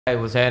Hey,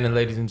 what's happening,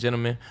 ladies and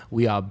gentlemen?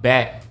 We are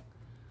back.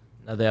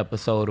 Another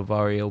episode of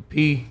RAOP.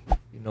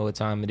 You know what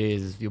time it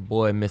is. It's your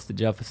boy, Mr.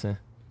 Jefferson.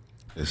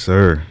 Yes,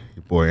 sir.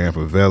 Your boy,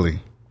 Ampavelli.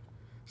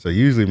 So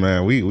usually,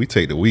 man, we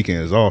take the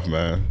weekends off,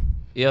 man.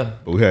 Yeah.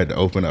 But we had to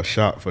open up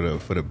shop for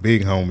the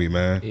big homie,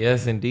 man.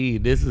 Yes,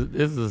 indeed. This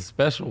is a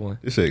special one.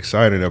 It's an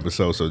exciting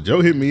episode. So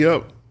Joe hit me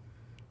up.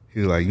 He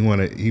was like, you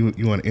wanna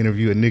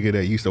interview a nigga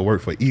that used to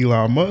work for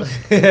Elon Musk?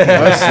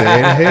 I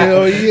said,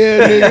 hell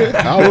yeah, nigga.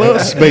 I love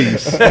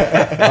space.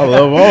 I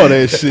love all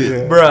that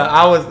shit. Bruh,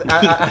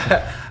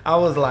 I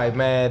was like,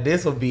 man,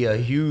 this will be a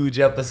huge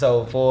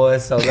episode for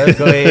us. So let's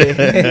go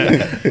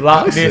ahead and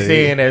lock this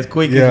in as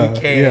quick as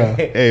we can.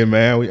 Yeah. Hey,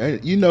 man,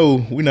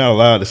 we're not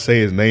allowed to say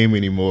his name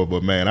anymore,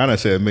 but man, I done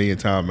said a million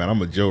times, man, I'm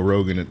a Joe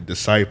Rogan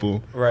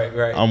disciple. Right.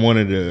 I'm one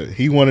of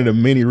the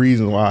many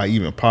reasons why I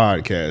even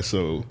podcast.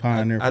 So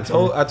Pioneer. I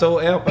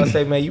told Amp, I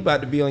say, man, you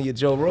about to be on your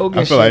Joe Rogan.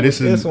 I feel like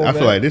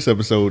this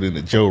episode in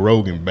the Joe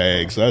Rogan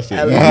bag. So I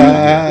said,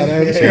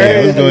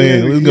 let's go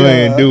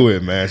ahead and do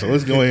it, man. So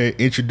let's go ahead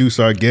and introduce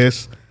our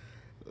guest.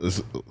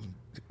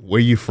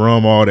 Where you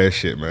from, all that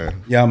shit,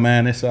 man. Yeah,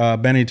 man, it's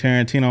Bany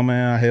Tarantino,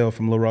 man. I hail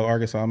from Little Rock,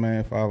 Arkansas,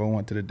 man.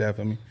 501 to the death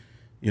of me,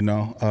 you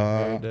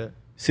know.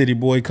 City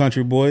boy,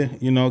 country boy,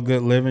 you know,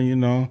 good living, you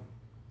know.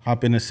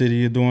 Hop in the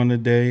city during the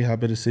day,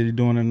 hop in the city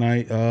during the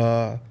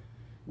night.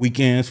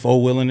 Weekends,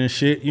 four-wheeling and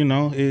shit, you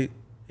know. It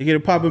get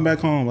it popping back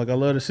home. Like, I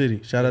love the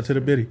city. Shout out to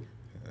the Biddy.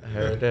 I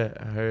heard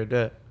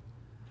that.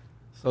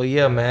 So,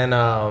 yeah,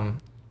 man,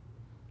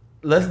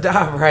 let's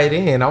dive right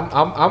in.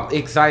 I'm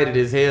excited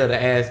as hell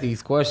to ask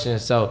these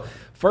questions. So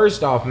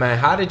first off, man,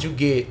 how did you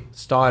get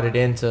started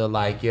into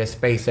like your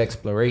space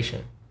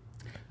exploration?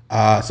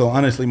 So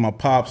honestly, my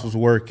pops was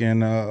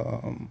working.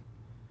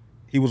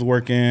 He was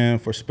working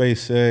for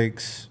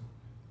SpaceX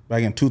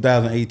back in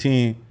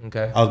 2018.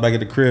 Okay. I was back at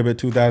the crib at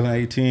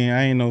 2018.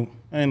 I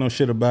ain't know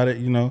shit about it.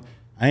 You know,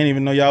 I ain't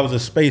even know y'all was a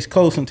space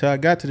coast until I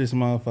got to this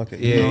motherfucker.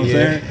 You know what I'm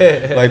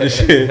saying? Like, this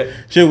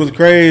shit was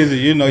crazy.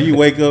 You know, you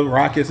wake up,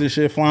 rockets and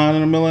shit flying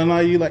in the middle of the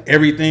night. You like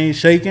everything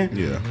shaking.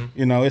 Yeah.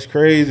 You know, it's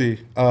crazy.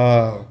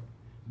 But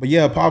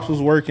yeah, Pops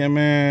was working,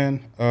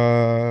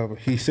 man.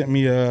 He sent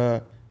me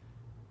a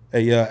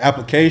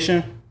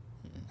application.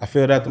 I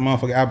filled out the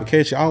motherfucking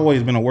application. I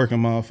always been a working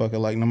motherfucker.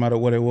 Like, no matter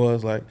what it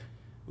was, like,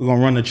 we're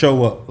gonna run the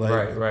show up.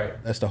 Like,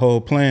 right. That's the whole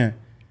plan.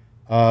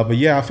 But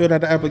yeah, I filled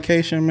out the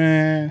application,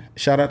 man.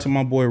 Shout out to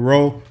my boy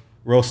Ro.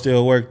 Ro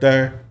still worked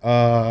there.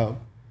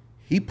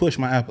 He pushed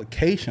my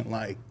application,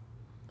 like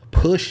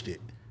pushed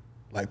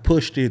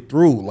it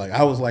through. Like,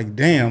 I was like,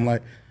 damn,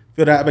 like,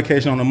 filled the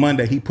application on a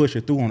Monday, he pushed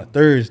it through on a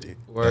Thursday.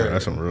 Word. Yeah,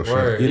 that's some real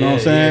shit. You know what I'm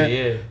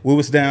saying? Yeah. We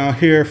was down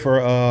here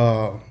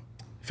for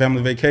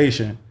family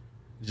vacation,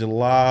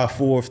 July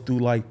 4th through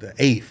like the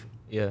 8th.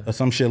 Yeah. Or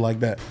some shit like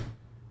that.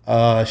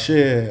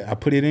 I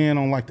put it in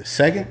on like the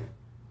 2nd.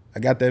 I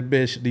got that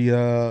bitch,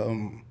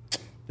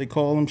 they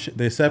call them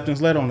the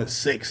acceptance letter on the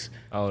 6th.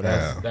 Oh,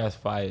 that's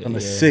fire. On the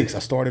 6th. I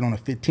started on the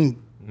 15th.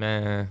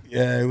 Man.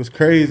 Yeah, it was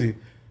crazy.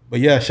 But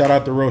yeah, shout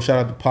out to Ro, shout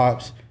out to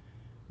Pops.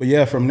 But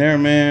yeah, from there,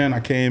 man, I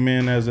came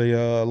in as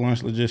a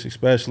lunch logistics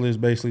specialist,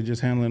 basically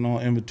just handling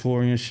all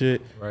inventory and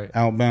shit. Right.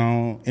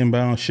 Outbound,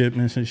 inbound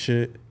shipments and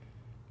shit.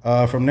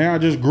 From there, I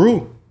just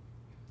grew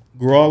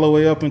all the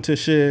way up into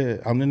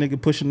shit. I'm the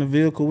nigga pushing the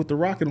vehicle with the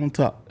rocket on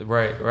top.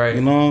 Right. You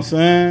know what I'm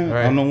saying?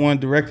 Right. I'm the one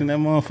directing that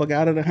motherfucker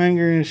out of the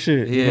hangar and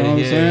shit. Yeah, you know what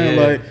I'm saying?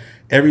 Yeah. Like,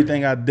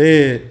 everything I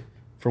did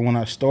from when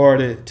I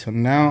started to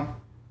now,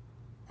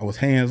 I was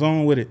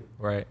hands-on with it.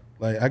 Right.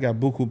 Like, I got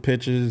buku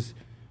pictures,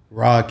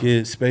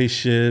 rockets,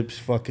 spaceships,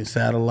 fucking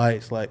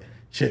satellites, like,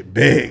 shit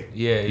big.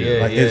 Yeah.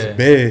 Like, it's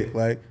big.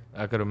 Like,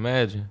 I could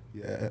imagine.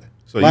 Yeah.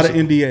 So a lot of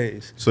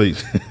NDAs. So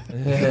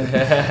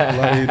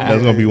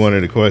that's gonna be one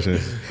of the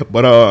questions.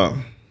 But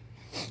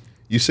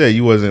you said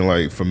you wasn't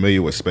like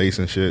familiar with space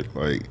and shit.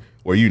 Like,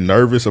 were you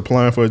nervous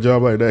applying for a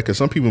job like that? Because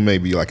some people may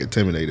be like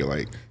intimidated.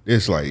 Like,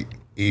 this like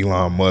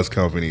Elon Musk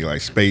company,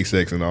 like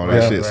SpaceX and all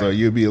that shit. Right. So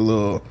you'd be a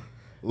little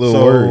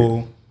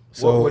worried.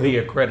 So what were the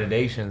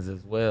accreditations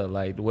as well?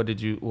 Like, what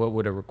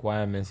were the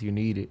requirements you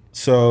needed?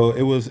 So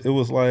it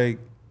was like,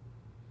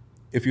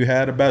 if you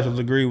had a bachelor's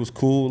degree, it was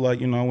cool.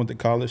 Like, you know, I went to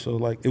college, so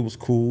like, it was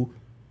cool.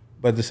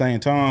 But at the same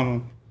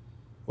time,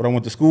 what I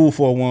went to school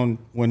for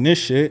when this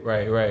shit.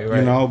 Right.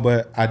 You know,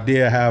 but I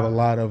did have a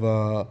lot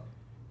of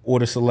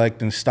order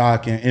selecting,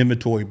 stock, and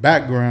inventory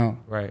background.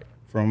 Right.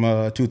 From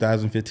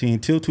 2015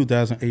 till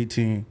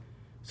 2018.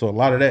 So a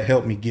lot of that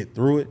helped me get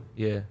through it.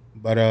 Yeah.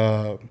 But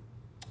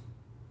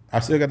I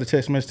still got the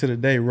text message to the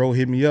day. Ro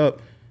hit me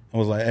up and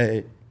was like,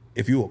 hey,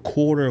 if you a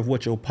quarter of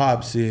what your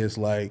pops is,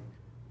 like,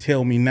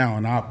 tell me now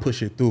and I'll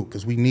push it through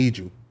because we need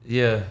you.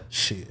 Yeah.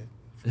 Shit.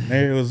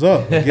 There it was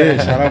up. Again,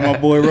 shout out my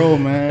boy Ro,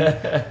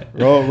 man.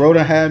 Ro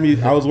done had me,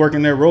 I was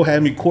working there. Ro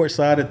had me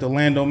courtside at the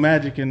Orlando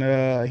Magic in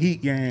the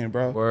Heat game,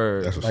 bro.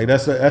 Word. That's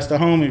the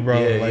homie, bro.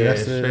 Yeah,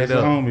 that's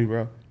the homie,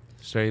 bro.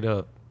 Straight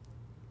up.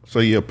 So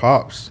your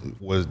pops,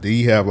 did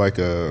he have like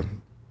a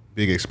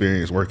big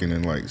experience working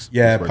in like...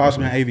 Yeah, pops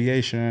been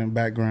aviation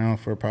background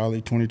for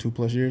probably 22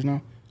 plus years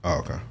now.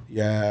 Oh, okay.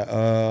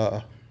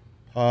 Yeah,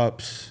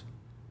 Pops.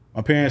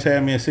 My parents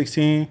had me at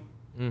 16.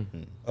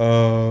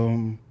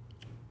 I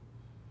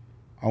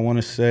want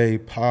to say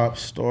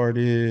Pops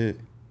started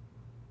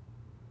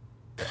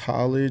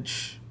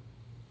college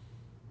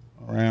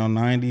around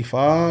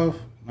 95,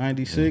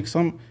 96,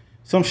 some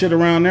shit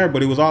around there,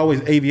 but it was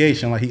always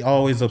aviation. Like, he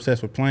always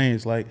obsessed with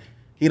planes. Like,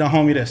 he the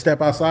homie that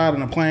step outside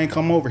and a plane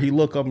come over, he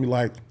look up and be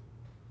like,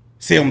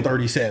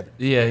 CM-37.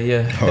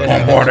 Yeah.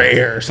 Bombard the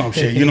air or some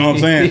shit. You know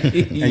what I'm saying?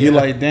 And you're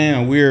like,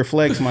 damn, weird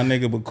flex, my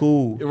nigga, but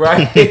cool.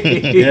 Right.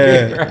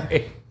 Yeah.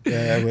 Right.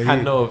 Yeah,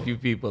 I know a few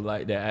people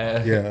like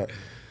that. Yeah.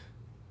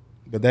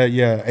 But that,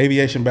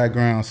 aviation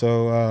background.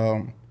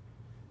 So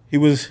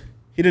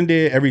he done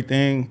did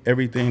everything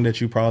that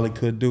you probably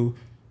could do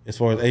as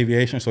far as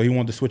aviation. So he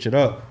wanted to switch it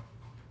up.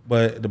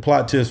 But the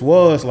plot twist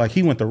was, like,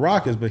 he went to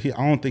rockets, but I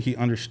don't think he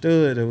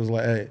understood. It was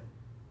like, hey,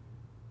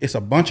 it's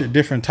a bunch of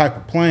different type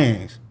of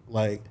planes.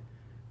 Like,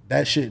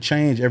 that shit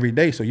change every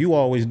day. So you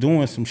always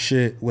doing some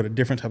shit with a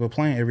different type of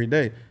plane every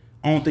day.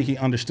 I don't think he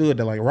understood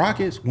that, like,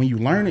 rockets, when you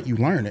learn it, you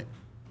learn it.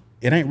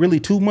 It ain't really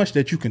too much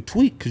that you can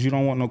tweak because you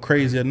don't want no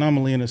crazy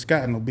anomaly in the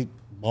sky, no big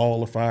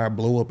ball of fire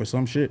blow up or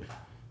some shit.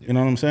 You know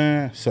what I'm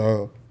saying?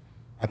 So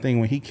I think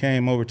when he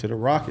came over to the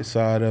rocket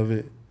side of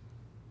it,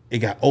 it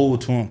got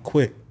old to him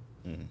quick.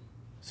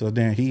 So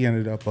then he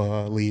ended up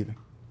leaving.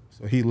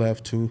 So he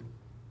left too.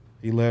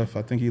 I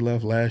think he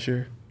left last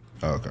year.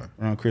 Oh, okay.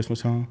 Around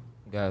Christmas time.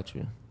 Got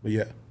you. But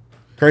yeah.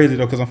 Crazy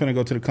though, because I'm finna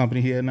go to the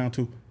company he had now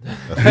too.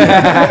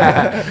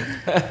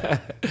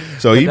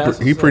 So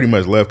he pretty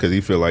much left because he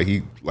felt like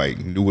he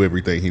knew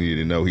everything he needed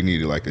to know. He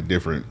needed like a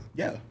different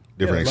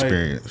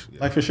experience.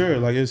 Like for sure.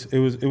 Like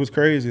it was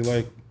crazy.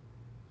 Like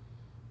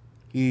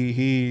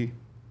he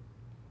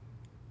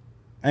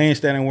I ain't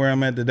standing where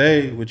I'm at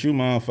today with you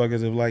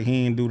motherfuckers if like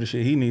he ain't do the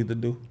shit he need to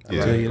do.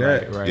 I'll tell you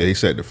that. Right. Yeah, he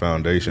set the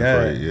foundation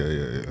for it.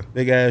 Yeah.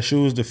 Big ass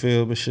shoes to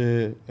fill, but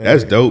shit.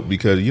 That's dope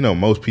because, you know,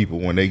 most people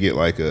when they get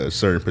like a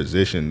certain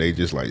position, they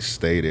just like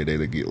stay there.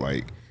 They get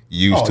like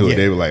used to it.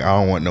 They were like, I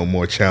don't want no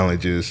more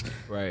challenges.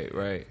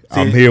 Right.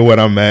 I'm here where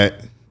I'm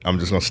at. I'm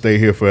just gonna stay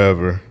here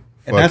forever.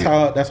 And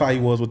that's how he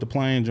was with the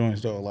plane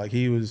joints though. Like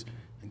he was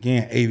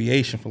again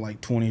aviation for like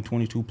 20,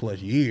 22 plus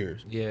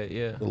years.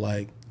 Yeah. But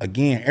like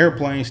again,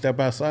 airplane step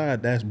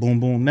outside, that's boom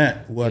boom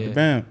that. What the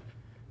bam.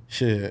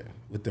 Shit.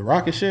 With the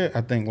rocket shit, I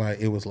think like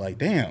it was like,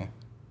 damn,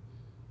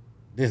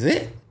 this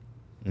it?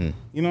 You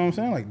know what I'm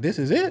saying? Like this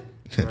is it?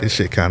 This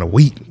shit kinda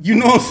weak. You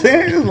know what I'm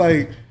saying? It's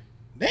like,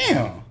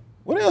 damn,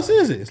 what else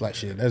is it? It's like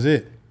shit, that's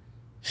it.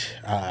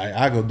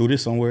 I go do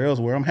this somewhere else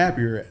where I'm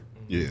happier at.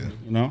 Yeah.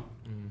 You know?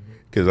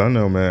 Cause I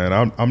know,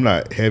 man, I'm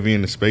not heavy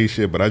in the space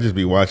shit, but I just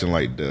be watching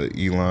like the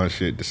Elon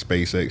shit, the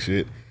SpaceX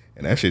shit,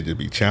 and that shit just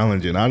be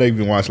challenging. I'd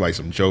even watch like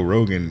some Joe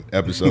Rogan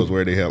episodes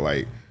where they had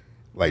like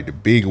the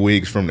big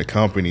wigs from the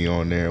company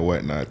on there and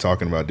whatnot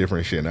talking about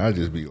different shit, and I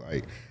just be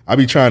like, I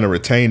be trying to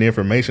retain the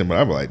information, but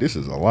I be like, this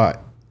is a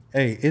lot.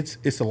 Hey, it's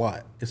a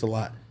lot,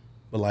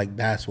 but like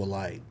that's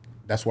where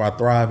I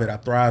thrive at. I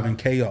thrive in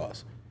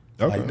chaos.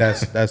 Okay. Like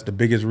that's the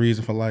biggest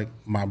reason for like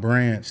my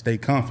brand, stay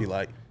comfy,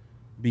 like.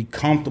 Be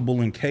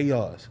comfortable in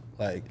chaos.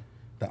 Like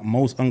the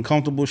most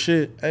uncomfortable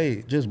shit,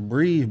 hey, just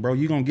breathe, bro.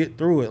 You gonna get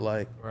through it.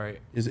 Like, right.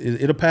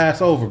 It'll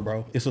pass over,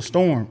 bro. It's a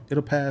storm.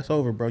 It'll pass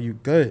over, bro. You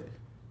good.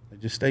 Like,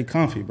 just stay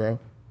comfy, bro.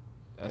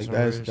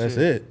 That's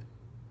it.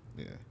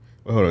 Yeah.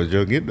 Well, hold on,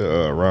 Joe. Get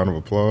the round of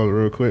applause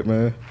real quick,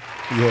 man.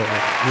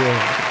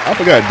 Yeah. I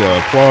forgot to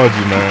applaud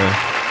you,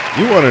 man.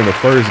 You one of the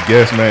first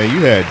guests, man.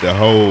 You had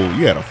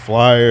a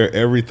flyer,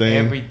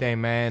 everything,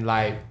 man.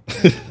 Like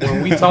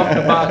when we talked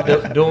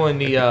about doing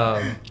the,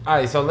 all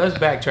right. So let's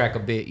backtrack a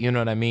bit. You know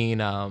what I mean?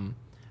 I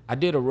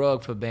did a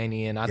rug for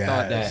Bany, and I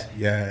thought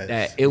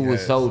that it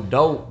was so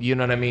dope. You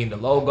know what I mean? The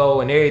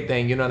logo and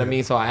everything. You know what I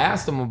mean? So I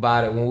asked him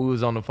about it when we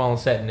was on the phone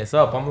setting this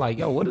up. I'm like,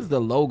 yo, what does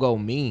the logo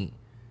mean?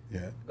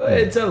 Yeah. Go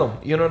ahead and tell him.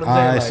 You know what I'm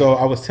saying? Like, so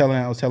I was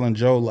telling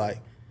Joe, like,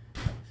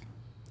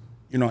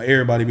 you know,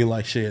 everybody be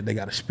like, shit, they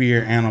got a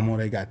spirit animal,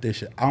 they got this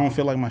shit. I don't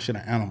feel like my shit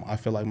an animal. I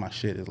feel like my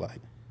shit is like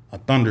a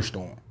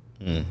thunderstorm.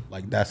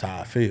 Like that's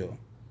how I feel.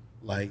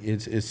 Like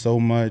it's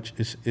so much.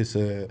 It's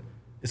a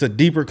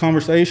deeper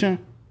conversation,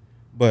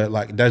 but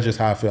like that's just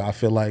how I feel. I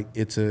feel like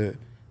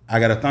I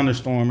got a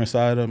thunderstorm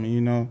inside of me.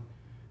 You know,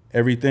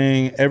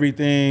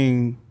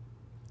 everything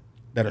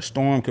that a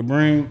storm could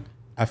bring,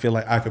 I feel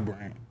like I could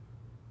bring.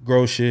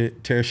 Grow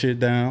shit, tear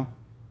shit down.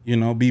 You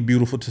know, be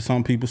beautiful to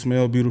some people,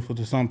 smell beautiful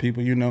to some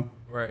people. You know.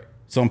 Right.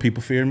 Some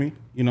people fear me,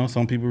 you know,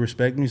 some people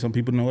respect me, some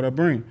people know what I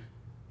bring.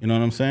 You know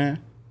what I'm saying?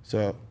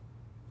 So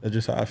that's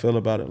just how I feel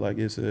about it. Like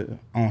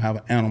I don't have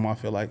an animal, I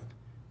feel like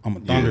I'm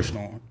a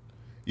thunderstorm.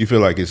 You feel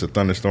like it's a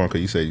thunderstorm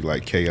because you say you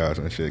like chaos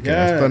and shit.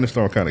 Yeah.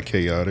 Thunderstorm kind of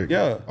chaotic.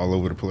 Yeah. All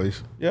over the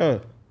place. Yeah.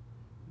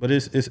 But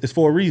it's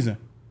for a reason.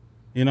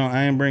 You know,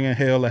 I ain't bringing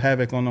hell or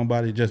havoc on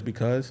nobody just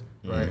because.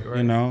 Right.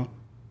 You know,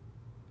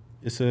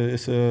 it's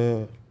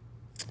a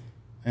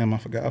damn, I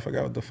forgot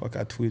what the fuck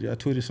I tweeted. I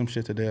tweeted some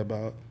shit today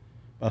about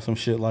some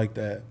shit like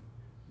that.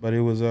 But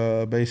it was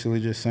basically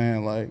just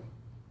saying, like,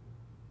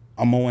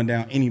 I'm mowing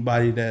down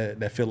anybody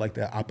that feel like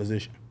that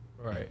opposition.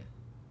 Right.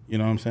 You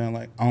know what I'm saying?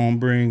 Like, I don't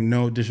bring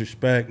no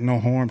disrespect, no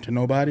harm to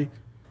nobody.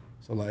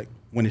 So, like,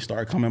 when it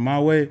started coming my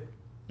way,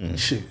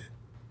 shit,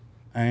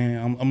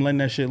 I'm letting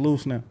that shit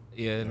loose now.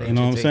 Yeah, you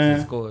know what I'm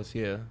saying? Course,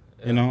 yeah.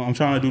 You know, I'm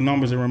trying to do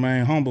numbers and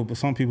remain humble, but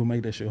some people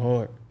make that shit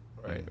hard.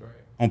 Right.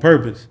 On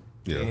purpose.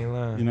 Yeah.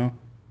 You know?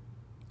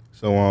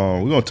 So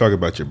we're gonna talk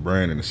about your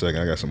brand in a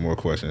second. I got some more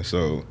questions.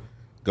 So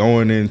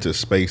going into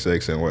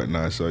SpaceX and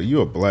whatnot, so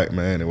you a black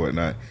man and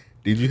whatnot.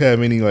 Did you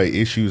have any like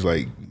issues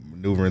like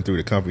maneuvering through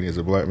the company as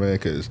a black man?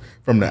 Because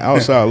from the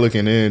outside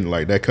looking in,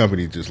 like that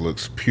company just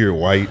looks pure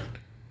white.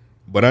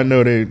 But I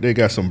know they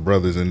got some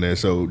brothers in there.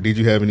 So did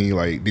you have any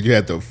like? Did you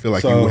have to feel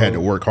like you had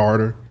to work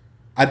harder?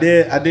 I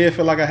did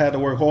feel like I had to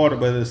work harder,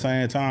 but at the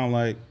same time,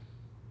 like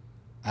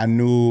I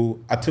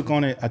knew I took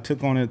on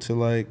it to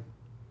like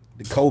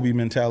the Kobe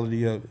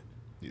mentality of it.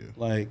 Yeah.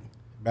 Like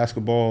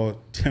basketball,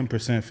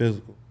 10%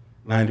 physical,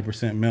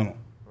 90% mental.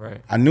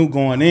 Right. I knew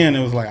going in,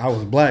 it was like I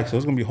was black, so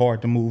it's gonna be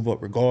hard to move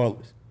up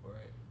regardless. Right.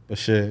 But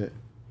shit,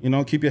 you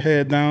know, keep your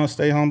head down,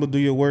 stay humble, do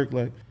your work,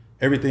 like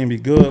everything be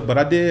good. But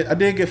I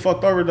did get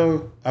fucked over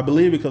though. I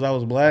believe because I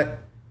was black.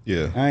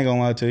 Yeah. I ain't gonna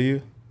lie to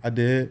you. I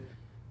did.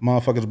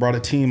 Motherfuckers brought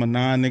a team of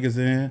 9 niggas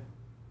in.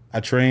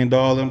 I trained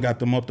all of them, got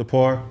them up to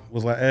par.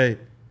 Was like, hey,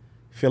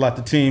 fill out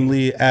the team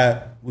lead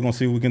app. We're gonna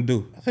see what we can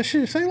do. I said,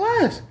 shit, say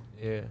less.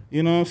 Yeah.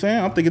 You know what I'm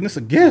saying? I'm thinking this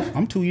a gift.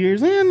 I'm 2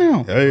 years in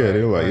now. Yeah,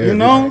 they were like, yeah, you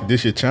know,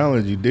 this your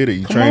challenge. You did it.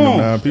 You Come trained on.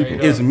 them 9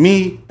 people. It's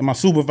me and my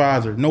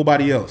supervisor,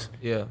 nobody else.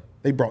 Yeah.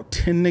 They brought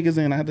 10 niggas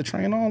in. I had to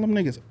train all them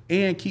niggas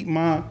and keep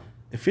my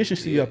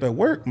efficiency up at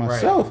work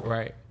myself.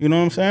 Right. You know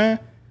what I'm saying?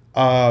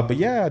 But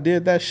yeah, I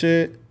did that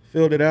shit,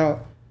 filled it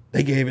out.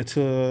 They gave it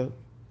to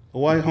a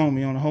white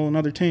homie on a whole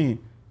nother team.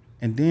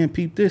 And then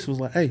Peep This was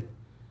like, hey,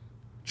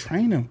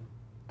 train him.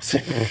 I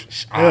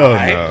said, all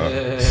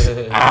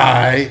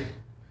right.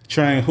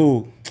 Train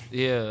who?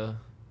 Yeah.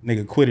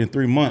 Nigga quit in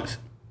 3 months.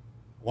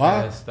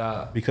 Why? Yeah,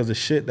 stop. Because the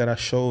shit that I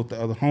showed the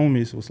other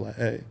homies was like,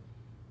 hey,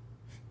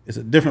 it's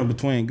a difference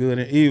between good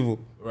and evil.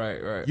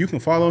 Right. You can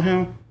follow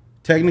him.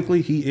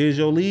 Technically, he is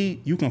your lead.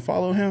 You can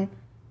follow him.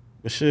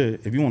 But shit,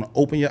 if you want to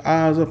open your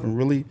eyes up and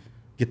really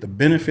get the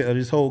benefit of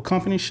this whole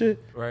company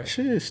shit,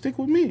 shit, stick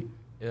with me.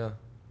 Yeah.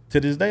 To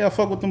this day, I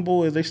fuck with them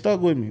boys. They stuck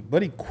with me.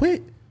 But he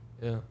quit.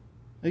 Yeah.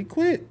 He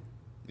quit.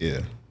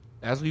 Yeah.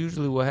 That's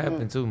usually what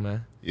happened too,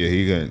 man. Yeah,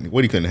 he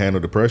couldn't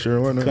handle the pressure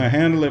or whatnot? Couldn't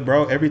handle it,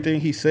 bro. Everything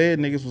he said,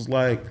 niggas was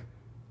like,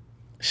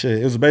 shit.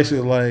 It was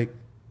basically like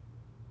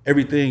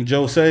everything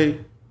Joe say,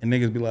 and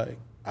niggas be like,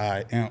 all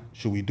right, Amp,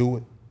 should we do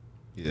it?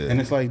 Yeah.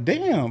 And it's like,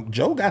 damn,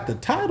 Joe got the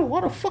title.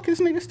 Why the fuck is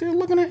nigga still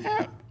looking at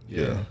Amp?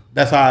 Yeah.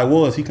 That's how it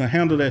was. He couldn't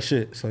handle that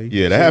shit. So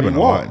that happened a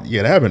lot.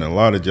 Yeah, that happened in a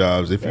lot of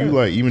jobs. If you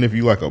like, even if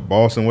you like a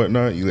boss and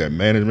whatnot, you got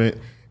management.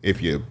 If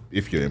your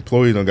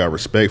employees don't got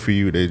respect for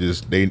you,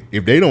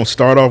 if they don't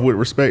start off with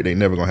respect, they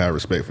never gonna have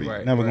respect for you.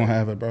 Right. Never gonna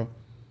have it, bro.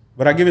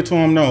 But I give it to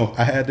him. No,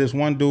 I had this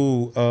one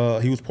dude.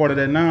 He was part of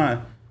that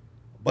 9,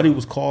 but he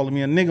was calling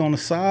me a nigga on the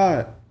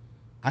side.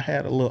 I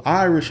had a little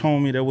Irish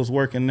homie that was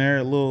working there,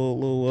 a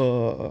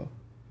little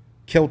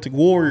Celtic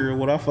warrior,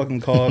 what I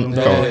fucking called him. He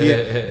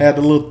had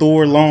the little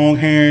Thor long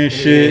hair and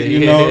shit,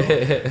 you know.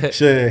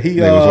 Shit,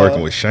 he was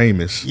working with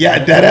Seamus.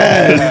 Yeah, that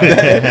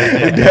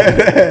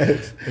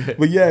ass.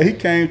 But yeah, he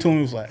came to me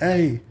and was like,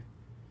 hey,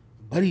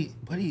 buddy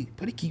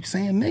keeps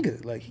saying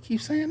nigga. Like, he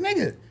keeps saying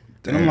nigga.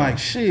 And I'm like,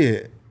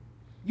 shit,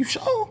 you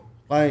sure?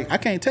 Like, I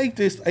can't take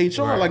this to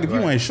HR, like, if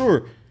you ain't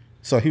sure.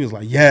 So he was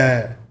like,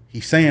 yeah,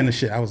 he's saying the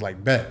shit. I was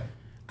like, bet.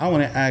 I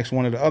went and asked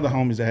one of the other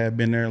homies that had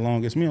been there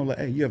longest me. I was like,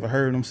 hey, you ever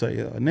heard him say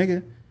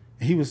nigga?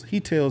 And he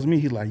tells me,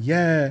 he's like,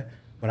 yeah,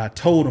 but I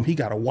told him he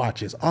got to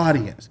watch his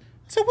audience.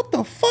 I said, what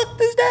the fuck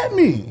does that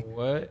mean?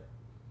 What?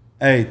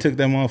 Hey, took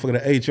that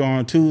motherfucker to HR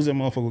on Tuesday,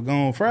 motherfucker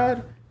gone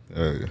Friday.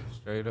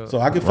 Straight up.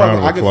 So I can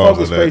fuck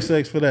with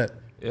SpaceX for that.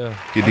 Yeah.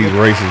 Get these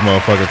racist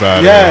motherfuckers out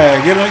of here.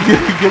 Yeah,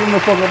 get them the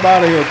fuck up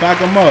out of here. Pack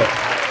them up.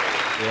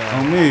 Yeah.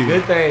 On me.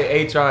 Good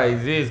thing HR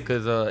exists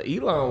because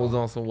Elon was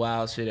on some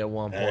wild shit at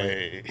one point.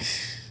 Hey.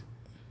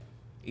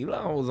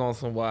 Elon was on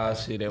some wild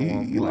shit at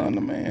one point. Elon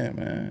the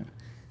man.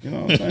 You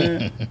know what I'm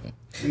saying?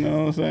 You know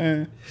what I'm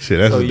saying?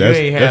 Shit, you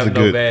ain't have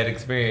no bad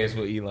experience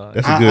with Elon.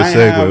 That's a good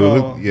segue.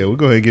 We'll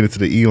go ahead and get into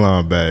the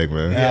Elon bag,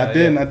 man. Yeah, I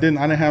didn't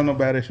have no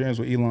bad experience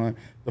with Elon.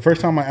 The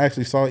first time I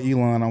actually saw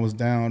Elon, I was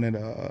down at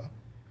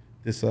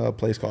this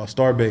place called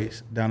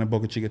Starbase down in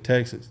Boca Chica,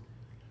 Texas.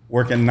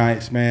 Working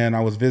nights, man.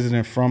 I was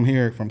visiting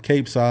from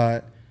Cape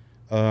Side.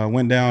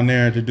 Went down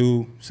there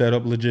to set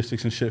up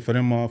logistics and shit for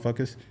them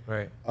motherfuckers.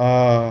 Right.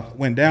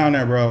 Went down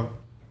there, bro.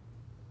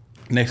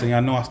 Next thing I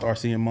know, I start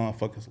seeing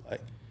motherfuckers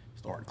like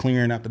start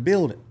clearing out the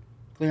building.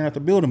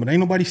 But ain't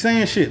nobody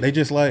saying shit. They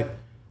just like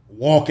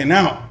walking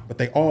out, but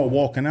they all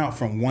walking out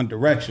from one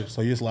direction.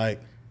 So it's like,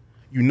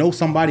 you know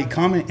somebody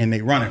coming and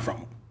they running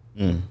from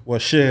them. Well,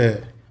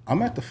 shit,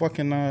 I'm at the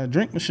fucking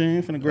drink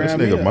machine finna grab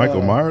this nigga me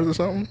Michael Myers or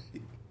something?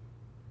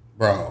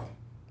 Bro,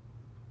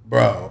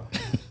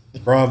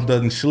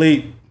 doesn't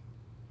sleep.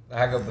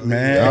 I can believe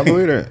man. I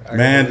believe that.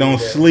 Man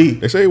don't sleep.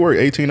 They say he work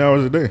 18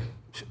 hours a day.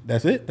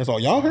 That's it. That's all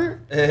y'all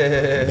heard.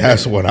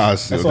 That's what I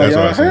said. That's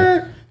all y'all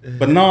heard.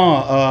 But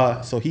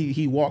no, so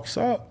he walks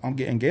up. I'm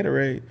getting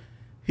Gatorade.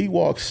 He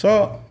walks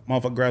up.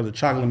 Motherfucker grabs a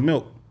chocolate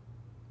milk.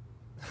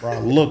 Bro, I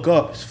look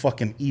up. It's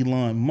fucking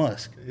Elon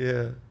Musk.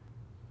 Yeah.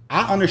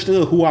 I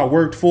understood who I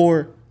worked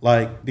for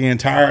like the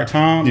entire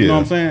time. You know what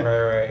I'm saying?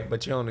 Right.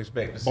 But you don't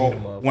expect to see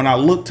them up. When I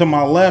look to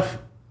my left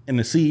and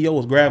the CEO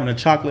was grabbing a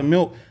chocolate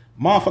milk,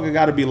 motherfucker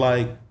got to be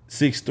like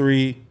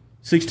 6'3",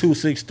 6'2",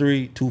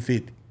 6'3",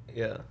 250.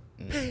 Yeah.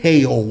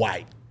 Pale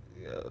white.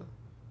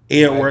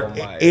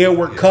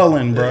 Edward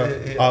Cullen,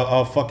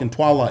 bro. Fucking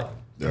Twilight.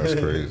 That's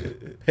crazy.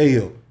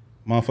 Pale.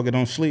 Motherfucker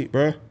don't sleep,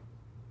 bro.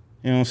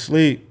 He don't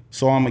sleep.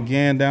 Saw him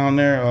again down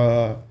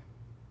there.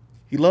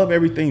 He loved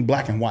everything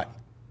black and white.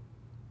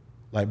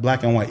 Like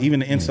black and white.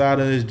 Even the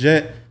inside of his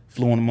jet,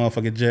 flew on the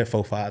motherfucking jet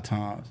 4-5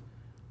 times.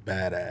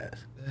 Badass.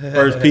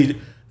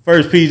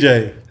 First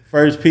PJ,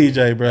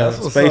 bro.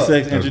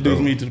 SpaceX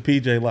introduced me to the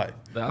PJ life.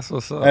 That's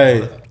what's up.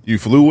 Hey. You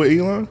flew with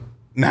Elon?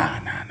 Nah.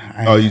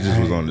 Oh, you just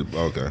was on the,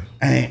 okay.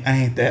 I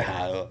ain't that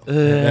high up.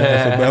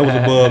 That was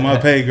above my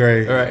pay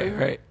grade.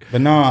 Right.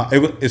 But nah,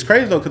 it's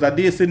crazy though, because I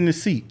did sit in the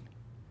seat.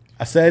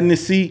 I sat in the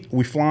seat.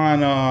 We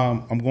flying,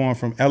 I'm going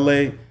from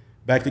LA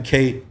back to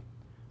Cape.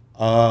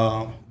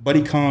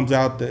 Buddy comes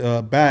out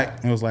the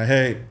back and was like,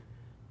 hey,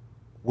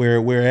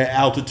 we're at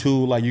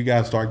altitude. Like, you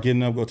guys start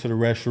getting up, go to the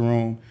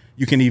restroom.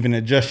 You can even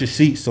adjust your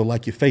seats so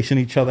like you're facing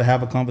each other,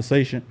 have a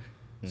conversation.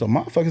 So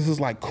motherfuckers is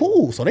like,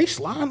 cool. So they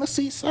sliding the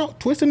seats out,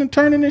 twisting and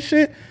turning and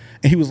shit.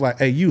 And he was like,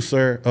 hey, you,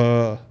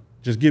 sir,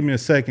 just give me a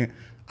second.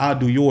 I'll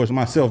do yours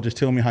myself. Just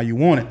tell me how you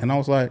want it. And I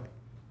was like,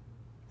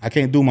 I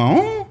can't do my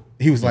own?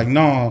 He was like,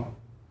 no,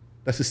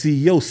 that's the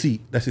CEO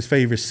seat. That's his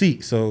favorite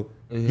seat. So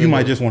you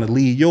might just want to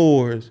lead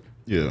yours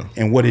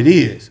and what it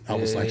is. I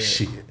was like,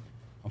 shit.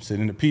 I'm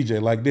sitting in the PJ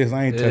like this.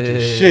 I ain't touching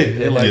shit.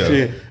 They're like,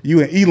 shit,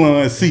 you in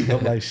Elon's seat.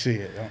 I'm like,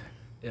 shit.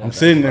 I'm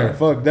sitting there.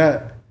 Fuck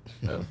that.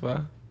 That's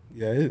fine.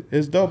 Yeah,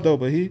 it's dope though,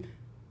 but he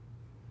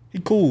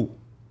cool.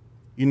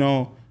 You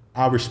know,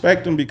 I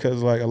respect him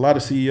because like a lot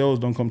of CEOs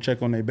don't come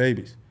check on their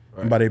babies.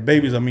 Right. And by their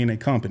babies, I mean their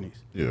companies.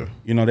 Yeah.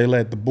 You know, they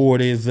let the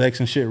board, their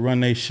execs and shit run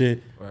their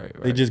shit. Right.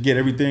 They just get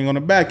everything on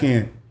the back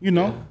end. You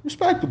know,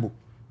 respectable.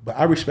 But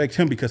I respect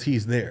him because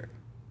he's there.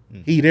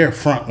 He there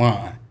front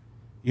line.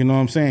 You know what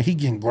I'm saying? He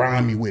getting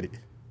grimy with it.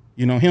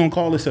 You know, he don't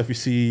call himself a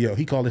CEO.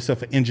 He call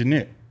himself an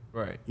engineer.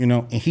 Right. You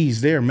know, and he's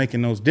there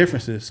making those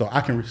differences. So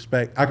I can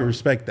respect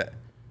that.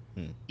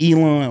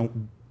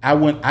 Elon,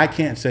 I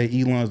can't say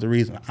Elon's the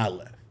reason I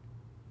left.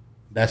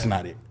 That's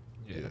not it.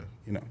 Yeah.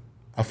 You know,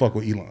 I fuck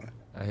with Elon.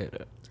 I hear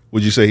that.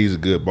 Would you say he's a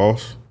good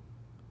boss?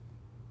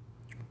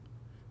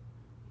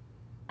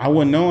 I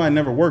wouldn't know. I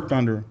never worked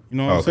under him. You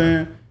know what I'm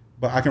saying?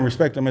 But I can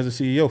respect him as a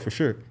CEO for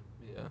sure.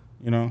 Yeah.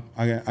 You know,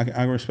 I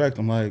can respect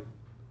him. Like,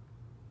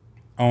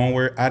 I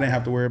didn't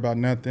have to worry about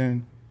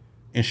nothing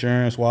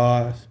insurance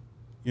wise.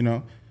 You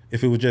know,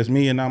 if it was just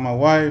me and not my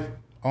wife,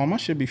 all my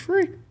shit be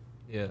free.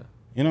 Yeah.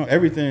 You know,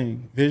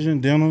 everything,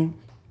 vision, dental,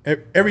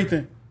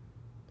 everything.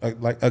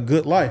 Like a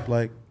good life.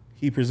 Like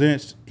he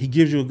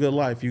gives you a good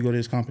life. You go to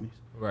his companies.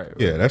 Right.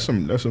 Yeah, that's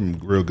some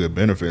real good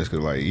benefits. Cause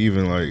like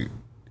even like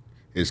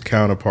his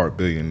counterpart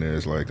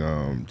billionaires like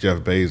Jeff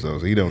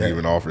Bezos, he don't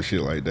even offer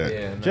shit like that.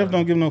 Yeah, Jeff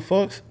don't give no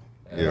fucks.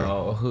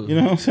 Yeah. You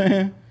know what I'm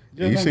saying?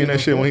 You seen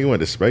that shit when he went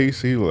to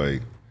space?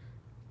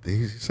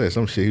 He said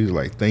some shit. He was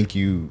like, "Thank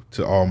you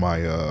to all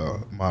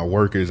my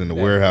workers in the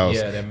warehouse.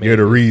 You're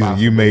the reason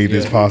you made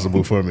this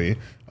possible for me."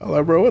 I was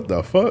like, "Bro, what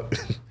the fuck?"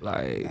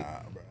 Like,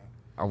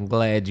 I'm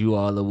glad you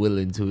all are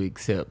willing to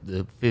accept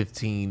the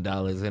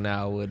 $15 an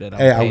hour that I'm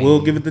paying. I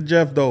will give it to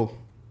Jeff though.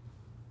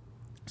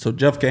 So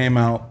Jeff came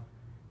out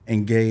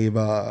and gave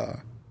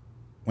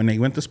when they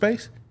went to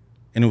space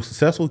and it was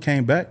successful,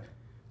 came back.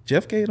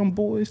 Jeff gave them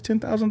boys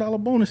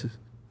 $10,000 bonuses.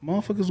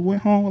 Motherfuckers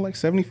went home with like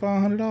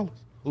 $7,500.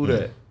 Who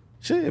that?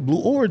 Shit,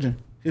 Blue Origin,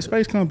 his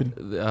space company.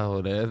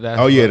 Oh, that's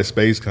the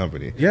space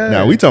company. Yeah.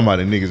 Now we talking about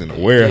the niggas in the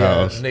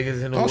warehouse. Yeah,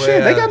 niggas in the warehouse. Oh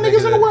shit, they got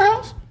niggas in the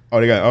warehouse. Oh,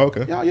 they got. Oh,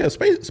 okay. Yeah.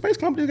 Space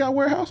companies got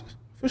warehouses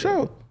for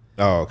sure.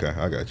 Oh, okay.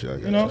 I got you.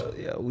 You know?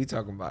 Yeah, we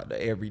talking about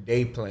the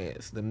everyday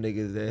plants. Them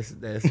niggas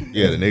that's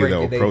yeah, the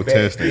niggas that were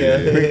protesting.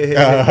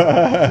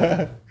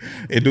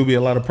 It do be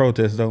a lot of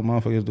protests though.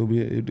 Motherfuckers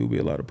do be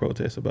a lot of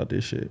protests about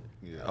this shit.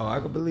 Yeah. Oh, I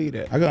can believe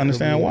that. I can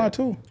understand why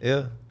too.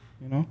 Yeah.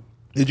 You know?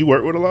 Did you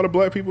work with a lot of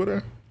black people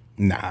there?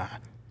 Nah.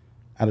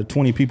 Out of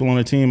 20 people on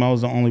the team, I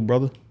was the only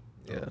brother.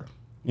 Yeah.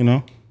 You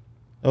know?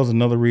 That was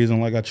another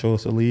reason like I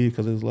chose to leave,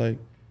 because it's like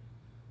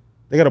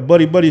they got a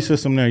buddy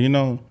system there, you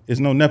know. It's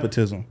no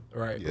nepotism.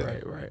 Right.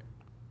 Did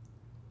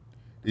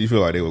you feel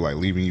like they were like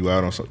leaving you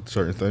out on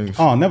certain things?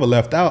 Oh, I never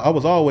left out. I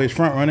was always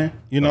front running.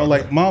 You know,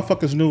 like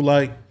motherfuckers knew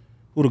like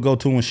who to go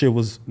to when shit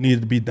was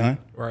needed to be done.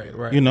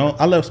 Right. You know,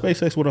 I left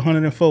SpaceX with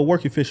 104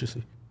 work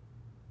efficiency.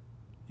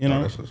 You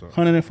know,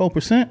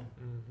 104%.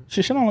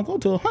 Shit should only go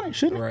to 100,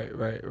 shouldn't it?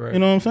 Right. You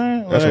know what I'm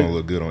saying? That's gonna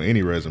look good on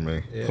any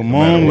resume. Yeah. Come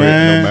on,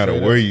 man. No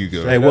matter where you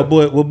go. Hey,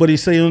 what buddy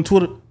say on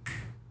Twitter?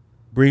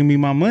 Bring me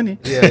my money.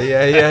 Yeah.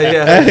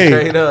 Hey.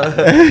 Straight up.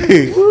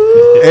 Hey.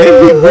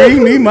 Hey,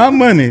 bring me my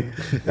money.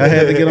 I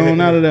had to get on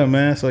out of there,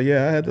 man. So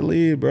yeah, I had to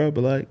leave, bro.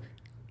 But like,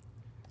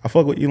 I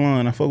fuck with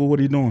Elon. I fuck with what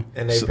he doing.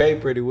 And they pay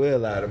pretty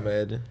well, I'd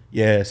imagine.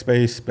 Yeah,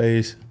 space,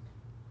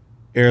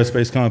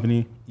 aerospace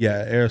company.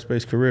 Yeah,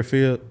 aerospace career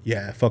field.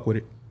 Yeah, fuck with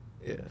it.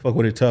 Yeah. Fuck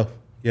with it tough.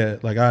 Yeah,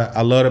 like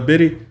I love the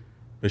biddy,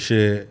 but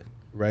shit,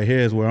 right here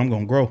is where I'm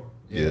gonna grow.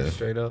 Yeah,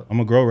 straight up. I'm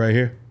gonna grow right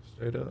here.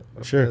 Straight up.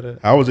 Sure.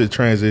 How was it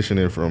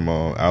transitioning from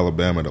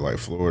Alabama to like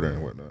Florida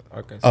and whatnot?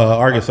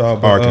 Arkansas.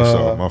 But,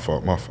 Arkansas. My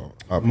fault.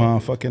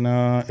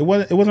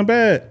 Motherfucking. It wasn't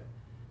bad.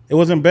 It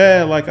wasn't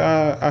bad. Like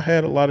I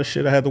had a lot of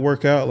shit I had to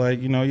work out.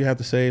 Like, you know, you have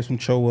to save some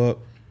show up,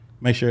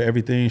 make sure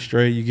everything's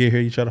straight. You get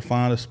here, you try to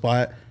find a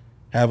spot,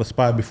 have a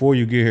spot before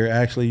you get here.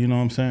 Actually, you know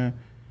what I'm saying.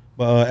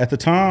 But at the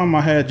time,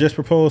 I had just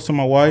proposed to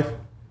my wife.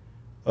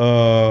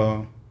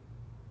 August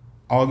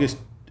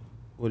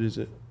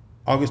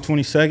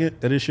 22nd.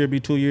 That this year be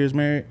 2 years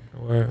married.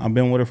 Word. I've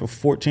been with her for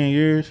 14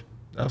 years.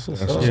 That's what's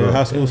That's up. what's Yeah, up.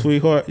 high school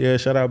sweetheart. Yeah,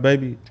 shout out,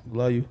 baby.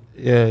 Love you.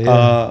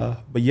 Yeah.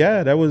 But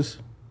yeah, it was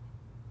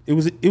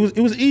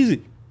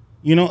easy.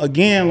 You know,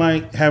 again,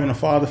 like having a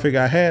father figure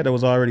I had that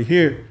was already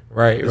here.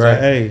 Right. It's like,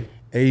 hey,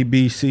 A,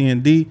 B, C,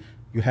 and D.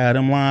 You had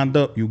them lined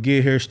up. You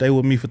get here, stay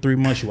with me for 3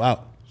 months. You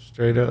out.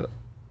 Straight up.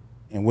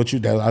 And what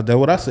that's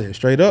what I said.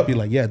 Straight up. You're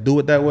like, yeah, do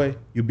it that way.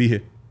 You be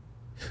here.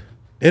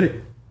 Did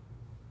it.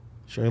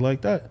 Straight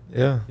like that.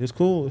 Yeah. It's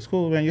cool. It's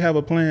cool, man. You have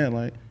a plan.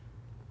 Like,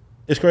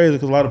 it's crazy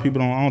because a lot of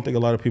people I don't think a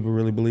lot of people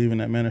really believe in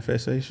that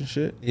manifestation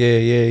shit.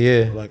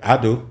 Yeah. Like, I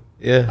do.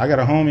 Yeah. I got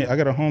a homie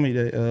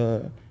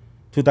that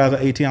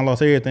 2018 I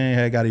lost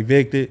everything, got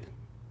evicted,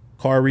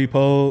 car repoed. You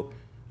know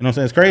what I'm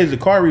saying? It's crazy. The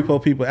car repo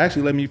people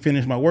actually let me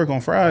finish my work on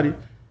Friday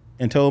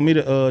and told me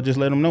to just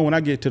let them know when I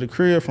get to the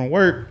crib from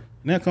work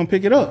and they'll come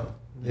pick it up.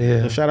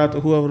 Yeah. So shout out to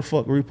whoever the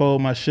fuck repoed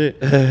my shit.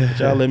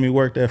 Y'all let me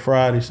work that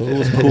Friday, so it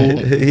was cool.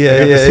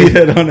 Yeah. See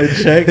that on the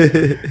check,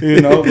 you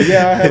know. But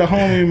yeah, I had a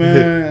homie,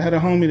 man. I had a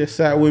homie that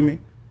sat with me.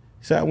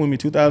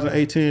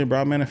 2018,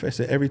 bro. I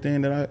manifested everything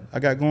that I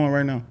got going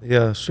right now.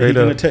 Yeah, straight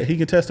up. He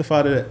can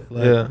testify to that.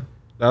 Like, Yeah.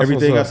 That's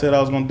everything I what's up. said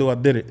I was gonna do, I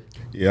did it.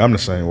 Yeah, I'm the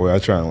same way. I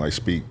try and like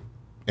speak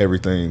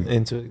everything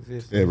Into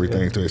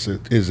existence. to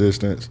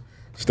existence.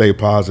 Stay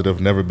positive,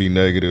 never be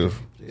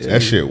negative. Yeah.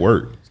 That shit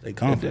worked. Stay Yeah,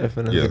 comfy.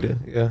 definitely. Yeah. Do.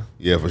 Yeah.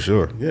 Yeah, for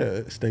sure.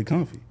 Yeah, stay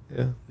comfy.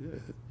 Yeah.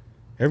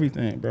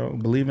 Everything, bro.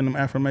 Believe in them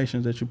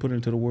affirmations that you put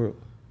into the world.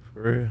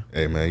 For real.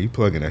 Hey man, you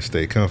plugging that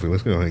stay comfy.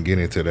 Let's go ahead and get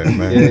into that,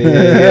 man.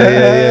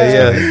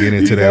 Yeah. Get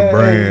into that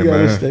brand, you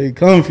gotta man. stay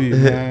comfy,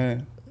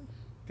 man.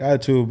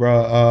 Got to,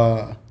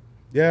 bro.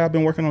 Yeah, I've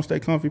been working on Stay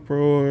Comfy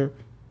for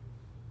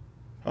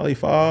probably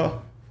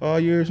 5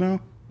 years now.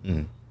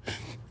 Mm.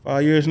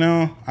 5 years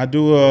now.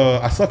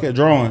 I suck at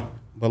drawing,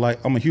 but like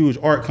I'm a huge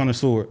art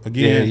connoisseur.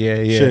 Again,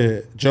 Yeah.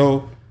 shit.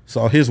 Joe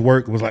saw his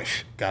work, was like,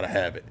 gotta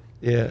have it.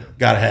 Yeah.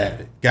 Gotta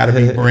have it. Gotta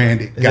be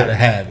branded. Gotta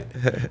have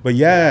it. But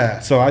yeah,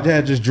 so I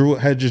just drew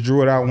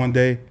it out one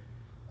day.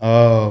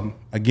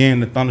 Again,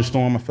 the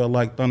thunderstorm. I felt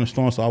like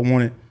thunderstorm, so I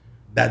wanted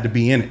that to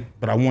be in it,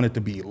 but I wanted it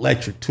to be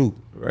electric too.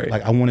 Right.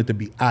 Like I wanted it to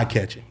be eye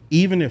catching.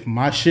 Even if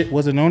my shit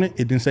wasn't on it,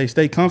 it didn't say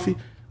stay comfy.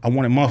 I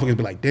wanted motherfuckers to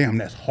be like, damn,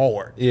 that's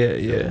hard. Yeah.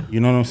 You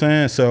know what I'm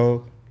saying?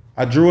 So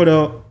I drew it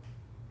up.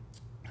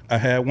 I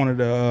had one of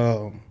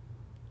the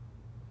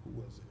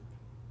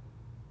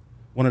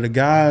one of the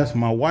guys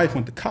my wife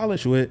went to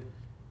college with.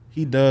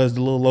 He does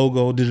the little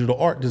logo digital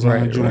art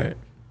design joint. Right.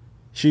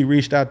 She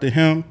reached out to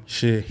him.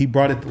 Shit, he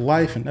brought it to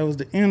life, and that was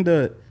the end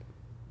of it.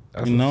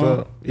 That's You what's know,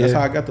 up. that's Yeah.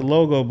 how I got the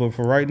logo. But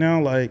for right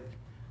now, like,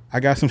 I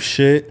got some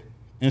shit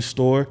in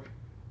store.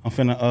 I'm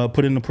finna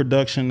put into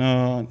production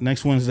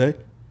next Wednesday.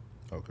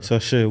 Okay. So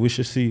shit, we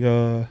should see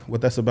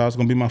what that's about. It's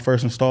gonna be my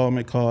first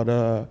installment called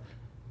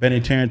Bany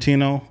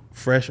Tarantino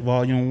Fresh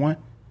Volume 1.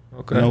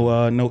 Okay.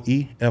 No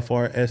E,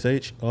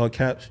 FRSH, all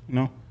caps, you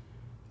know.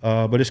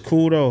 But it's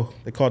cool though.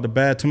 They call it the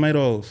Bad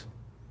Tomatoes.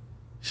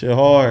 Shit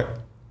hard.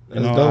 You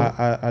That's know,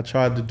 dope. I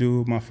tried to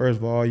do my first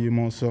volume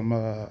on some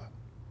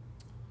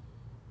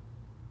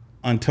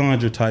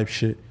entendre type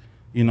shit.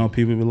 You know,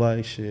 people be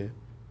like, shit,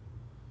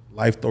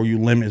 life throw you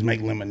lemons, make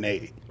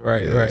lemonade.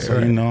 Right. Yeah, Right. So,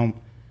 Right. you know,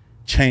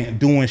 I'm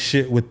doing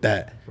shit with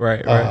that.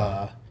 Right.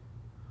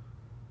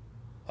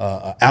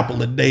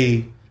 Apple a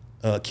day,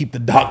 keep the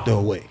doctor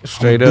away.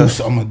 Straight I'm up.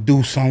 gonna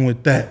do something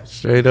with that.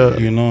 Straight up.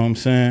 You know what I'm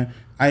saying?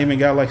 I even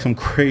got like some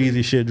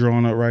crazy shit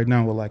drawn up right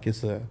now where like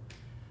it's a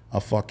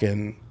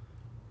fucking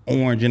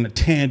orange and a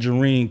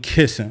tangerine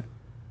kissing,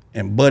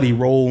 and Buddy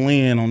roll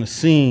in on the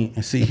scene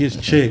and see his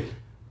chick,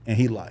 and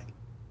he like,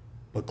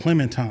 but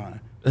Clementine,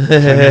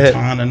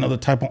 another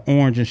type of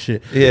orange and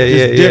shit. Just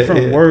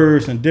different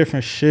words and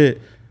different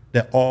shit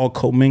that all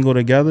commingle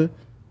together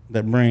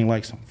that bring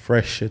like some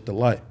fresh shit to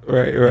life.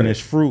 Right. And it's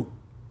fruit,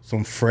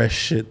 some fresh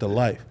shit to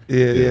life.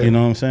 Yeah. You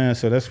know what I'm saying?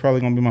 So that's probably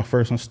gonna be my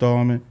first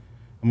installment.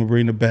 I'm gonna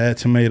bring the Bad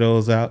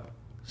Tomatoes out.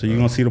 So you're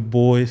gonna see the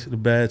boys, the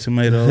Bad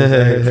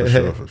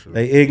Tomatoes. For sure.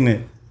 They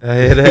ignorant. I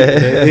hear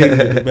that. They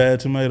ignorant, the Bad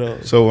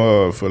Tomatoes.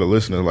 So for the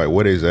listeners, like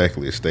what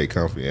exactly is Stay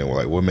Comfy and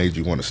like what made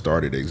you want to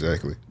start it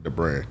exactly, the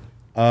brand?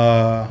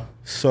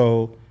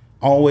 So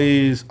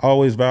always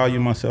value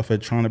myself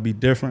at trying to be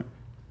different,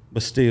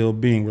 but still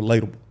being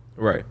relatable.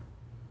 Right.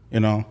 You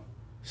know,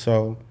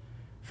 so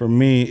for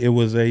me, it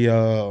was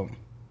I've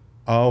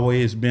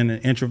always been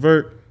an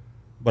introvert,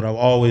 but I've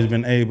always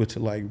been able to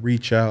like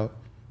reach out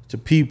to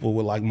people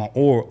with like my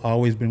aura.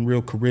 Always been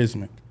real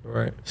charismatic.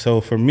 Right.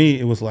 So for me,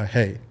 it was like,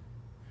 hey,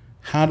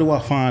 how do I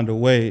find a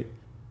way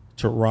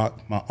to rock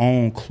my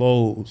own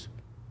clothes,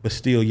 but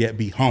still yet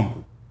be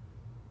humble?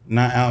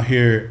 Not out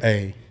here,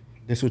 hey,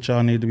 this what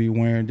y'all need to be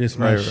wearing, this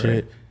my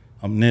shit.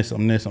 I'm this,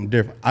 I'm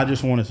different. I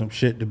just wanted some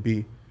shit to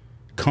be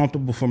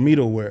comfortable for me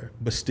to wear,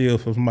 but still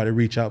for somebody to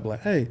reach out,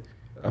 like, hey,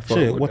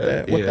 shit, what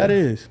that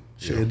is?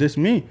 Shit, this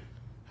me.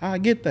 How I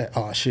get that?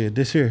 Oh shit,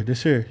 this here.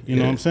 You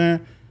know what I'm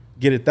saying?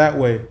 Get it that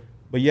way.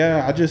 But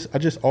yeah, I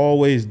just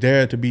always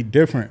dared to be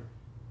different.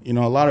 You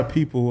know, a lot of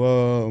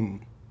people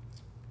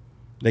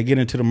they get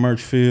into the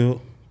merch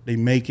field, they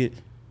make it.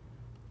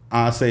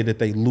 I say that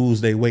they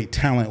lose their weight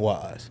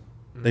talent-wise.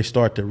 They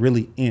start to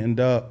really end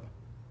up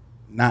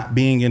not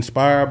being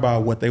inspired by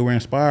what they were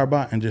inspired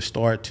by and just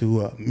start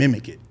to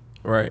mimic it.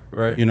 Right.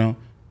 You know,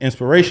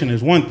 inspiration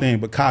is one thing,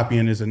 but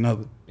copying is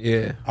another.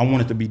 Yeah. I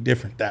want it to be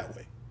different that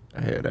way.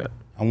 I hear that.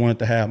 I wanted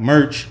to have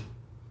merch,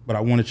 but I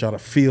wanted y'all to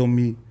feel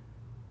me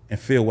and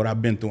feel what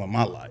I've been through in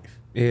my life.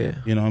 Yeah.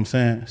 You know what I'm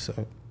saying?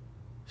 So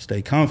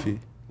stay comfy,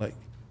 like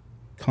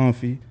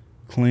comfy,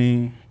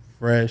 clean,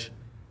 fresh,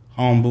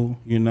 humble,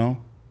 you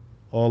know,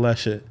 all that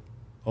shit.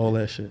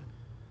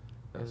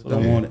 That's what I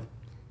wanted.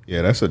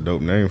 Yeah, that's a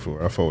dope name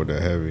for it. I fuck with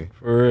that heavy.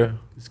 For real.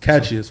 It's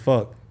catchy as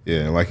fuck.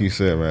 Yeah, like you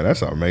said, man,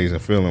 that's an amazing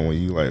feeling when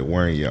you like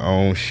wearing your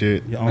own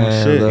shit. Your own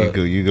shit.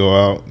 You go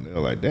out, and they're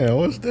like, damn,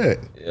 what's that?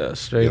 Yeah,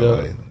 straight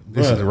up. Like,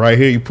 this is right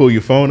here. You pull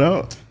your phone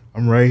out.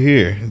 I'm right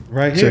here.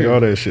 Right here. Check all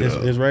that shit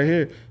out. It's right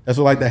here. That's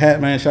what, like the hat,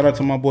 man. Shout out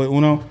to my boy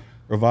Uno.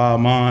 Revive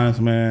Minds,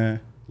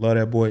 man. Love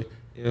that boy.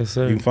 Yes,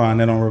 sir. You can find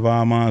that on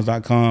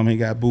reviveminds.com. He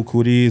got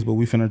buku these, but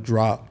we finna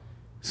drop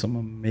some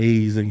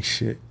amazing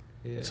shit.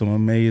 Yeah. Some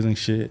amazing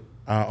shit.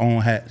 Our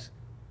own hats.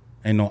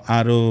 Ain't no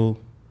auto,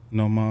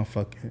 no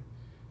motherfucking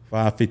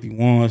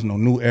 551s, no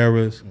new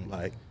eras.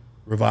 Like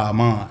Revive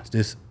Minds.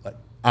 This like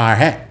our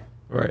hat.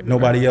 Right.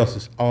 Nobody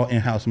else's. All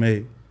in-house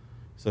made.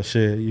 So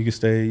shit, you can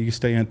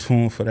stay in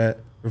tune for that.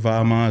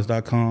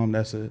 ReviveMinds.com.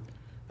 That's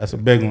a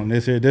big one.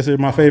 This is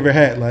my favorite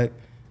hat. Like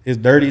it's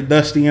dirty,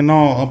 dusty, and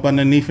all up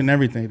underneath and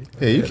everything.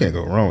 Yeah, you can't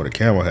go wrong with a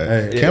camel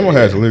hat. Hey, camel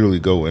hats literally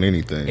go with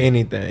anything.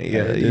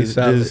 Yeah.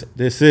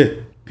 This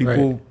it.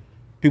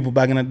 People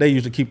back in the day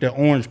used to keep that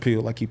orange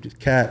peel. Like keep this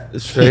cap.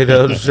 Straight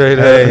up. Hey,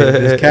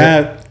 this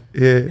cap.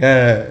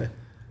 Yeah.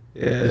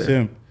 It's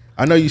him.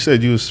 I know you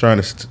said you was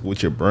trying to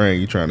with your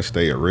brand, you trying to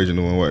stay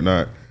original and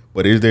whatnot.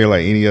 But is there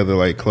like any other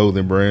like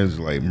clothing brands,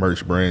 like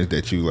merch brands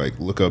that you like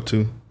look up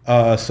to?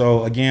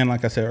 So again,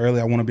 like I said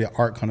earlier, I want to be an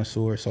art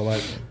connoisseur. So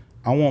like,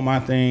 I want my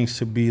things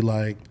to be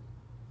like,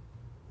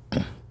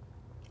 I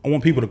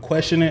want people to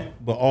question it,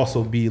 but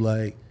also be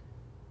like,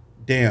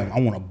 damn, I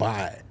want to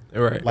buy it.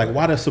 Right. Like,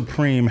 why does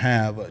Supreme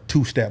have a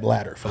 2-step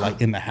ladder for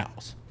like in the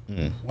house?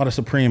 Why does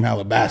Supreme have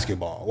a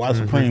basketball? Why does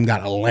Supreme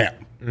got a lamp?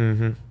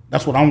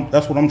 That's what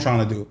I'm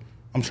trying to do.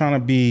 I'm trying to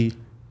be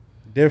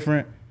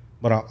different,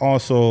 but I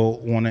also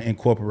want to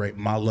incorporate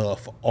my love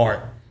for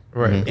art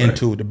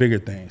into the bigger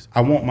things.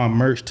 I want my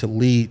merch to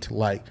lead to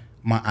like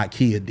my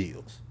IKEA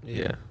deals.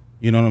 Yeah.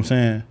 You know what I'm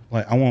saying?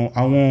 Like I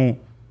want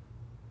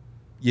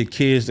your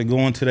kids to go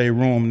into their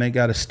room and they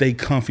got a stay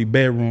comfy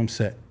bedroom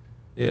set.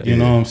 Yeah. You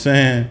know what I'm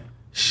saying?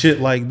 Shit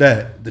like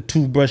that. The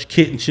toothbrush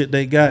kit and shit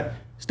they got,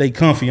 stay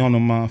comfy on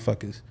them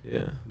motherfuckers.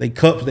 Yeah. They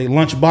cups, they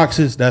lunch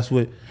boxes, that's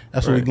what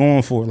we're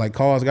going for. Like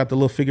cars got the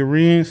little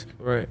figurines.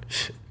 Right.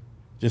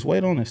 Just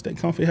wait on it. Stay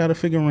comfy, have the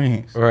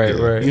figurines.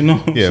 Right. You know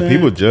what I'm saying?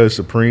 People judge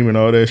Supreme and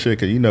all that shit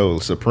because, you know,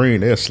 Supreme,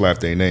 they'll slap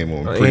their name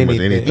on pretty much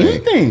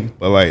anything.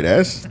 But, like,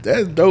 that's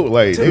dope.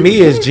 Like, to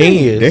me, it's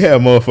genius. They have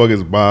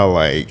motherfuckers buy,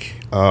 like,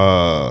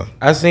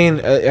 I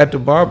seen at the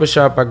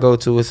barbershop I go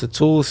to, it's a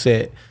tool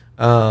set.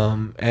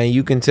 And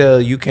you can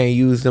tell you can't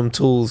use them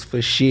tools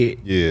for shit.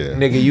 Yeah.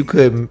 Nigga, you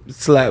could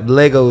slap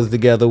Legos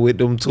together with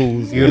them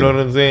tools. You know what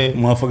I'm saying?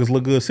 Motherfuckers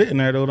look good sitting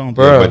there, though, don't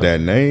they? Yeah, but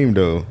that name,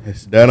 though,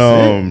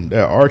 that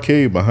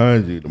arcade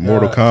behind you, the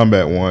Mortal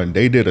Kombat one,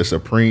 they did a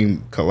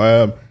Supreme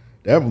collab.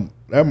 That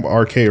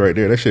arcade right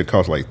there, that shit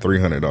cost like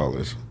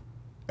 $300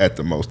 at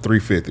the most,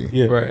 $350.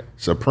 Yeah. Right.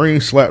 Supreme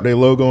slapped their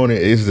logo on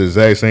it. It's the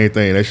exact same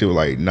thing. That shit was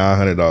like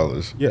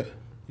 $900. Yeah.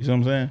 You see what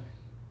I'm saying?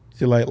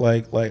 See, like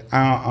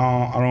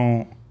I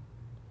don't.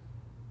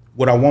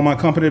 Would I want my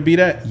company to be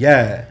that?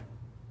 Yeah.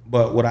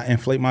 But would I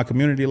inflate my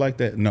community like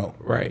that? No.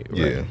 Right.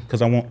 Yeah.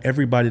 Because I want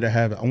everybody to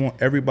have it. I want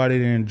everybody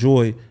to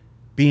enjoy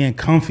being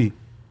comfy.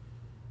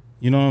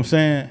 You know what I'm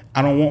saying?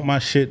 I don't want my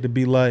shit to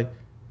be like,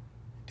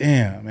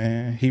 damn,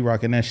 man, he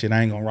rocking that shit.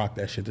 I ain't gonna rock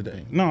that shit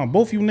today. No,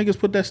 both you niggas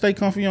put that stay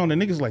comfy on. The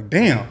niggas like,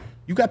 damn,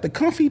 you got the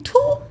comfy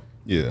too?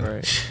 Yeah.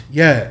 Right.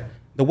 Yeah.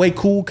 The way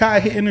Cool Kai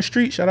hit in the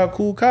street, shout out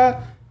Cool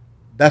Kai,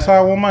 that's how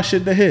I want my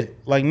shit to hit.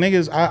 Like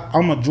niggas,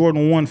 I'm a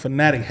Jordan 1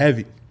 fanatic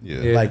heavy.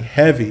 Yeah. Like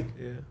heavy.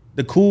 Yeah.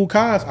 The Cool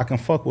Kais, I can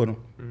fuck with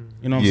them.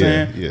 You know what I'm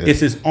saying? Yeah. It's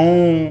his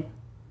own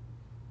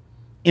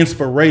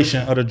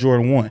inspiration of the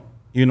Jordan 1.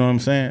 You know what I'm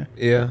saying?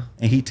 Yeah.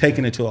 And he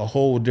taking it to a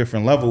whole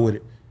different level with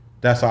it.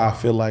 That's how I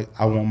feel like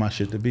I want my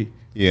shit to be.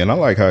 Yeah, and I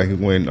like how he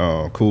went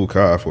Cool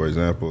Kai, for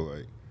example.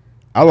 Like,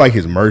 I like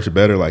his merch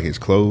better, like his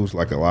clothes.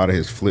 Like a lot of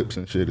his flips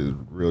and shit is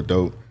real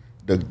dope.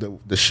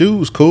 The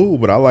shoes cool,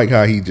 but I like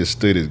how he just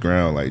stood his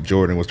ground. Like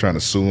Jordan was trying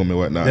to sue him and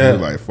whatnot. Yeah. He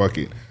was like, fuck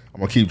it.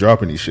 I'm gonna keep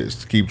dropping these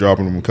shits. Keep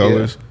dropping them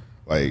colors. Yeah.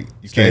 Like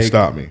you can't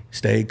stop me.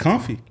 Stay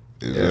comfy.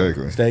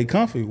 Exactly. Stay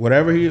comfy.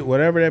 Whatever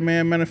that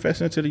man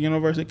manifested into the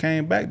universe, it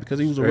came back because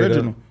he was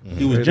original.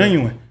 He was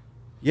genuine.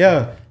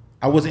 Yeah.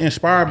 I was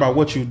inspired by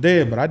what you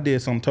did, but I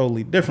did something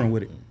totally different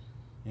with it.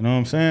 You know what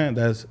I'm saying?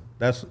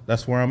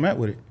 That's where I'm at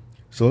with it.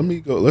 So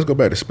let's go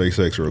back to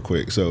SpaceX real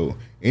quick. So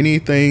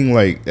anything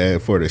like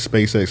for the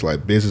SpaceX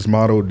like business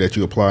model that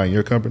you apply in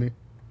your company?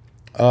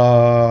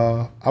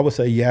 I would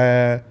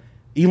say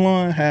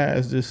Elon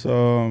has this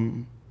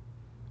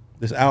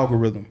this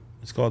algorithm.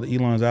 It's called the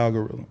Elon's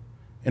algorithm.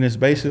 And it's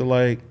basically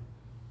like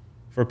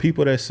for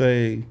people that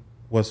say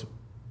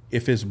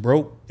if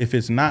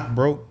it's not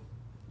broke,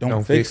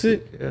 don't fix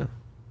it. Yeah.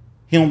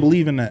 He don't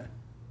believe in that.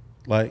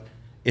 Like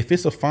if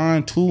it's a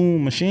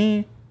fine-tuned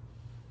machine,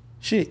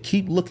 shit,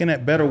 keep looking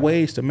at better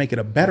ways to make it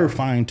a better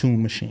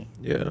fine-tuned machine.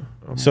 Yeah.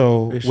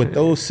 So with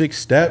those 6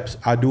 steps,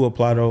 I do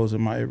apply those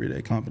in my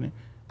everyday company.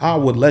 I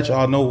would let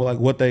y'all know like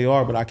what they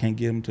are, but I can't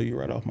give them to you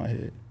right off my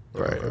head.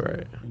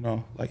 Right. You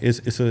know, like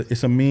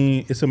it's a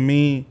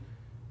mean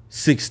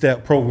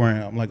 6-step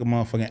program, like a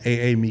motherfucking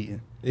AA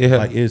meeting. Yeah.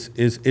 Like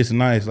it's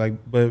nice. Like,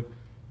 but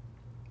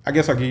I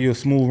guess I'll give you a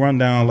smooth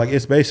rundown. Like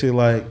it's basically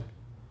like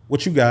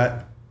what you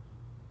got,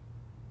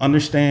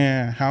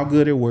 understand how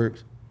good it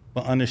works,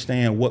 but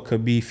understand what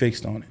could be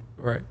fixed on it.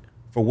 Right.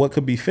 For what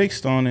could be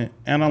fixed on it,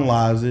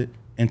 analyze it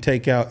and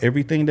take out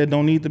everything that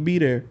don't need to be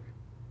there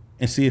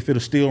and see if it'll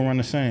still run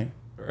the same.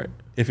 Right.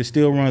 If it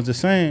still runs the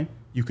same,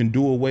 you can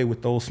do away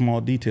with those small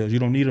details. You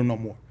don't need them no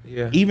more.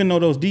 Yeah. Even though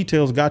those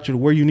details got you to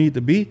where you need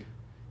to be,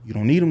 you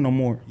don't need them no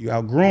more. You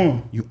outgrown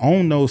them. You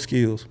own those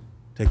skills.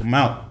 Take them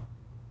out.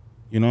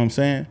 You know what I'm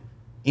saying?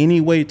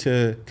 Any way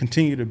to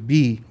continue to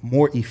be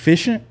more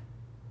efficient,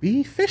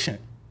 be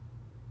efficient.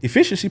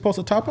 Efficiency supposed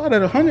to top out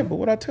at 100, but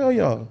what I tell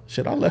y'all,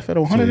 shit, I left at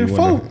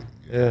 104.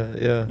 Yeah.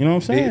 You know what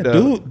I'm saying?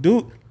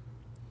 Dude,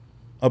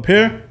 up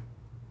here,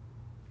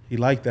 he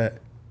like that.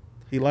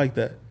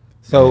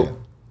 So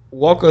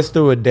walk us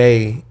through a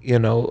day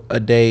in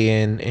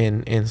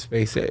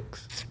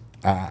SpaceX.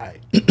 All right.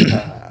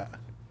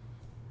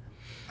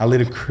 I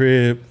leave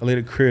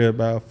the crib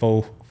about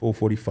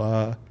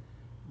 4:45.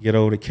 Get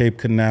over to Cape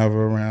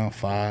Canaveral around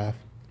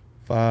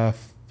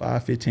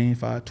 5:15,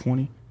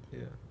 5:20. Yeah.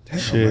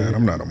 Damn, man,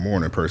 I'm not a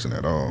morning person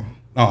at all.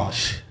 Oh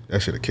shit.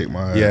 That should have kicked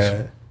my ass.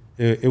 Yeah.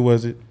 It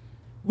wasn't.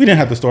 We didn't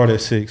have to start at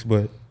 6,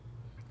 but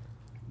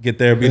get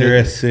there, be there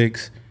at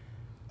 6.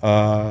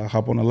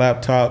 Hop on the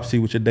laptop, see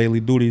what your daily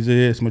duties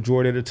is.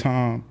 Majority of the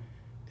time,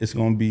 it's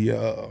gonna be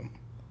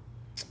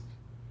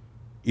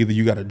either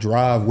you got to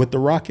drive with the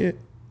rocket,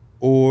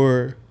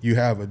 or you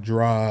have a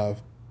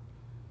drive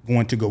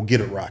going to go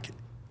get a rocket.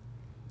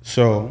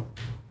 So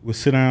we'll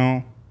sit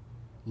down,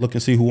 look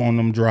and see who on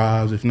them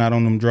drives. If not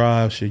on them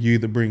drives, you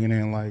either bringing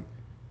in like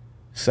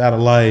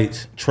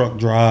satellites, truck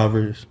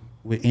drivers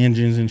with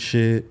engines and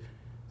shit,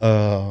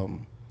 the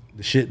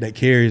shit that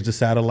carries the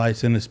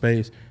satellites into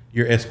space,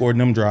 you're escorting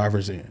them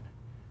drivers in.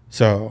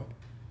 So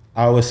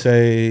I would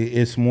say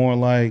it's more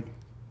like,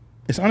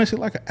 it's honestly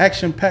like an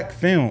action-packed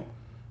film.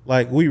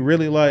 Like we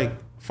really like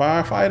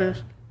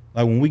firefighters.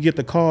 Like when we get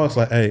the call, it's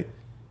like, hey,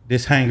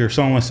 this hangar,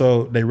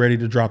 so-and-so, they ready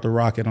to drop the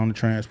rocket on the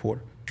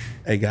transporter.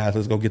 Hey guys,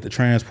 let's go get the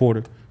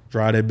transporter,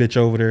 drive that bitch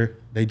over there.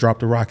 They drop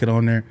the rocket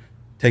on there,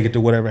 take it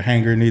to whatever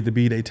hangar it needs to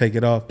be. They take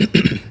it off,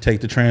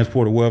 take the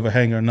transporter, wherever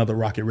hangar another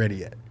rocket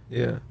ready at.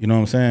 Yeah. You know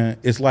what I'm saying?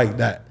 It's like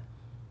that.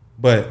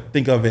 But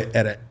think of it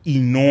at an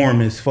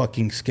enormous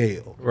fucking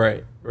scale.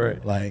 Right.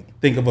 Like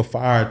think of a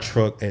fire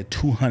truck at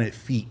 200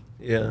 feet.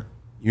 Yeah.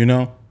 You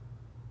know?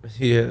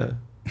 Yeah.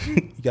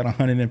 You got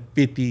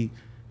 150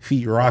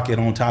 feet rocket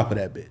on top of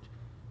that bitch.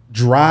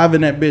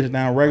 Driving that bitch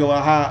down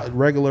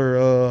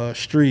regular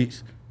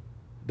streets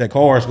that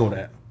cars go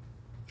down.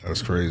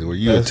 That's crazy. Were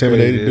you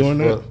intimidated doing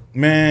that?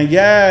 Man,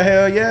 yeah,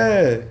 hell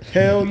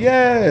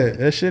yeah.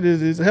 That shit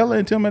is hella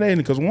intimidating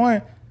because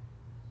one,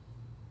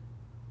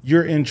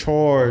 you're in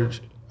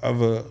charge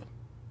of a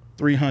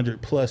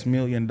 $300+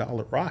 million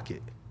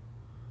rocket.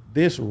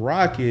 This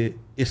rocket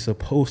is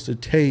supposed to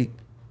take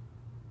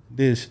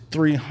this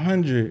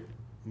 $300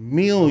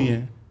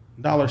 million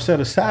set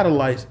of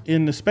satellites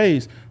into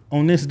space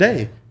on this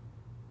day.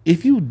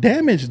 If you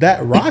damage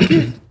that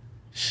rocket,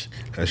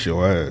 that's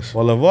your ass.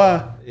 Au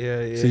revoir.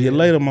 Yeah. See you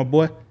later, my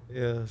boy.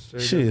 Yeah.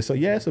 Shit. So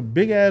yeah, it's a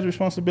big ass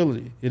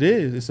responsibility. It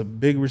is. It's a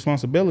big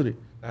responsibility.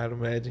 I'd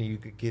imagine you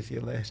could kiss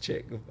your last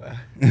check goodbye.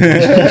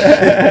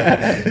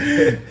 Yeah,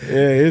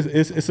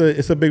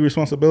 it's a big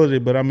responsibility,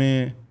 but I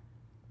mean,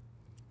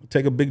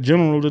 take a big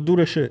general to do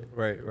that shit.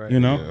 Right. You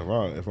know,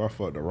 yeah, if I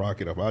fuck the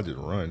rocket up, I just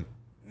run.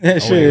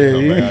 That shit. I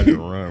shit. just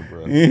run,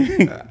 bro.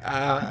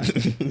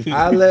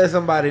 I'll let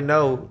somebody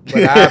know, but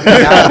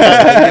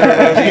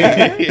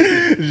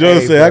Joe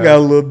said, I got a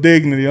little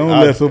dignity. I don't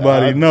let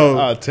somebody know.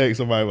 I'll text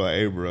somebody like,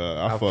 hey, bro,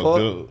 I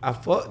fucked up. I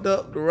fucked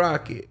up the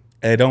rocket.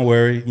 Hey, don't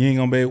worry. You ain't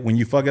gonna be when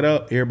you fuck it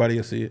up. Everybody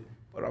will see it.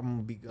 But I'm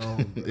gonna be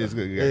gone.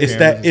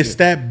 It's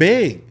that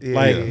big. Yeah.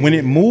 Like when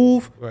it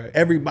move, Right.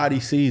 everybody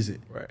sees it.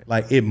 Right.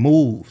 Like it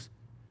moves.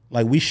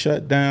 Like we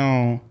shut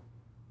down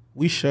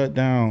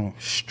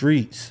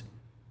streets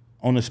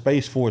on the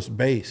Space Force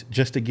base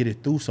just to get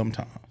it through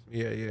sometimes.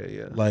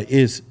 Yeah. Like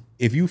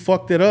if you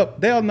fucked it up,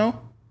 they'll know.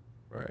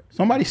 Right.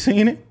 Somebody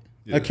seen it.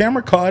 Yeah. A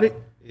camera caught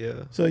it.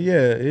 Yeah. So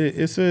yeah,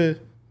 it's a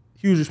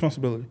huge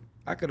responsibility.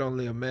 I could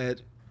only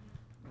imagine.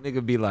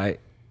 Nigga be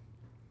like,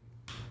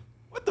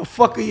 what the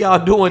fuck are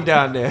y'all doing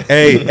down there?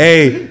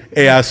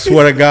 Hey, I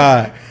swear to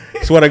God,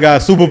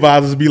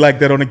 supervisors be like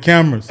that on the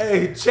cameras.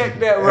 Hey, check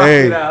that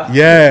rocket out.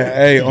 Yeah,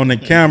 hey, on the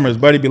cameras,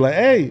 buddy be like,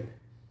 hey,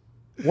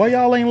 why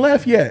y'all ain't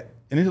left yet?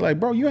 And he's like,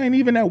 bro, you ain't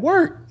even at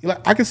work. You're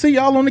like, I can see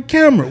y'all on the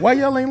camera. Why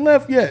y'all ain't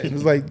left yet? And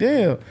it's like,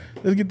 damn,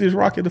 let's get this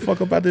rocket the fuck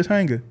up out this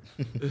hangar.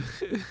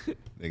 Nigga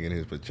in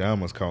his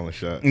pajamas calling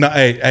shots. No,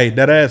 hey,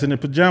 that ass in the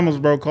pajamas,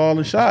 bro,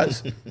 calling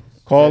shots.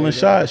 Calling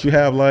shots. You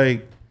have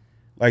like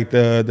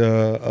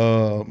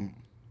the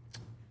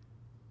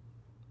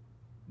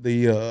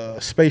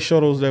space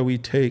shuttles that we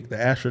take, the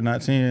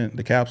astronauts in,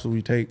 the capsule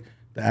we take,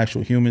 the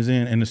actual humans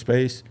in the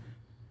space,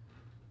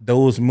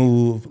 those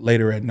move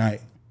later at night.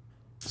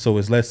 So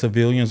it's less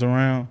civilians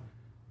around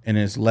and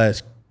it's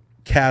less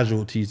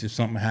casualties if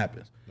something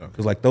happens.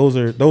 Because like those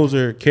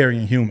are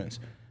carrying humans.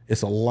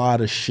 It's a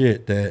lot of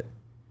shit that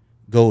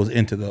goes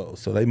into those.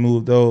 So they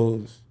move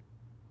those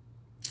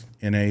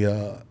in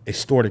a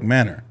extortic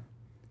manner.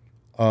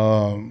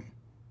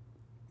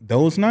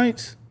 Those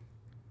nights,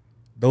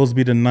 those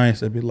be the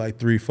nights that be like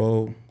 3,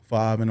 4,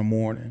 5 in the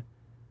morning,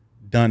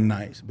 done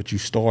nights, but you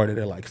started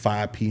at like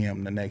 5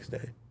 p.m. the next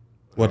day,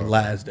 or the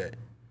last day.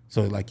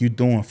 So like you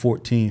doing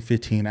 14,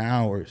 15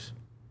 hours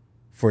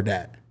for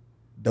that.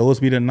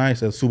 Those be the nights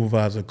that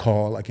supervisor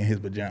call like in his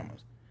pajamas.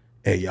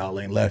 Hey, y'all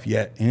ain't left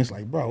yet. And it's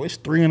like, bro, it's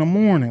 3 in the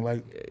morning.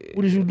 Like,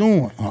 what is you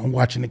doing? I'm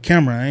watching the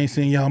camera. I ain't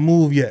seen y'all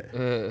move yet.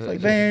 It's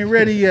like, they ain't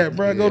ready yet,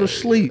 bro. Go to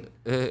sleep.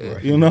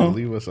 Right. You know?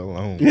 Leave us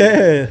alone.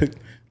 Yeah.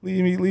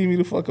 Leave me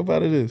the fuck up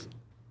out of this.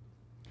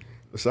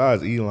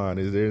 Besides Elon,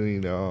 is there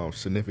any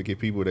significant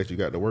people that you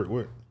got to work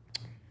with?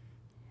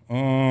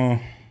 I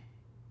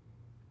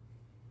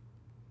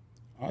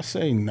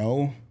say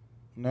no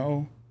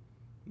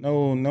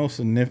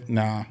significant.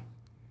 Nah.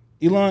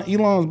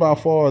 Elon's by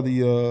far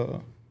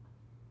the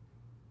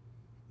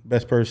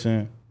best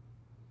person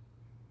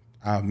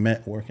I've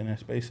met working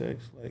at SpaceX.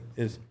 Like,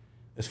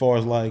 as far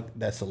as like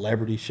that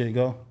celebrity shit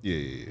go. Yeah.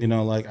 You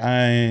know, like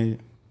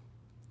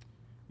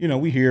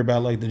we hear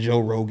about like the Joe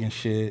Rogan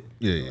shit.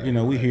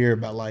 Yeah. We hear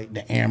about like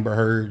the Amber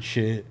Heard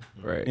shit.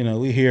 Right.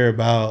 We hear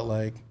about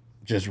like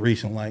just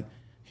recent like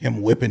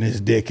him whipping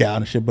his dick out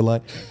and shit. But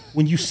like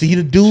when you see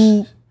the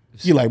dude,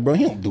 you're like, bro,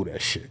 he don't do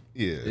that shit.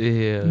 Yeah.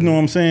 Yeah. You know what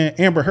I'm saying?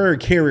 Amber Heard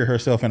carried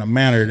herself in a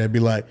manner that be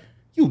like,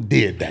 you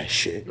did that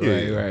shit.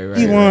 Right.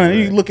 Elon,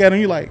 you look at him,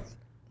 you like,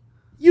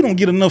 you don't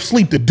get enough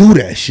sleep to do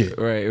that shit.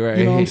 Right.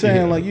 You know what I'm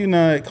saying? Like, you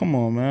not, come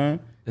on, man.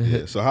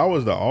 Yeah. So how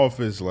was the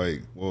office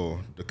like? Well,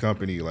 the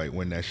company like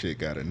when that shit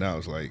got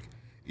announced, like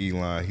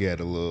Elon, he had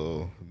a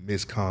little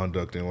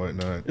misconduct and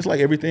whatnot. It's like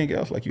everything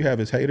else. Like you have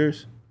his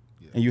haters,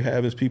 and you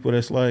have his people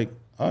that's like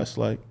us.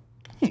 Like,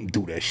 he don't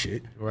do that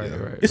shit. Right.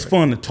 It's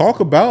fun to talk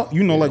about.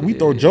 Like we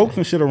throw jokes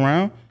and shit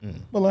around,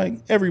 but like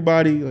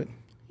everybody, like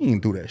he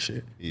didn't do that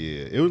shit.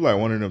 Yeah, it was like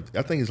one of them.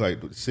 I think it's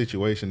like the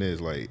situation is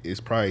like it's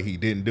probably he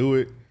didn't do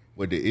it,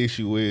 but the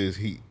issue is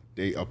he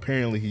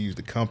apparently used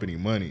the company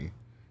money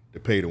to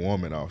pay the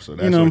woman off. So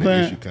that's where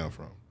the issue come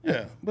from.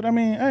 Yeah, but I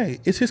mean, hey,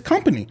 it's his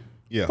company.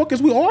 Yeah, fuck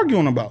is we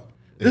arguing about?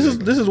 This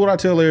is what I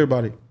tell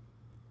everybody.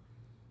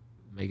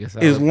 Make it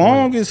as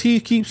long as he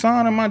keeps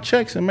signing my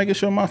checks and making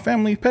sure my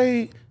family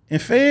paid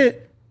and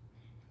fed,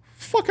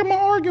 fuck am I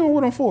arguing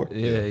with him for?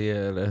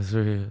 Yeah, that's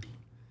real.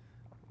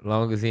 As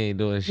long as he ain't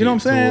doing shit you know what I'm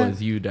saying?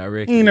 Towards you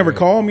directly. He ain't never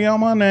called me out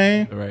my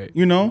name. Right.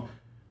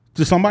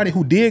 To somebody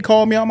who did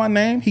call me out my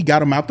name, he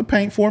got him out the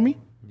paint for me.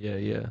 Yeah.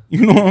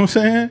 You know what I'm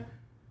saying?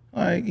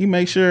 Like, he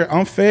makes sure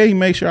I'm fed. He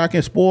makes sure I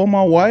can spoil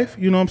my wife.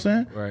 You know what I'm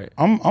saying? Right.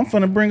 I'm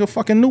finna bring a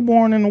fucking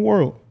newborn in the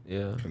world.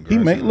 Yeah.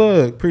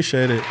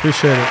 Appreciate it.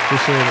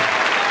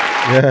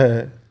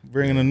 Yeah,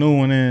 bringing a new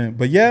one in.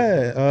 But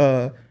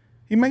yeah,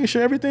 he making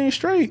sure everything's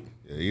straight.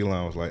 Yeah,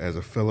 Elon was like, as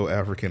a fellow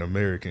African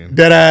American,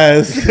 Dead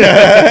ass.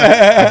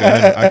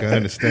 I can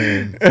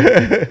understand.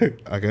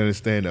 I can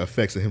understand the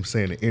effects of him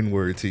saying the N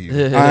word to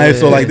you. All right,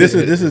 so like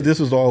this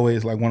was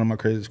always like one of my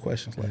craziest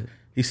questions. Like,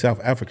 he's South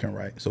African,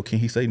 right? So can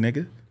he say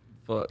nigga?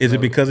 Is it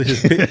because of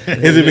his?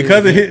 Is it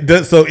because of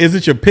his? So is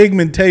it your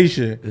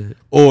pigmentation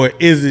or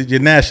is it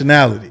your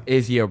nationality?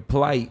 Is your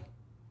plight?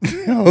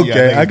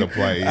 Okay, I can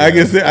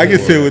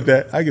sit with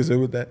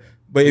that.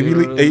 But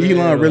if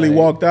Elon really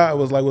walked out, it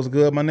was like, "What's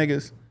good, my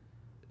niggas?"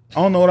 I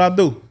don't know what I'd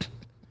do.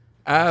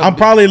 I'm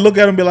probably look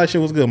at him and be like,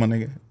 shit, what's good, my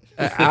nigga?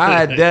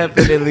 I'd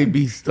definitely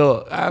be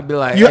stuck. I'd be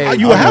like, You hey,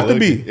 would have to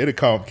be.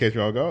 It'll catch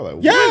you all guard. Like,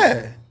 what?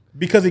 Yeah.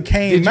 Because it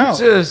came out.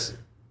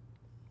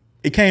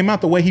 It came out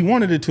the way he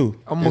wanted it to.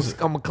 I'm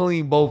gonna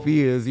clean both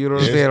ears. You know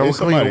what I'm saying? I'm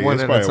gonna clean one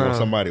at a time.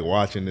 Somebody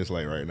watching this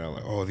like right now,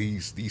 like, oh,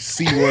 these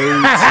C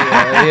words.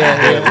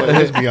 yeah. Like,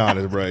 let's be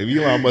honest, bro. If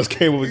Elon Musk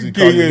came up with his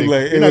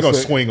you're not gonna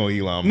swing on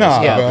Elon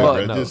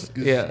Musk.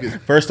 No.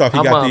 First off,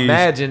 I'm gonna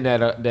imagine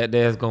that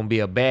there's gonna be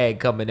a bag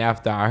coming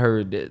after I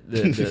heard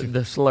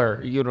the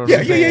slur. You know what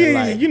I'm saying?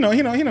 Yeah. You know,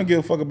 he don't give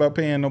a fuck about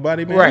paying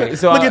nobody, man. Right.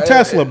 Look at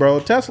Tesla, bro.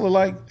 Tesla,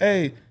 like,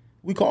 hey.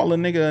 We call a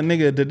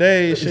nigga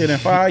today. Shit, in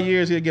 5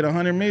 years he'll get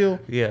 100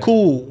 mil. Yeah,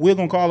 cool. We're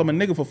gonna call him a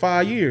nigga for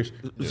 5 years.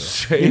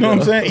 Yeah. You know what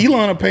I'm saying?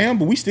 Elon will pay him,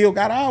 but we still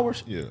got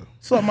ours. Yeah.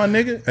 What's up, my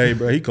nigga? Hey,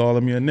 bro, he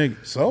calling me a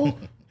nigga. So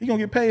he gonna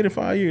get paid in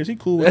 5 years. He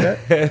cool with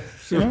that.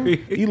 You know?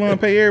 Elon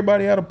pay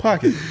everybody out of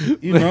pocket.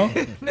 You know.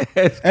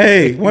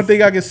 Hey, one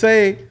thing I can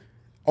say,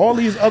 all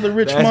these other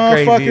rich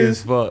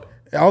motherfuckers,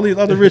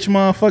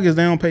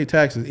 they don't pay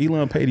taxes.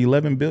 Elon paid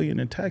 $11 billion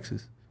in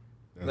taxes.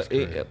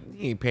 He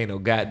ain't paying no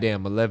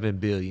goddamn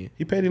 $11 billion.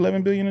 He paid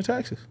 $11 billion in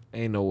taxes.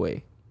 Ain't no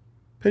way.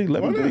 Paid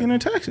 $11 billion in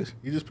taxes.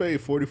 He just paid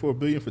 $44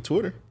 billion for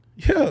Twitter.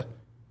 Yeah,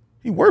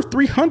 he worth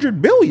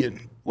 $300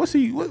 billion. What's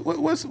he?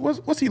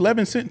 What's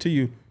 11 cent to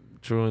you?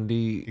 True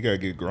indeed. You gotta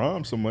get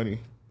Grimes some money.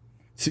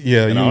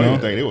 Yeah, and I don't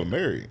even think they were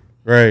married.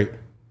 Right.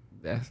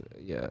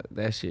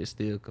 That shit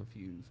still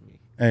confused me.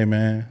 Hey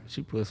man,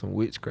 she put some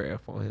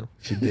witchcraft on him.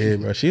 She did,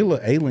 bro. She a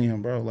little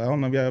alien, bro. Like, I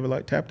don't know if y'all ever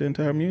like tapped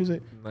into her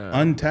music. Nah.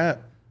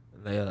 Untapped.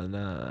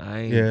 Nah,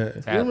 I ain't. Yeah.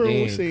 You remember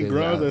when we seen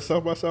Grimes at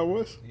South by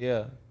Southwest?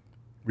 Yeah.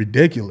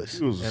 Ridiculous.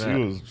 She was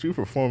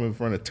performing in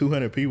front of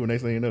 200 people.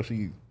 Next thing you know,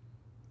 she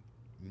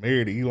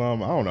married to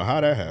Elon. I don't know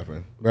how that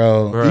happened,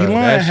 bro.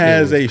 Elon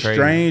has a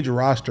strange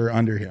roster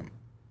under him.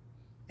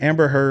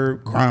 Amber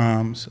Heard,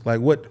 Grimes,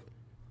 like what?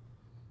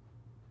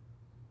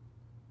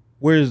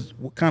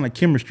 What kind of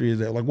chemistry is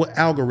that? Like, what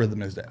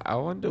algorithm is that? I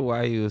wonder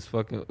why he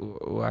fucking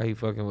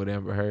with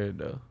Amber Heard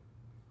though.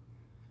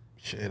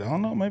 Shit, I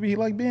don't know. Maybe he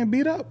like being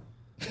beat up.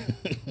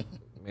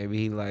 Maybe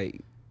he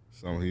like.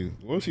 She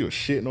was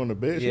shitting on the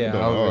bed. Yeah,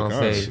 I was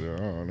gonna say. I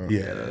don't know.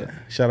 Yeah.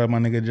 Shout out my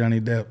nigga Johnny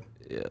Depp.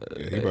 Yeah,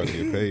 he about to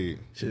get paid.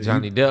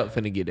 Johnny Depp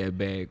finna get that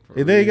bag.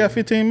 If they got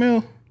 15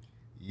 mil.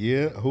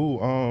 Yeah. Who?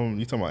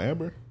 You talking about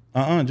Amber?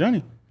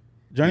 Johnny.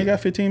 Johnny got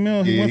 15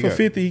 mil. He went for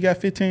 50. He got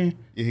 15.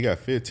 Yeah, he got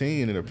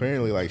 15, and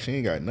apparently, like, she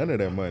ain't got none of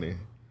that money.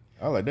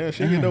 I was like, damn,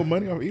 she ain't get no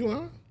money off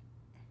Elon.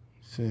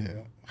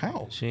 Shit.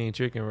 How? She ain't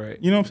tricking right.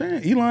 You know what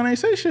I'm saying? Elon ain't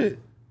say shit.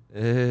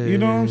 You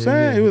know what I'm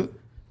saying? It was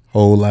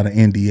whole lot of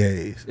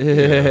NDAs.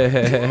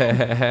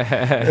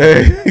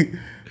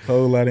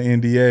 Whole lot of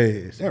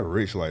NDAs. That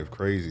rich life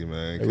crazy,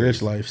 man. That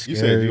rich life scary.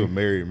 You said you a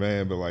married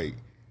man, but like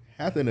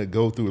having to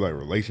go through like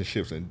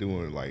relationships and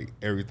doing like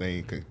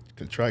everything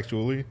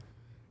contractually,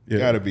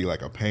 gotta be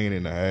like a pain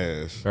in the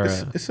ass.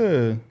 Right. It's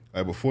a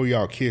like before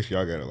y'all kiss,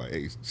 y'all gotta like,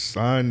 hey,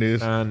 sign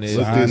this.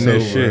 Look this over.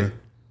 Shit.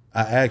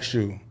 I asked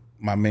you.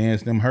 My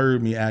mans them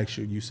heard me ask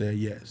you. You said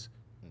yes.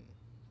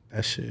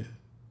 That shit,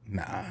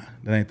 nah.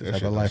 That ain't the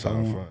type of life I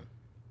want. Fun.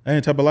 That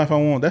ain't the type of life I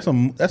want.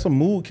 That's a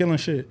mood killing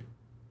shit.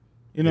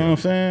 You know what I'm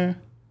saying?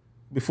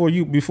 Before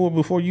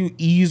you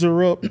ease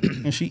her up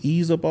and she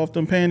ease up off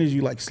them panties,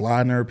 you like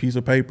sliding her a piece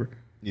of paper.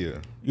 Yeah.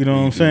 You know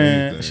what I'm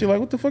saying? Anything. She like,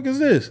 what the fuck is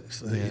this?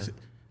 It's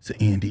an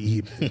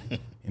NDA.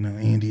 You know,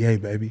 NDA,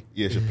 baby.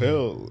 Yeah,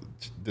 Chappelle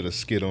did a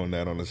skit on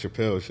that on the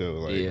Chappelle show.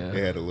 Like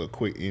they had a little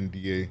quick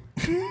NDA.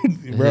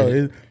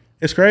 Bro,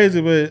 it's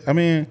crazy, but I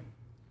mean,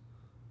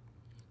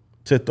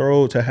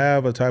 to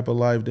have a type of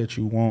life that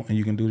you want and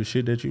you can do the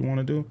shit that you want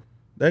to do,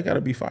 that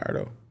gotta be fire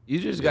though. You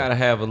just gotta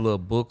have a little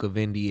book of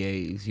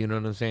NDAs, you know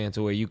what I'm saying,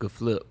 to where you could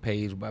flip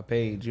page by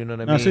page, you know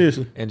what I mean?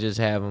 Seriously. And just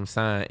have them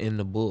sign in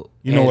the book.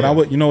 You know what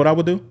I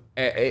would do?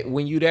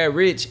 When you that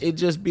rich, it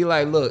just be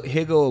like, look,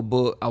 here go a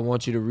book. I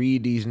want you to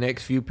read these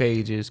next few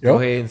pages. Go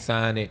ahead and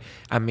sign it.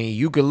 I mean,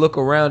 you can look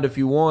around if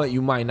you want.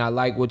 You might not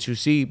like what you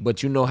see,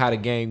 but you know how the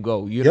game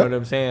go. You know what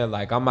I'm saying?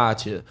 Like, I'm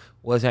out here.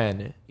 What's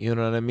happening? You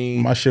know what I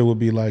mean? My shit would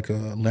be like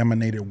a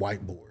laminated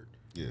whiteboard.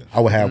 Yeah.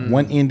 I would have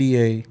one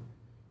NDA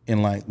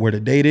and like where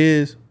the date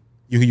is,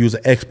 you could use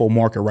an expo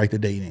marker, write the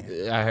date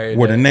in. I heard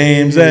where that. the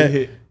name's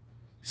at,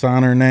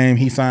 sign her name,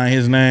 he signed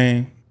his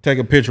name, take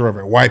a picture of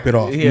it, wipe it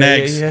off.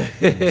 Next,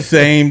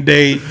 same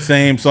date,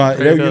 same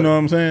sign. You know what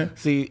I'm saying?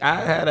 See,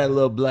 I had that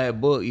little black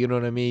book, you know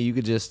what I mean? You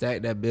could just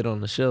stack that bit on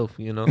the shelf,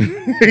 you know?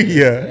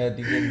 Yeah. At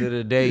the end of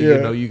the day, you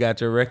know, you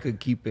got your record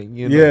keeping,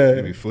 you know? Yeah.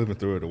 You be flipping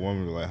through it, the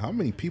woman be like, how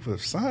many people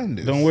have signed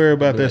this? Don't worry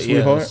about that,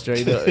 sweetheart.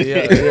 Straight up.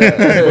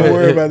 Don't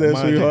worry about that,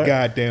 Mind sweetheart. your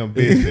goddamn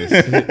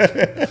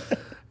business.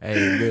 Hey,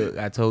 look,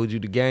 I told you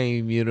the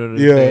game, you know what I'm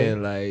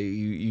saying? Like,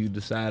 you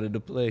decided to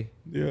play.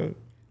 Yeah.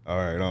 All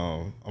right,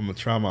 I'm gonna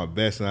try my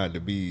best not to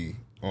be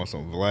on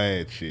some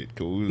Vlad shit.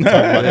 Cause we was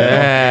talking about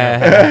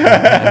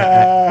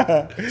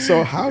that.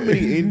 So, how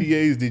many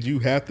NDAs did you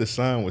have to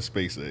sign with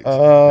SpaceX? And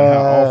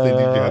how often did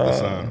you have to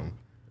sign them?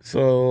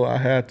 So I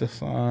had to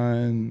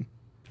sign,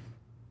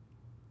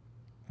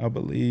 I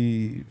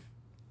believe,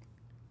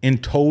 In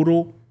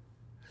total,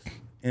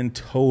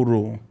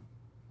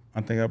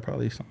 I think I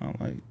probably signed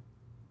like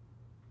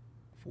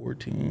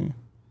 14.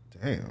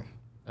 Damn.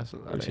 That's a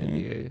lot of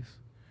NDAs.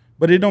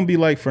 But it don't be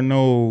like for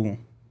no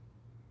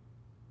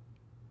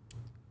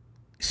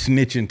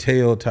snitch and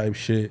tail type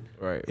shit.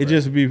 Right.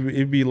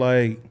 It'd be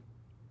like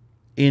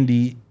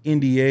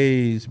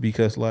NDAs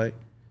because like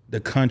the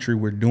country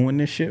we're doing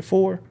this shit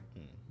for,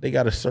 they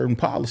got a certain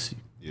policy.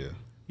 Yeah.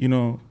 You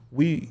know,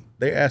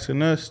 they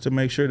asking us to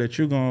make sure that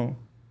you're gonna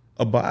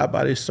abide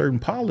by this certain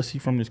policy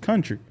from this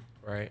country.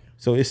 Right.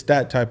 So it's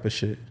that type of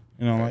shit.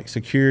 You know, like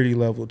security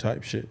level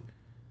type shit.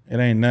 It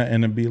ain't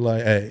nothing to be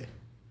like, hey,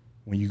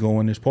 when you go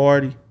in this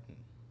party,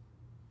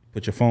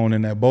 put your phone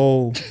in that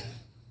bowl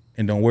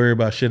and don't worry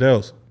about shit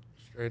else.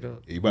 Straight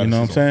up. You know what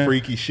I'm saying?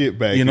 Freaky shit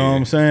back. You know what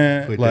I'm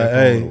saying? Put like,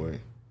 that phone away.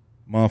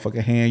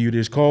 Motherfucker hand you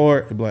this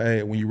card. It be like,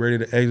 hey, when you ready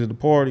to exit the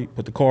party,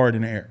 put the card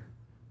in the air.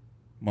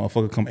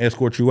 Motherfucker come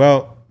escort you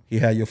out. He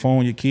had your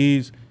phone, your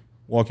keys,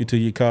 walk you to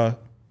your car,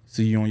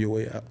 see you on your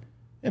way out.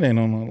 It ain't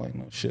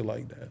no shit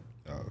like that.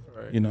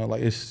 Right. You know,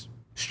 like it's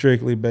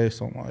strictly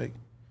based on like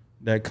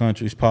that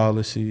country's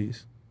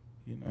policies,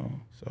 you know.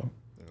 So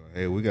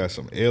hey, we got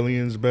some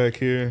aliens back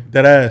here.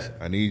 that ass.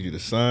 I need you to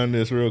sign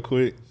this real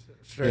quick.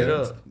 Straight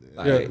up.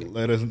 Like,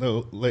 Let us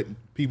know. Let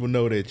people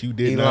know that you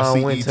did not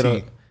see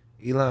ET.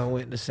 Elon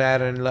went to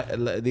Saturn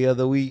the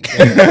other week.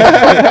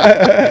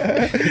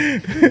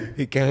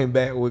 He came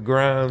back with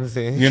Grimes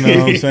and You know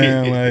what I'm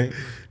saying? Like,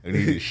 I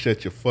need you to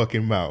shut your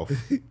fucking mouth.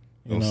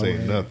 Don't say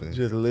man, nothing.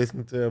 just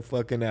listen to a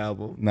fucking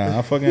album. nah,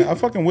 I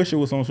fucking wish it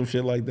was on some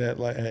shit like that.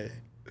 Like, hey,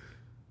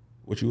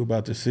 what you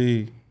about to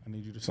see, I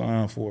need you to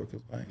sign for it,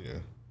 cause like Yeah.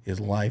 it's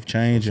life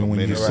changing Some when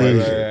you men in see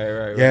black it.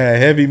 Right. Yeah,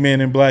 heavy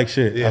men in black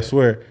shit. Yeah. I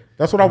swear.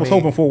 That's what I was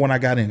hoping for when I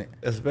got in it.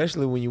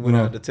 Especially when you went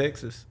out to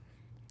Texas.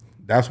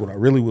 That's what I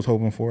really was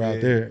hoping for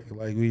out there.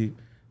 Like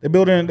they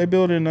building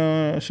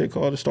shit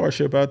called the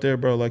Starship out there,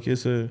 bro. Like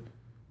it's a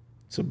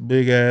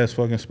big ass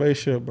fucking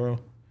spaceship, bro.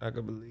 I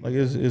could believe. Like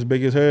it's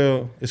big as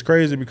hell. It's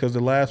crazy because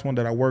the last one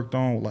that I worked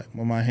on, like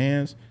with my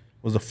hands,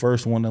 was the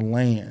first one to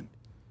land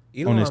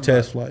on his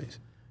test flights.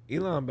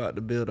 Elon about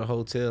to build a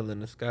hotel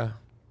in the sky.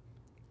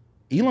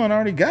 Elon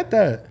already got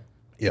that.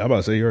 Yeah, I'm about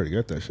to say you already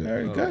got that shit. He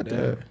already got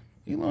that.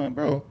 Elon,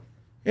 bro.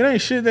 It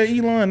ain't shit that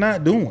Elon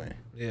not doing.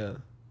 Yeah.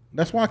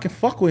 That's why I can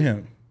fuck with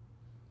him.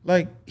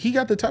 Like, he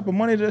got the type of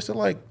money that's to,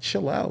 like,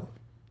 chill out.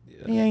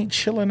 Yeah. He ain't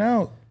chilling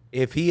out.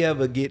 If he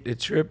ever get to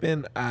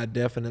tripping, I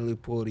definitely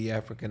pull the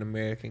African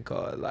American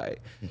card.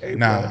 Like, hey,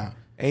 nah. bro,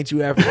 ain't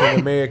you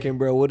African American,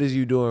 bro? What is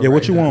you doing? Yeah, right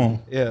what you now?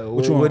 want? Yeah,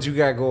 what you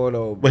got going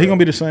on? Bro? But he gonna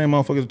be the same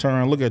motherfucker to turn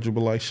around and look at you,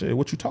 but like, shit,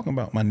 what you talking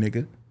about, my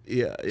nigga?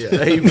 Yeah.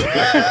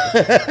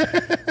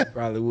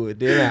 Probably would.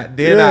 Then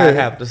I'd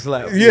have to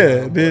slap.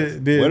 Yeah. What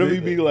if he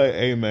be like,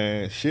 hey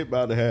man, shit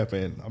about to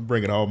happen. I'm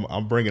bringing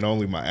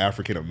only my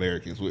African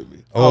Americans with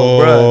me.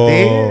 Oh, bro.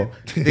 Then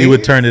he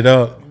would turn it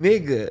up.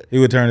 Nigga. He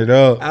would turn it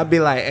up. I'd be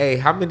like, hey,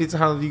 how many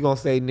times you gonna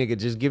say nigga?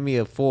 Just give me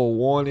a full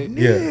warning.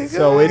 Yeah.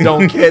 So it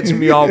don't catch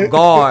me off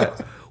guard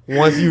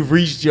once you've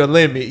reached your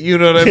limit. You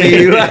know what I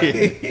mean?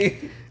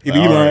 Like, If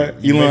Elon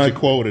your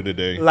quota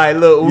today. Like,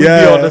 look, we be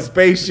on the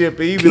spaceship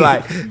and he be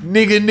like,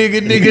 nigga.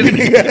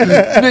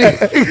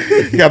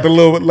 He got the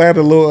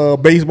little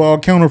baseball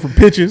counter for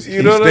pitches.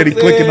 You know what steady I'm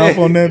saying? clicking off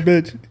on that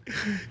bitch.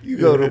 You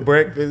go to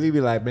breakfast, he be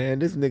like, man,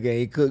 this nigga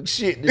ain't cooked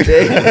shit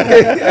today.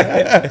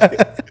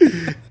 That's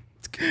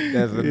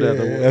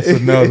another one. That's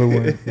another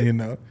one, you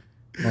know.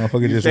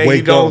 Motherfucker just say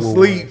wake you don't up.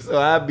 sleep, so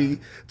I be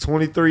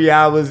 23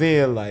 hours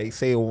in. Like,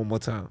 say it one more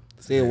time.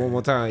 Say it one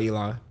more time,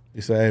 Elon.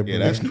 You say, hey, bro, yeah,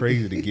 that's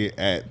crazy to get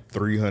at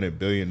 $300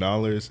 billion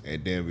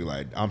and then be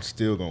like, I'm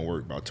still gonna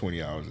work about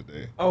 20 hours a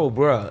day. Oh,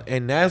 bro,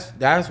 and that's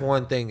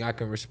one thing I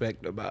can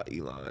respect about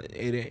Elon.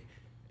 It ain't.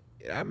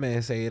 That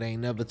man say it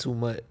ain't never too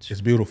much.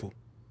 It's beautiful.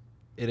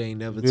 It ain't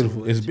never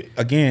Beautiful. too much.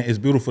 It's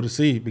beautiful to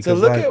see because So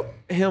look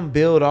at him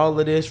build all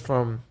of this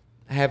from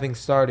having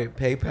started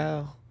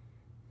PayPal.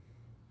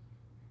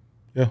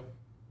 Yeah,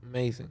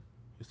 Amazing.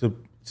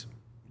 it's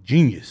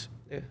genius.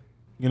 Yeah.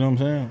 You know what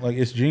I'm saying? Like,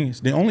 it's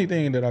genius. The only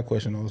thing that I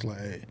question was like,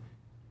 hey,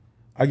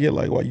 I get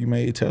like why you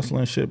made Tesla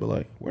and shit, but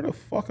like, where the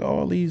fuck are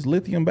all these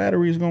lithium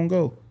batteries gonna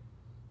go?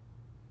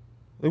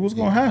 Like, what's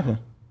gonna happen?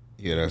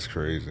 Yeah, that's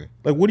crazy.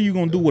 Like, what are you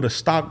gonna do with a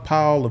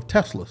stockpile of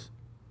Teslas?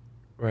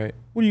 Right.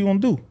 What are you gonna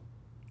do?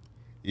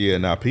 Yeah,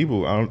 now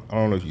people, I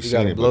don't know if You seen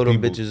gotta it, blow but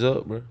them people, bitches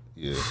up, bro.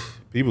 Yeah,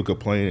 people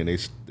complaining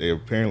they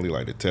apparently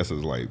like the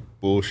Teslas like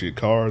bullshit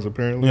cars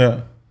apparently.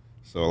 Yeah.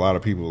 So a lot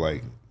of people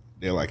like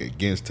they're like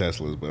against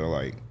Teslas, but are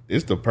like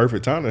it's the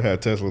perfect time to have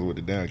Teslas with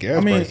the down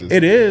gas prices.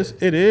 It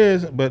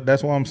is, but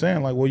that's what I'm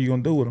saying. Like, what are you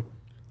gonna do with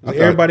them?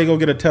 Everybody go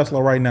get a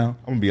Tesla right now.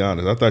 I'm gonna be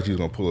honest. I thought you was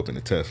gonna pull up in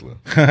a Tesla.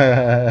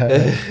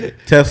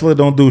 Tesla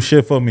don't do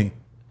shit for me.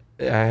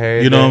 I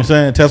heard. You know what I'm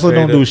saying? Tesla Straight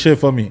don't up. do shit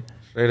for me.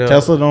 Straight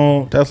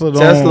up.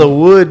 Tesla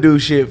would do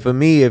shit for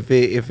me if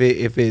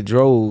it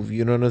drove.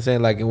 You know what I'm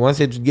saying? Like, and once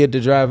it get to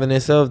driving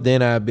itself,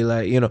 then I'd be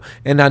like, you know,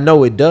 and I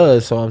know it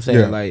does. So I'm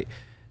saying like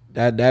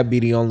that be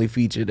the only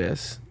feature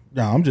that's.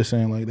 Nah, I'm just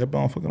saying like that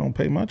motherfucker don't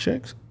pay my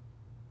checks.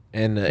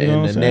 And the, You know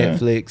and what the I'm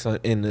saying? Netflix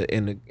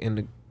in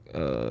the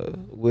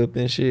whip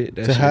and shit.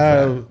 That To shit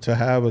fire.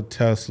 have a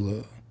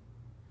Tesla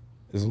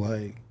is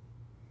like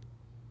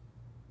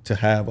to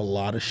have a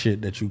lot of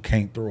shit that you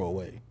can't throw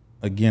away.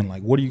 Again,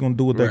 like what are you gonna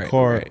do with that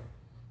car Right.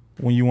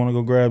 when you want to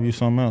go grab you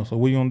something else? Or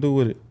what you gonna do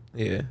with it?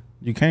 Yeah.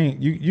 You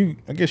can't. You.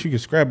 I guess you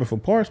could scrap it for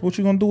parts. What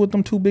you gonna do with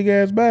them 2 big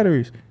ass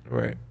batteries?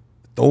 Right.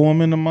 Throw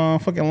them in the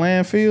motherfucking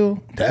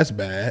landfill? That's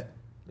bad.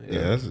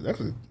 Yeah,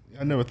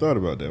 I never thought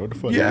about that. What the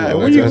fuck? Yeah, you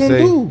what like you that? gonna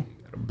do?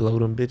 Gotta blow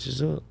them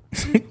bitches up.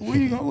 What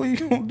you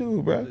gonna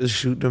do, bro? Just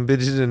shoot them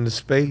bitches into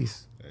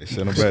space. Hey,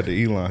 send them back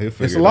to Elon. He'll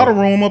figure It's a it lot out. of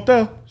room up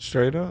there.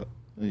 Straight up.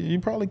 You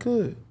probably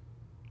could.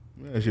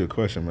 Let me ask you a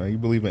question, man. You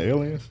believe in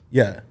aliens?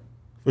 Yeah,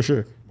 for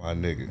sure. My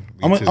nigga. Me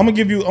I'm too. gonna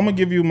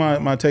give you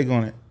my take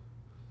on it.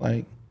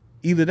 Like,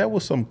 either that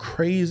was some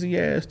crazy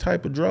ass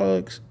type of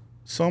drugs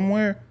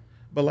somewhere,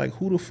 but like,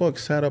 who the fuck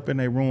sat up in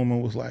their room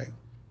and was like,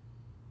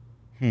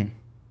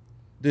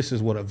 this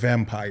is what a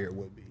vampire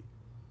would be.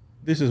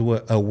 This is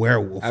what a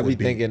werewolf I would be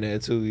be. thinking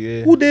that too.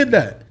 Yeah. Who did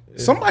that?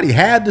 Somebody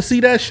had to see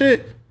that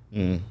shit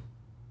Mm.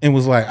 and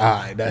was like, all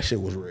right, that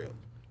shit was real.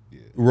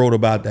 Wrote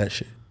about that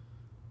shit.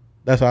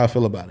 That's how I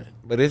feel about it.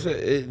 But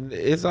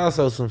it's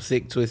also some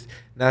sick twist.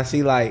 Now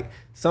see, like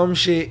some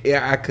shit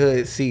I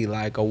could see,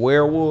 like a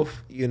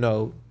werewolf. You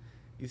know,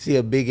 you see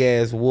a big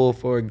ass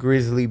wolf or a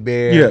grizzly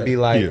bear, Yeah, and be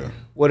like, yeah.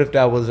 what if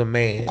that was a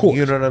man? Of course,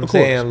 You know what I'm of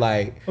course. saying?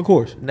 Like, Of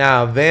course.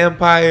 now a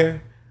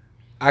vampire,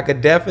 I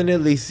could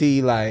definitely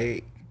see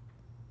like,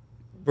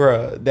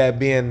 bruh, that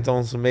being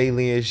on some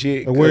alien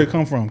shit. Like, where it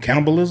come from?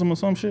 Cannibalism or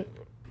some shit?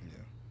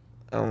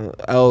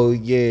 Oh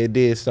yeah, it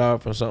did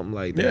start from something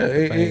like that.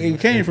 Yeah, it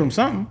came from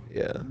something.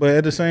 Yeah. But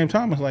at the same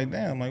time, it's like,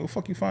 damn, like, what the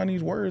fuck you find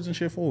these words and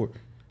shit for?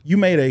 You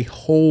made a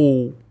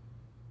whole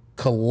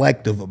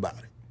collective about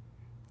it.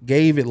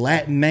 Gave it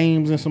Latin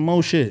names and some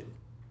more shit.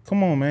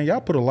 Come on, man. Y'all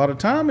put a lot of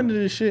time into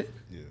this shit.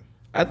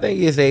 I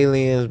think it's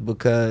aliens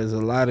because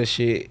a lot of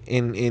shit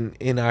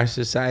in our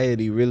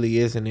society really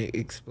isn't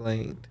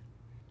explained.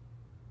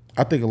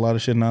 I think a lot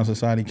of shit in our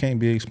society can't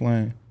be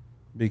explained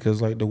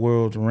because, like, the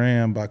world's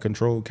ran by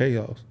controlled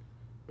chaos.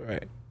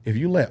 Right. If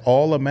you let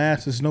all the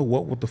masses know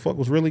what the fuck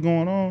was really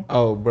going on,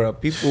 Oh, bro,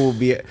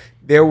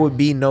 there would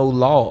be no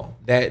law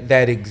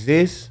that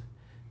exists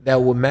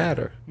that would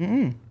matter.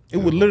 it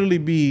would literally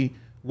be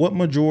what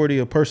majority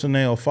of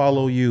personnel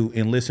follow you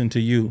and listen to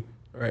you.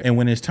 Right. And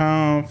when it's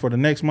time for the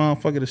next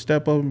motherfucker to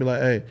step up and be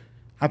like, hey,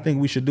 I think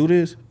we should do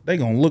this, they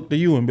gonna look to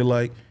you and be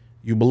like,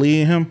 you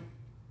believe in him?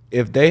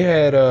 If they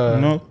had You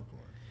know?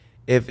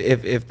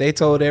 if they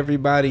told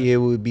everybody, it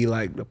would be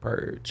like the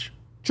purge.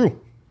 True.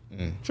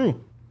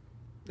 True.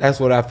 That's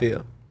what I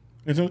feel.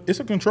 It's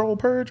a controlled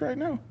purge right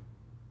now.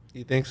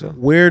 You think so?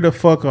 Where the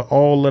fuck are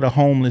all of the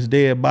homeless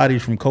dead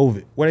bodies from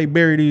COVID? Where they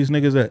bury these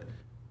niggas at?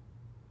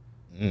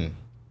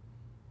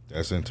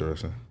 That's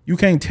interesting. You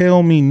can't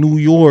tell me New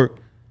York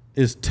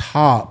is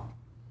top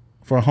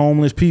for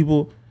homeless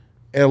people.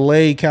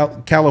 LA,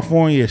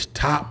 California is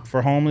top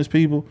for homeless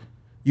people.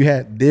 You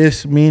had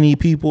this many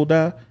people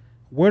die.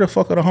 Where the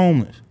fuck are the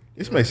homeless?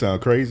 This may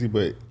sound crazy,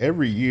 but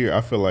every year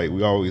I feel like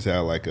we always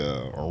have like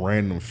a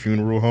random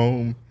funeral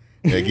home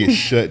that gets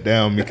shut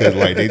down because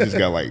like they just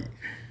got like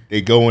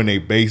they go in their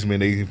basement,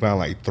 they find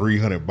like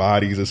 300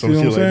 bodies or some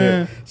See shit what like I'm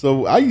that.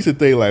 So I used to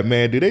think like,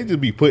 man, do they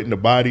just be putting the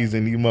bodies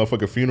in these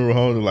motherfucking funeral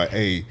homes and like,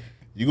 hey,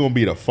 you gonna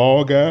be the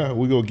fall guy?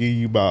 We gonna give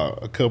you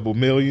about a couple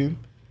million.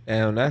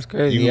 Damn, that's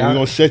crazy. We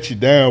gonna shut you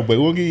down, but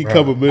we'll give you a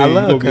couple million. I You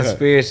love gonna get high.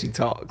 conspiracy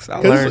talks. I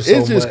learned It's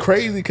so just much.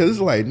 crazy because it's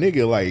like,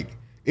 nigga, like,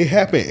 it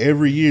happened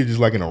every year just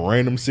like in a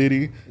random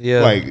city.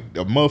 Yeah. Like,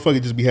 a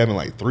motherfucker just be having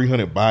like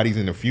 300 bodies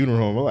in the funeral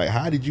home. I'm like,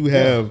 how did you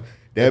have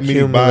that many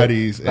Cumulative.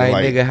 bodies? And Like,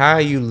 like, nigga, how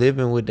are you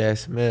living with that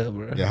smell,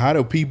 bro? yeah, how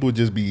do people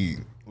just be,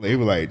 they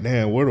were like,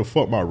 damn, where the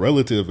fuck my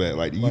relative at?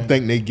 Like, you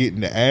think they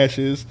getting the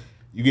ashes?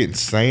 You getting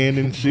sand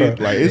and shit?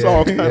 Like, it's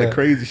all kind of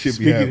crazy shit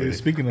be happening.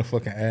 Speaking of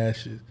fucking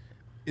ashes,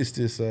 it's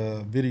this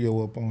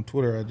video up on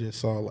Twitter I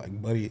just saw,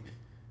 like, buddy,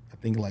 I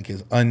think like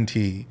his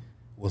auntie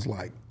was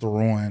like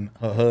throwing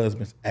her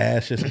husband's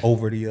ashes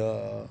over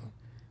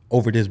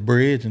this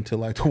bridge into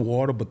like the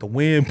water, but the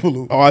wind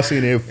blew. Oh, I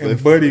seen it.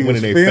 And Buddy went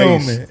was in their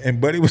filming, face. and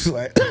Buddy was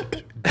like,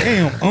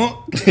 "Damn,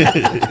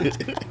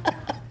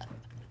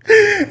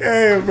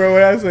 Hey, bro,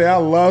 when I say I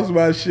lost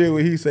my shit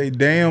when he say,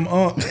 "Damn,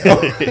 Nah,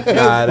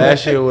 that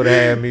shit would have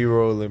had me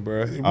rolling,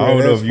 bro. I don't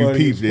know that's if you funny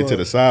peeped as it to fuck.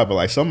 the side, but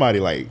like somebody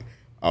like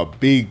a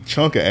big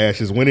chunk of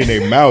ashes went in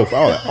their mouth.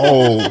 I was like,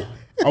 oh,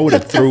 I would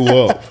have threw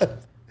up.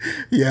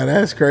 Yeah,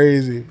 that's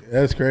crazy.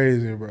 That's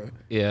crazy, bro.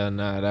 Yeah,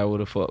 nah, that would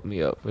have fucked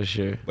me up for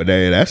sure. But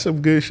hey, that's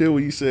some good shit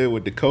what you said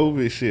with the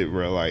COVID shit,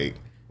 bro. Like,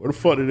 where the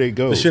fuck did they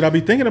go? The shit I be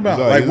thinking about,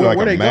 Is like, it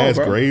where a they mass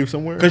go, bro? grave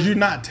somewhere? Because you're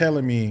not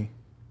telling me,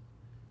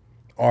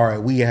 all right,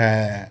 we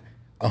had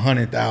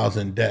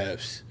 100,000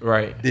 deaths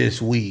Right. this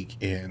week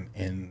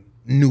in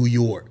New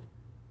York.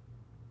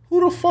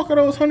 Who the fuck are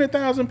those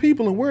 100,000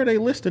 people and where they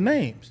list the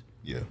names?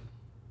 Yeah.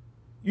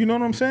 You know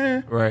what I'm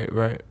saying? Right,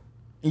 right.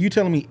 And you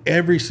telling me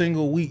every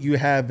single week you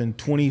having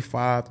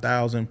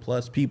 25,000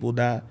 plus people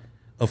die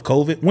of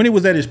COVID, when it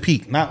was at its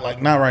peak, not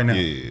right now.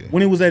 Yeah.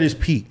 When it was at its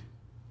peak,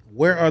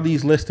 where are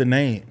these listed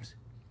names?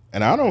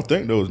 And I don't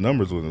think those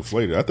numbers was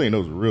inflated. I think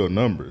those were real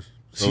numbers.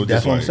 So See,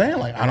 that's what I'm saying.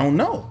 Like, I don't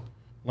know.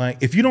 Like,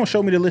 if you don't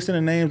show me the list of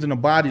the names and the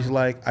bodies,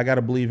 like, I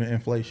gotta believe in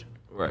inflation.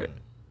 Right.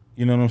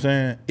 You know what I'm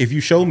saying? If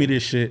you show me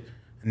this shit,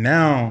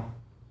 now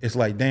it's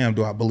like, damn,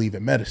 do I believe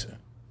in medicine?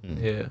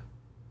 Yeah.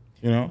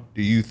 You know?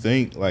 Do you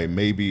think like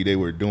maybe they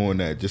were doing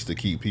that just to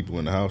keep people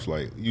in the house?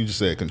 Like you just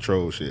said,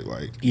 control shit.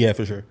 Like Yeah,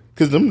 for sure.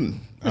 because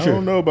I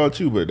don't know about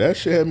you, but that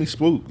shit had me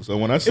spooked. So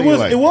when I see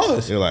it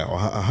was. they're like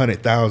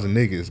 100,000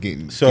 niggas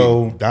getting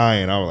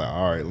dying, I was like,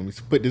 all right, let me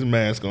put this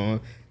mask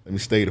on. Let me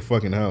stay the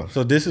fucking house.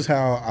 So this is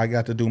how I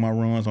got to do my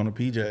runs on the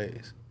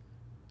PJs,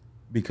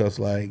 because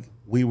like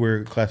we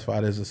were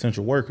classified as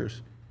essential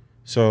workers.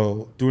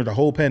 So during the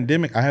whole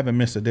pandemic, I haven't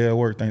missed a day of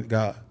work. Thank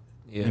God.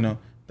 Yeah. You know,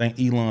 thank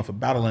Elon for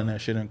battling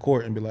that shit in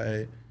court and be like,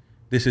 hey,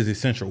 this is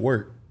essential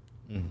work.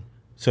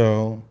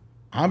 So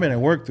I've been at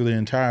work through the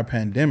entire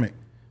pandemic.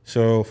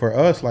 So for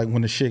us, like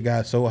when the shit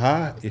got so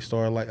high, it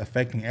started like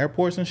affecting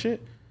airports and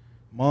shit.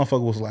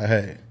 Motherfucker was like,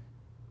 hey,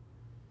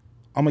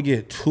 I'm gonna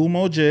get 2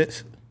 more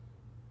jets.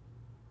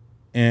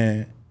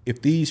 And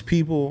if these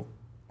people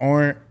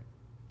aren't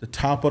the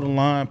top of the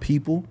line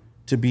people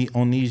to be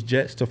on these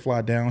jets to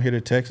fly down here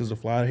to Texas or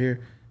fly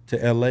here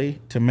to LA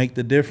to make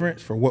the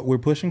difference for what we're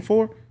pushing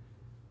for,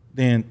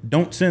 then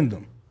don't send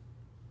them.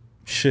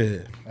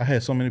 Shit, I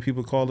had so many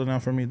people calling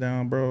out for me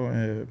down, bro,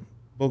 in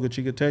Boca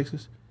Chica,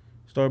 Texas,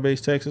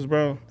 Starbase, Texas,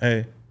 bro.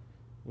 Hey,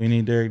 we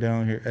need Derek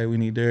down here. Hey, we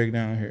need Derek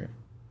down here.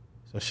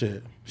 So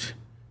shit,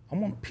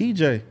 I'm on a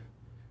PJ.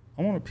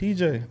 I'm on a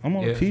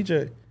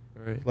PJ.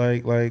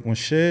 Right. Like when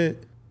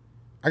shit,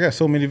 I got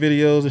so many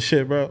videos and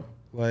shit, bro.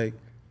 Like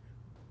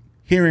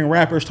hearing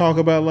rappers talk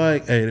about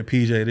like, hey, the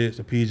PJ this,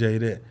 the PJ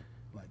that,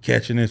 like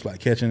catching this,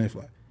 like,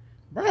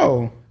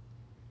 bro.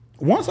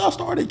 Once I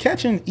started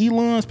catching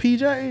Elon's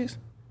PJs,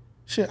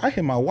 shit, I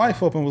hit my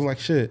wife up and was like,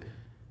 shit,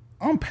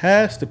 I'm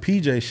past the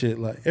PJ shit.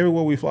 Like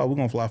everywhere we fly, we're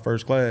gonna fly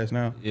first class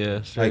now.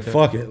 Yeah, like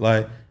fuck it.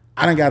 Like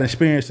I done got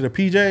experience to the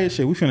PJ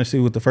shit. We finna see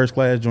what the first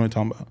class joint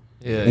talking about.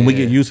 Yeah, when we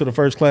get used to the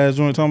first class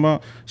joint talking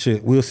about,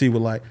 shit, we'll see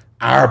what like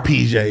our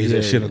PJs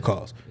and shit'll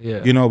cost.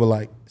 Yeah. You know, but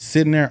like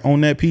sitting there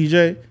on that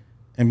PJ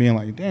and being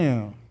like,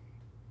 damn,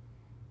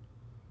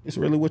 it's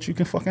really what you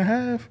can fucking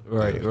have.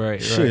 Right.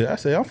 Shit, I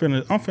say I'm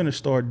finna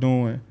start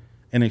doing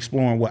and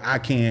exploring what I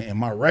can in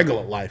my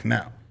regular life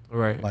now.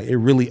 Right. Like it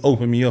really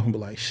opened me up and be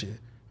like, shit,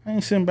 I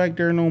ain't sitting back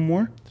there no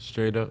more.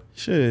 Straight up.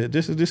 Shit,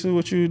 this is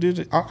what you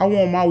did. I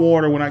want my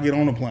water when I get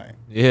on the plane.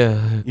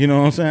 Yeah. You know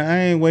what I'm saying? I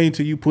ain't waiting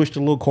till you push the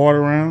little cart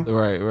around.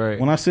 Right.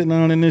 When I sit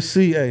down in this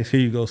seat, hey, here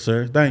you go,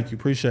 sir. Thank you,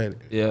 appreciate it.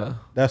 Yeah.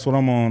 That's what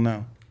I'm on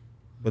now.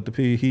 But the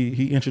P,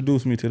 he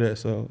introduced me to that.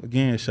 So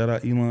again, shout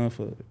out Elon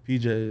for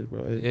PJs,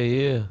 bro.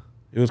 Yeah.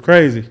 It was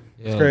crazy.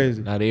 Yeah. It's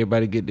crazy. Not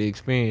everybody get to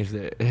experience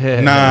that.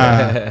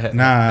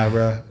 nah,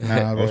 bro.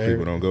 Most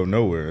people don't go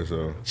nowhere,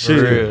 so. Shit.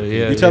 For real,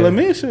 yeah. You telling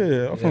me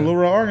shit. I'm from Little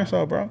Rock,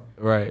 Arkansas, bro.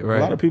 Right. A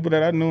lot of people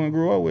that I knew and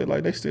grew up with,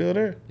 like, they still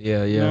there.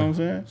 Yeah. You know what I'm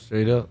saying?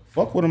 Straight up.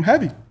 Fuck with them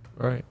heavy.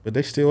 Right. But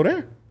they still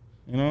there.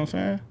 You know what I'm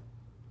saying?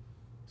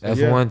 So,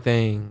 that's one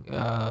thing.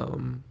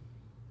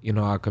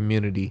 Our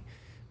community,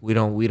 we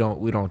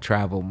don't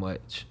travel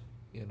much.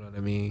 You know what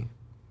I mean?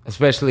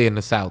 Especially in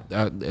the South.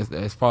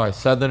 As far as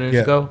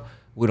Southerners go,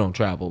 we don't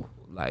travel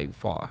like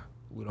far.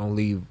 We don't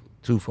leave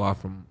too far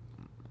from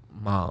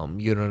mom.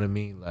 You know what I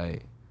mean?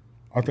 Like,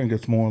 I think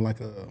it's more like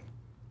a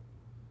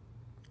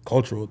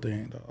cultural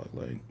thing, dog.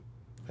 Like,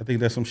 I think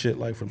that's some shit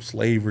like from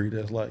slavery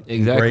that's like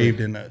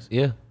engraved in us.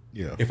 Yeah.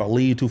 If I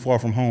leave too far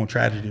from home,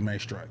 tragedy may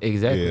strike.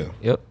 Exactly. Yeah.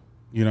 Yep.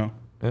 You know.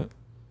 Yep.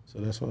 So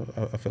that's what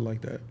I feel like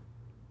that.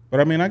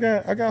 But I mean, I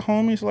got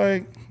homies.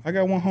 Like, I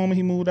got one homie.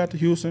 He moved out to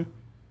Houston.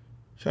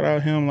 Shout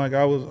out him. Like,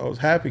 I was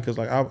happy because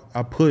like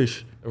I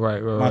push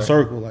my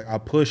circle. Like I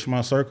push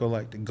my circle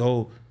like to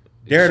go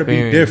dare to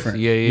be different.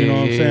 Yeah. You know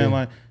what I'm saying?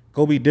 Like,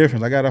 go be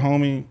different. I got a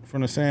homie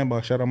from the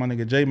Sandbox. Shout out my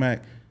nigga J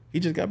Mac.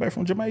 He just got back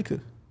from Jamaica.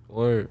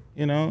 Word.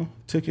 You know,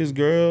 took his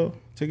girl,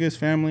 took his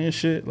family and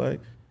shit. Like,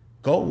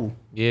 go.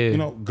 Yeah. You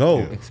know, go.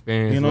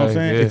 Experience. You know what I'm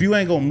saying? Yeah. If you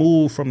ain't gonna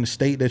move from the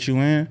state that you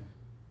in,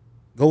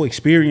 go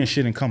experience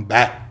shit and come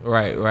back.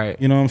 Right.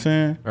 You know what I'm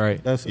saying?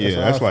 Right. That's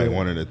like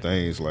one of the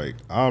things. Like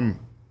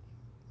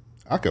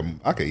I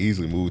could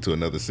easily move to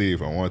another city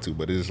if I want to,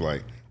 but it's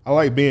like I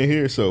like being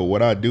here. So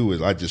what I do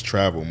is I just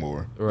travel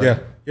more. Right.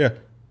 Yeah.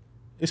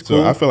 It's cool.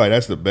 So I feel like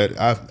that's the better.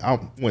 I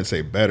wouldn't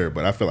say better,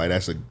 but I feel like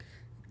that's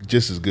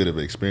just as good of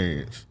an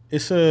experience.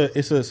 So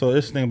it's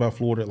the thing about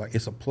Florida. Like,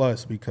 it's a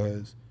plus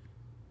because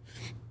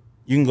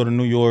you can go to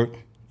New York,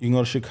 you can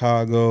go to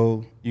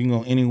Chicago, you can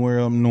go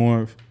anywhere up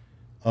north.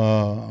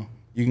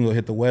 You can go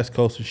hit the West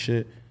Coast and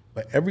shit.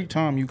 But every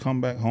time you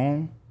come back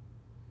home,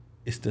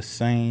 it's the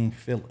same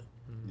feeling.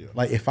 Yeah.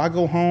 Like, if I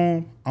go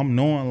home, I'm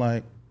knowing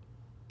like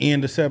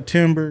end of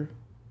September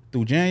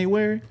through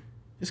January,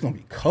 it's gonna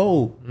be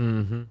cold.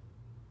 Mm-hmm.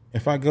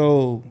 If I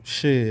go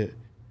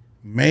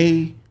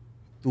May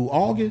through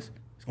August,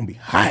 it's gonna be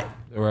hot.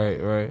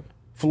 Right.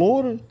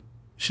 Florida,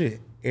 shit,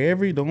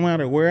 no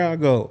matter where I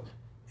go,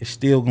 it's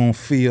still gonna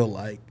feel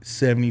like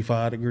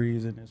 75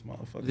 degrees in this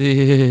motherfucker.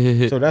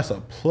 Yeah. So that's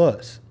a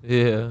plus.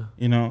 Yeah.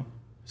 You know?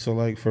 So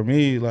like for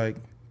me, like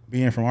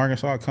being from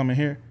Arkansas, coming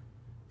here,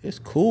 it's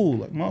cool.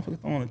 Like motherfuckers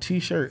throwing a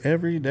t-shirt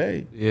every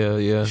day. Yeah,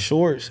 yeah.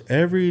 Shorts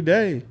every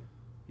day.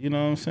 You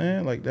know what I'm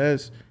saying? Like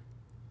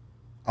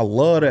I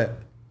love that.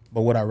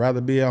 But would I rather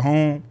be at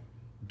home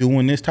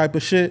doing this type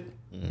of shit?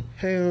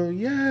 Hell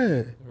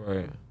yeah.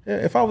 Right. Yeah,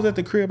 if I was at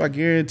the crib, I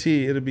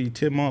guarantee it'd be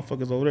 10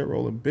 motherfuckers over there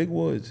rolling big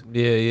woods.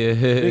 Yeah, yeah.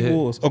 Big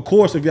woods. Of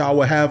course, if y'all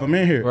would have them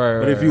in here. Right,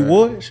 but if you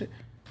would, shit,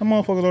 them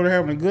motherfuckers over there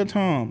having a good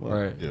time. Like,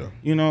 Right. Yeah.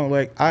 You know,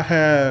 like I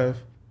have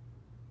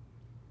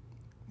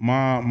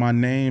my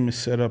name is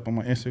set up on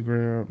my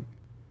Instagram,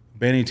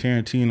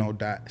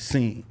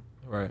 BanyTarantino.scene.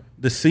 Right.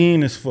 The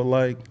scene is for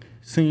like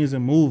scenes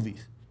in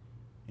movies.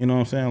 You know what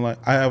I'm saying? Like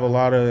I have a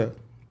lot of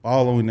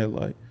following that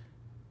like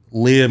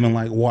live and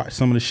like watch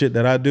some of the shit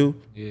that I do,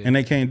 and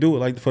they can't do it.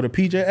 Like for the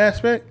PJ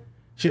aspect,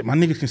 shit, my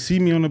niggas can see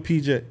me on the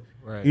PJ.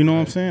 Right. You know what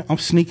I'm saying? I'm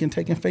sneaking,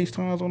 taking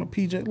FaceTimes on the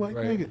PJ. Like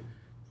Right. nigga,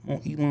 I'm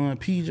on Elon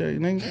PJ,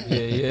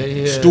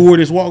 nigga. Yeah.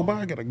 Stewardess walk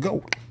by, I gotta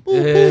go.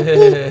 Boop, boop,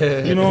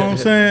 boop. You know what I'm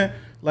saying?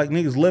 Like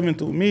niggas living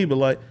through me, but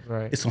like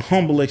it's a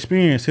humble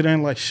experience. It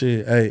ain't like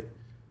shit. Hey,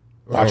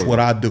 watch what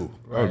I do.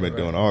 I've been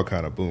doing all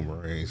kind of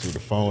boomerangs with the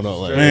phone up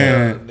like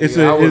Man,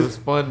 I was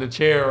spun the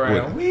chair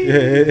around.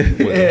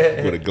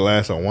 with a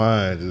glass of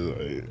wine. Just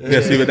like,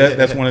 Yeah, see, but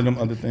that's one of them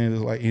other things.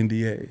 Is like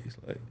NDAs.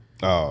 Like,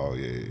 oh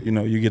yeah. you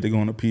know, you get to go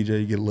on the PJ,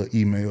 you get a little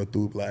email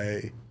through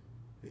like,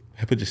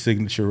 hey, put your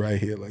signature right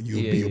here, like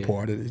you'll be a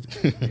part of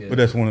this. But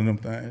that's one of them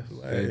things.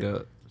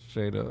 Like,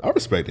 Straight up. I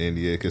respect the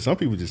NDA because some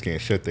people just can't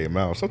shut their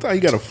mouth. Sometimes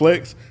you gotta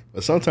flex,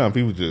 but sometimes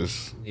people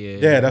just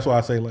yeah. That's why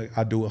I say like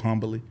I do it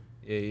humbly.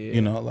 Yeah.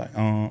 You know, like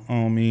I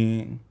don't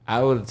mean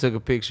I would have took a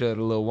picture of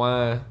the little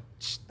wine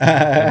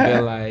and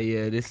been like,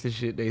 yeah, this the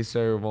shit they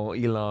serve on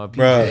Elon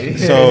PJ.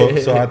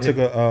 Bruh, so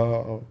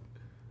I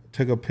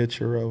took a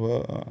picture of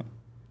a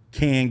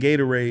canned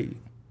Gatorade.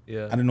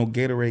 Yeah. I didn't know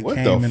Gatorade what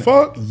came the in.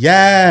 fuck?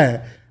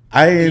 Yeah.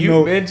 I didn't You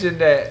know. mentioned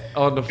that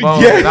on the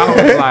phone, Yeah. and I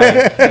was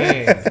like,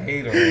 canned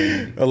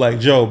Gatorade. I'm like,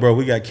 Joe, bro,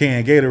 we got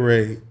canned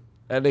Gatorade.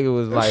 That nigga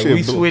was like, shit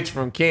we blew- switched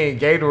from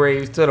canned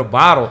Gatorades to the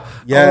bottle.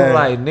 Yeah. I was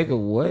like, nigga,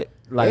 what?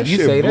 Like That you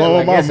shit say that blowing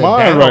like my it's a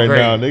mind right downgrade.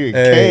 now, nigga.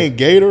 Hey. Canned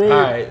Gatorade.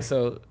 All right,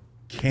 so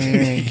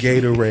Canned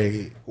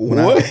Gatorade.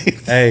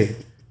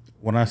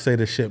 When I say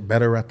the shit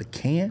better at the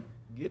can,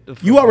 get the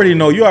fuck you already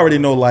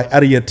know like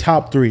out of your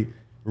top 3,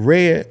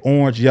 red,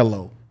 orange,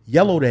 yellow.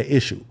 Yellow that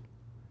issue.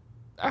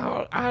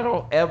 I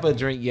don't ever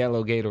drink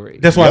yellow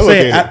Gatorade. That's why Yellow I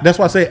say Gatorade. that's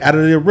why I say out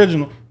of the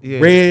original,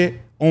 red,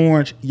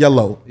 orange,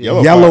 yellow.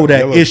 Yellow Yellow fire. that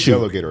Yellow- issue.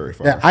 yellow Gatorade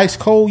fire. That ice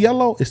cold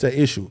yellow is the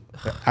issue.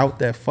 But out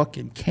that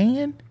fucking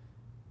can.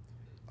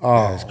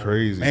 Oh, That's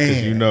crazy because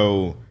man. you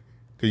know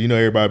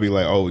everybody be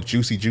like, oh,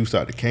 juicy juice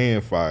out the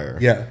can fire.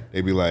 Yeah. They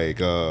be like,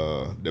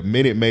 the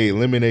Minute Maid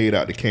lemonade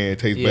out the can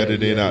tastes better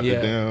than out the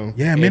damn.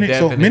 Yeah, It Minute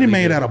definitely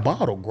Made does. out of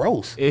bottle,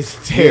 gross. It's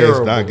terrible.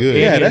 it's not good. It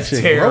Yeah, that is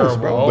shit terrible, gross,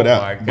 bro. Oh but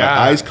my but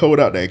god, ice cold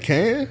out that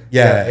can.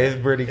 Yeah,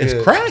 it's pretty good.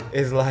 It's crack.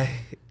 It's like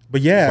But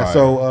yeah, Fire.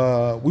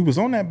 so we was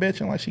on that bitch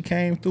and like she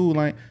came through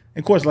like,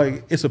 of course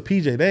like it's a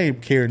PJ. They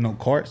ain't carrying no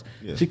carts.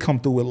 Yeah. She come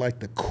through with like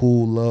the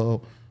cool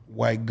little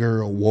white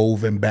girl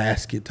woven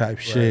basket type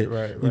shit.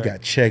 right. You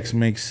got Chex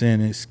Mix in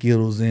it,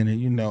 Skittles in it.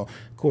 You know,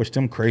 of course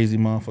them crazy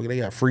motherfuckers. They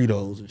got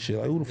Fritos and shit.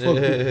 Like who the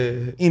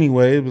fuck?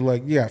 Anyway, it was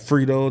like you got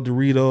Frito,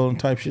 Dorito, and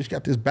type shit. She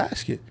got this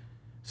basket.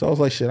 So I was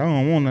like, shit, I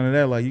don't want none of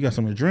that. Like you got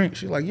something to drink?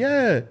 She's like,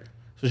 yeah.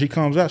 So she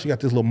comes out. She got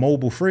this little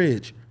mobile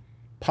fridge.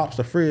 Pops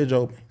the fridge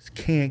open. It's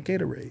canned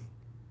Gatorade.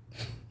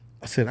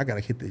 I said, I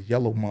gotta hit this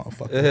yellow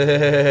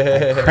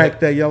motherfucker. I cracked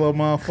that yellow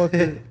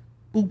motherfucker.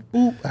 Boop,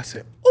 boop. I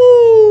said,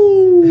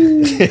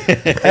 ooh.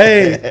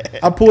 Hey,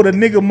 I pulled a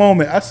nigga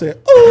moment. I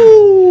said,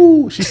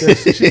 ooh. She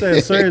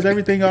said, sir, is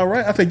everything all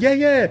right? I said,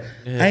 yeah.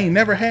 I ain't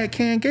never had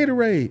canned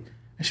Gatorade.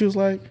 And she was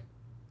like,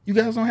 you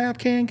guys don't have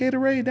canned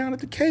Gatorade down at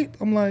the Cape?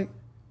 I'm like,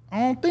 I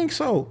don't think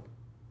so.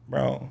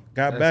 Bro,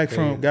 got back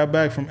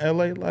from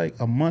LA like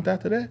a month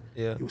after that.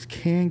 Yeah. It was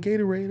canned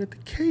Gatorade at the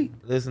Cape.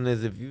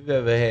 listeners, if you've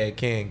ever had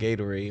canned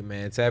Gatorade,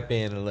 man, tap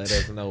in and let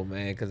us know,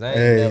 man, because I ain't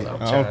Hey, never. I'm I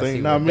trying don't to think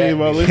see not what many of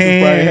that our means.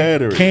 listeners probably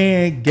had it.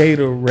 Canned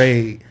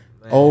Gatorade.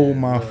 Oh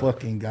my look.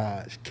 fucking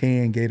gosh.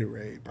 Canned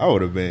Gatorade. I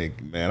would have been,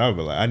 man. I'd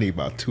be like, I need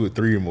about 2 or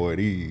 3 more of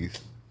these.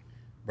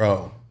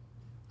 Bro,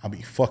 I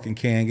be fucking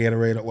canned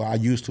Gatorade. Well, I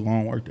used to. I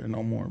don't work there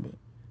no more, but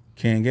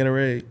canned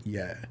Gatorade,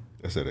 yeah.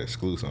 That's an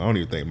exclusive. I don't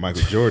even think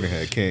Michael Jordan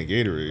had canned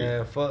Gatorade.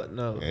 Man, fuck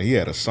no. And he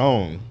had a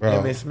song. Bro.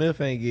 Emmitt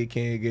Smith ain't get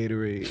canned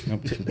Gatorade.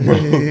 Bro,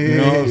 you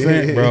know what I'm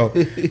saying? Bro,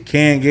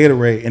 canned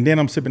Gatorade. And then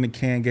I'm sipping the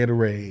canned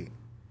Gatorade.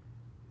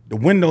 The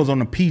windows on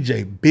the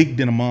PJ big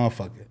than a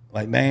motherfucker.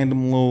 Like, they ain't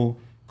them little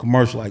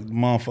commercial, like,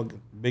 motherfucker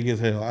big as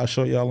hell. I'll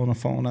show y'all on the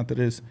phone after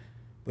this.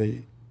 But,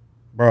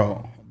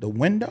 bro, the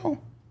window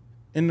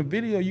in the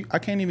video, I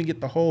can't even get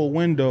the whole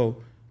window,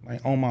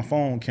 like, on my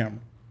phone camera.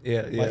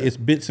 Yeah. Like, it's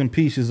bits and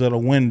pieces of the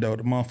window.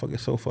 The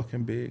motherfucker's so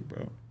fucking big,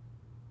 bro.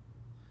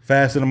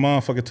 Faster than a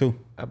motherfucker too.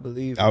 I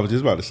believe. I was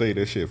just about to say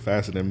that shit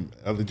faster than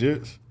other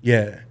jets.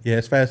 Yeah,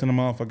 it's faster than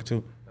a motherfucker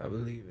too. I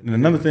believe it. And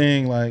another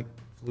thing, like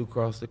flew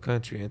across the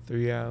country in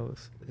 3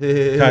 hours.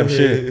 type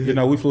shit. You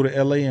know, we flew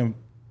to LA in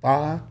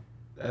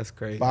That's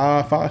crazy.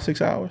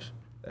 6 hours.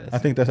 I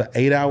think that's an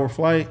 8-hour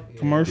flight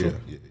commercial.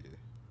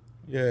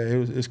 Yeah,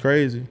 it's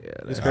crazy. Yeah,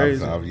 it's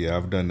crazy.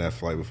 I've done that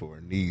flight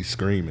before. Knees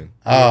screaming.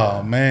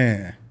 Oh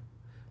man.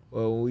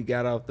 Well, when we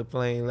got off the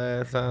plane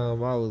last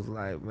time, I was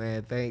like,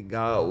 man, thank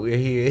God we're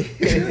here.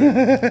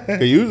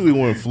 Usually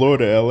when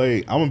Florida, LA,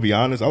 I'm gonna be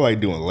honest, I like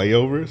doing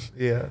layovers.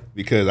 Yeah.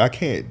 Because I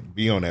can't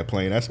be on that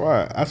plane. That's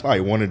why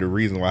one of the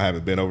reasons why I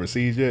haven't been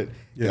overseas yet.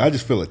 Yeah. I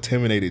just feel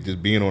intimidated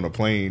just being on a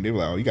plane. They're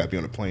like, oh, you gotta be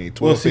on a plane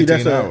 12,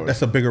 15 hours.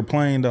 That's a bigger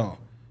plane though.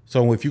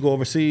 So if you go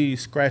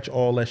overseas, scratch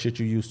all that shit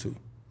you used to.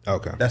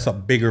 Okay. That's a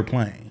bigger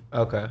plane.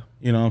 Okay.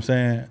 You know what I'm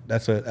saying?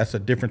 That's a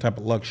different type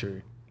of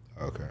luxury.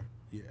 Okay.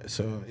 Yeah,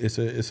 so it's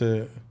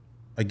a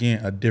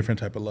again a different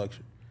type of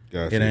luxury.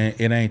 Gotcha.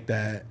 It ain't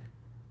that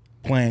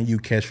plane you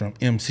catch from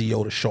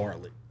MCO to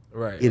Charlotte.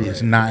 Right. It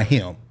is not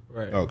him.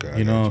 Right. Okay.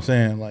 You know what I'm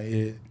saying? Like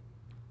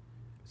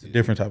it's a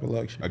different type of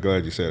luxury. I'm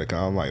glad you said it. Cause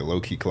I'm like low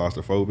key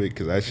claustrophobic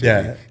because that shit.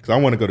 Yeah. Because I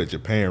want to go to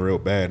Japan real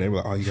bad. They were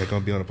like, oh, you got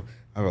gonna be on a.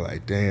 I was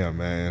like, damn,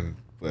 man.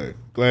 But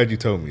glad you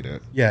told me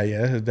that. Yeah,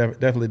 it's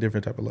definitely a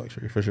different type of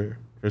luxury for sure.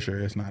 For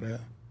sure, it's not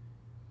a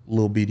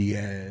little bitty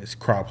ass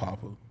crop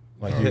hopper.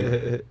 Like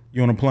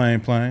you on a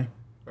plane,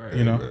 right,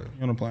 you know, right.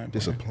 You on a plane.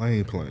 It's a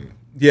plane.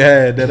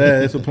 Yeah,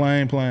 it's a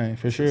plane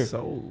for sure.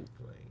 Soul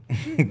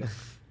plane.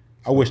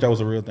 I wish that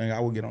was a real thing. I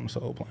would get on the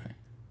Soul plane.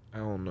 I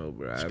don't know,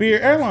 bro.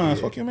 Spirit Airlines.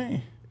 Fuck you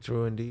mean?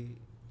 True indeed.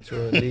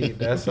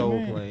 That's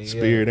Soul plane.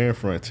 Spirit and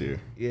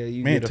Frontier. Yeah,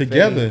 you man get a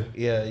together. Fade.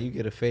 Yeah, you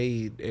get a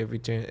fade every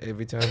time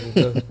you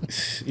go.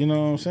 You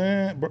know what I'm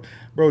saying,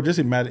 bro? Just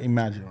imagine,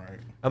 right?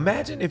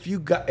 Imagine if you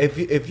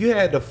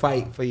had to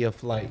fight for your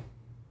flight.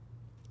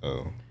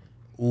 Oh.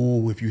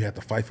 Ooh, if you had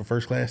to fight for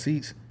first class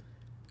seats.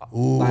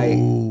 Ooh, like,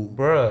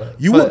 bruh.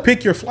 You would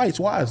pick your flights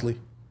wisely.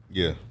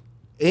 Yeah.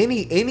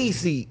 Any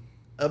seat.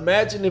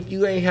 Imagine if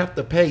you ain't have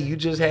to pay. You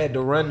just had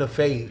to run the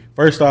fade.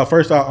 First off,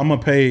 I'm gonna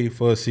pay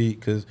for a seat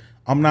because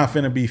I'm not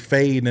finna be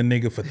fading a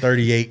nigga for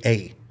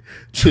 38A.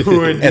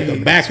 True indeed. At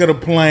the back of the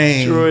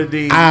plane. True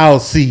indeed.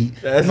 I'll see.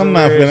 I'm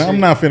not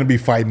finna be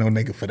fighting no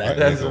nigga for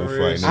that.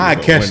 I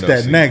catch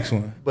that seat. Next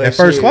one. But at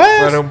first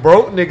class. For them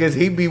broke niggas,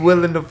 he be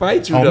willing to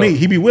fight you. On though. me,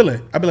 he be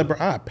willing. I be like, bro,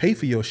 I pay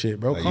for your shit,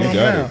 bro. Calm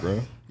down, it,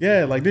 bro.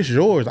 Yeah, like this is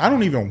yours. I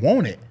don't even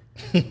want it.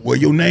 Well,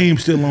 your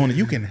name's still on it.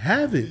 You can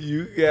have it.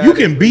 You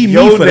can be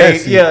me for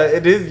that seat. Yeah,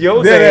 it is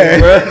your name,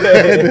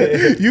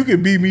 bro. You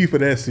can be me for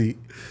that seat.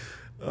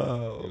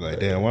 You're like,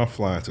 damn, when I'm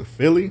flying to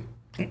Philly,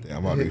 damn,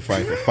 I'm about to be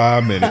fighting for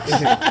 5 minutes.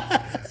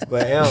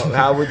 But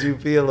how would you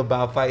feel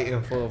about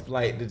fighting for a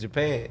flight to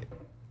Japan?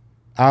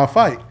 I'll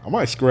fight. I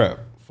might scrap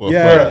for a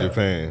flight to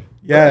Japan.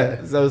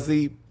 Yeah. So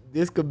see,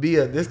 this could be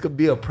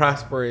a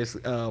prosperous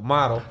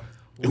model.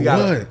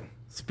 Would.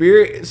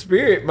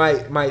 Spirit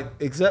might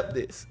accept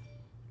this.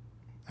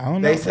 I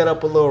don't know. They set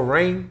up a little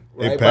ring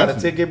right by the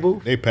ticket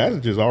booth. They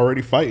passengers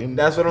already fighting.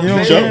 That's what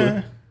I'm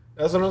saying.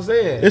 That's what I'm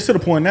saying. It's to the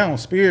point now on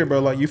Spirit, bro.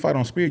 Like you fight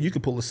on Spirit, you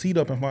can pull a seat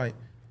up and fight.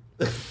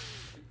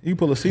 You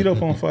pull a seat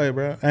up on fight,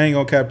 bro. I ain't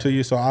gonna cap to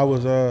you. So I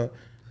was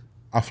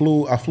I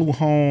flew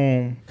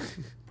home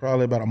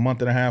probably about a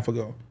month and a half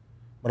ago,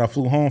 but I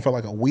flew home for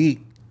like a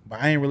week.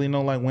 But I ain't really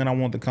know like when I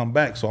wanted to come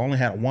back, so I only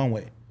had a one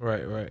way.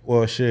 Right.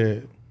 Well,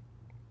 shit,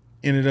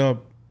 ended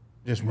up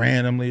just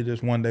randomly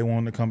just one day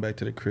wanting to come back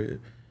to the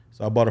crib.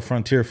 So I bought a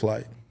Frontier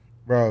flight.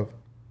 Bro,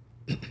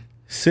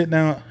 sit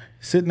down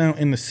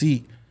in the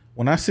seat.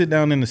 When I sit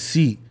down in the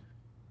seat,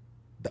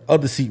 the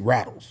other seat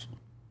rattles.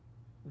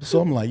 So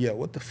I'm like, yeah,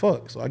 what the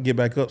fuck? So I get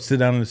back up, sit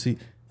down in the seat,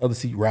 other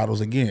seat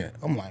rattles again.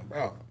 I'm like,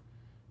 bro, what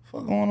the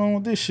fuck going on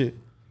with this shit?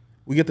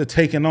 We get to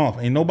taking off.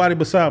 Ain't nobody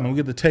beside me. We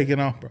get to taking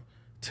off, bro.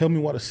 Tell me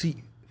why the seat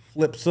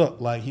flips up.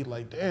 Like, he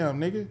like,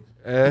 damn, nigga.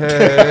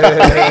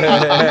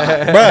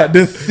 Bro,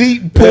 the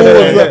seat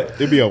pulls up.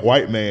 It'd be a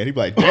white man. He'd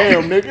be like,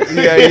 damn, nigga.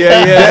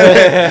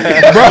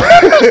 Yeah. Bro,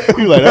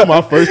 he like, that's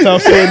my first time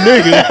saying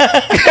nigga.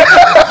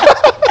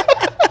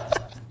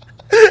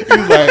 He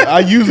was like, I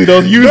usually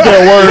don't use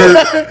that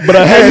word, but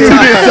I had to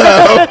this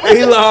time.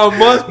 Elon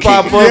Musk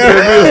pop up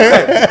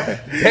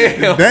and be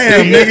like,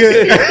 damn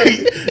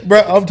nigga.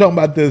 Bro, I'm talking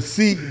about the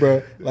seat,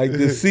 bro. Like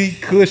the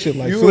seat cushion.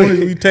 Like as soon as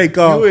we take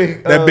off,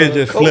 that bitch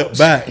just flipped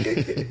back.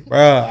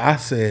 Bro, I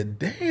said,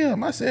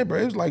 damn. I said, bro,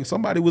 it was like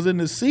somebody was in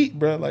the seat,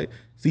 bro. Like,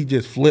 seat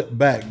just flipped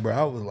back, bro.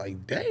 I was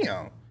like,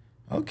 damn.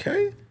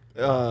 Okay.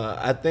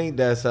 I think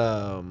that's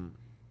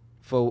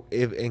for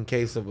if in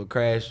case of a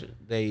crash,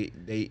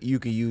 you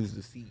can use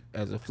the seat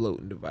as a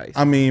floating device.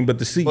 I mean, but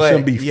the seat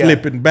shouldn't be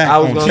flipping back I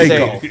was on gonna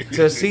takeoff. say,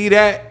 to see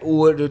that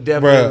would have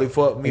definitely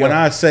fucked me when up.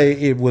 I say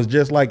it was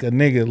just like a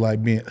nigga,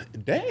 like being,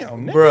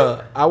 damn, nigga.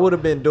 Bruh, I would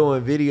have been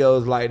doing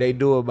videos like they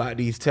do about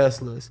these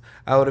Teslas.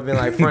 I would have been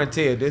like,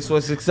 Frontier, this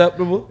was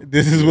acceptable.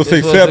 This is what's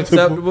This was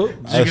acceptable.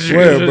 acceptable. I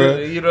swear, bro.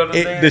 You know what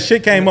I'm saying? The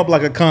shit came up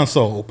like a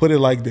console. Put it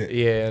like that.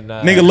 Yeah,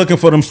 nah. Nigga looking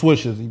for them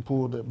swishers. He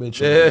pulled that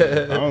bitch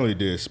up. I only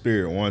did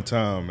Spirit one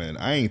time, and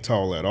I ain't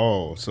tall at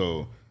all,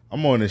 so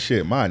I'm on this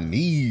shit. My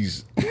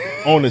knees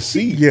on the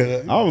seat.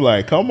 Yeah. I'm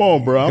like, come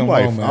on, bro. I'm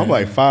man.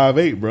 like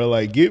 5'8", bro.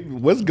 Like,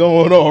 what's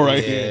going on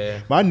right Yeah.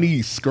 here? My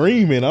knees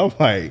screaming. I'm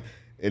like,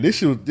 and this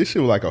shit was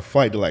like a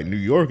flight to like New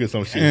York or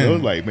some shit. It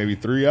was like maybe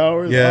 3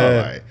 hours. Yeah.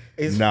 I'm like,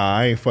 nah,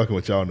 I ain't fucking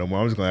with y'all no more.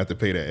 I'm just gonna have to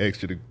pay that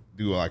extra to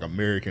do like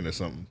American or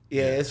something.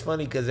 Yeah, it's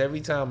funny because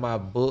every time I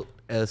book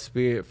a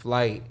Spirit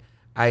flight,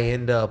 I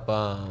end up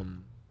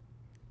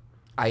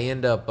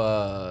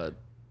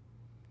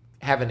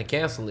having to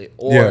cancel it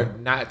or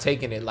not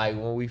taking it. Like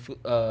when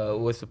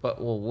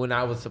when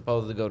I was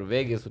supposed to go to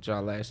Vegas with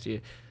y'all last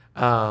year,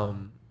 I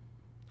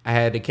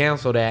had to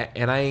cancel that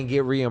and I ain't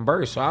get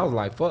reimbursed. So I was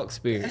like, fuck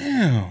Spirit.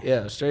 Damn.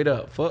 Yeah, straight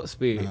up, fuck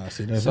Spirit.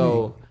 See, that's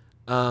So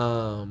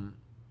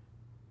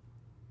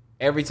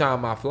every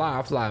time I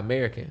fly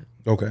American.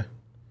 Okay.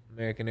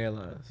 American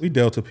Airlines. We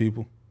Delta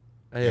people.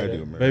 I had I that.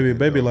 do American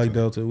Baby Delta. like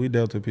Delta. We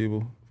Delta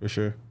people for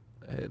sure.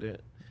 I had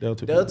that.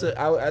 Delta people.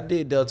 I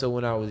did Delta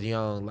when I was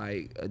young,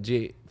 like a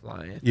jet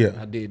flying. Yeah.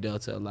 I did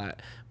Delta a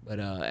lot. But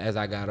as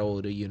I got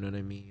older, you know what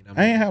I mean?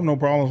 I ain't have no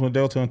problems with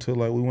Delta until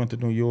like we went to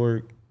New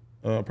York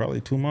probably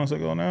 2 months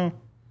ago now.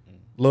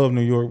 Love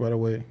New York, by the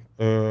way.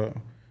 But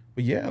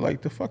yeah,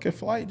 like the fucking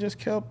flight just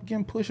kept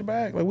getting pushed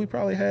back. Like we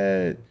probably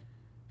had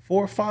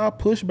 4 or 5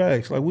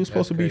 pushbacks. Like we were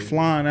supposed to be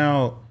flying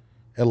out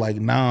at like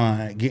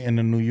 9, getting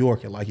to New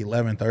York at like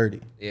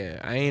 11:30. Yeah,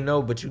 I ain't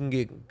know, but you can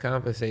get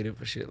compensated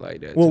for shit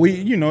like that. Well,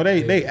 too.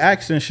 they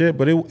asked and shit,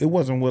 but it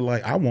wasn't what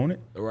like I wanted.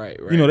 Right.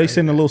 You know, they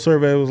sent a little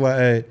survey. It was like,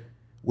 hey,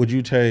 would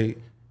you take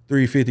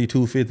 350,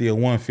 250, or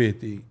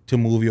 150 to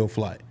move your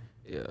flight?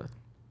 Yeah.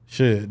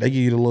 Shit, they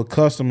give you the little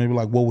custom and be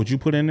like, what would you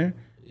put in there?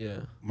 Yeah.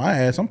 My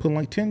ass, I'm putting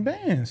like 10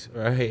 bands.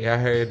 Right. I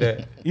heard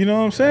that. You know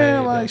what I'm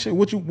saying? Like, that. shit,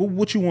 what you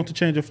want to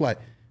change your flight?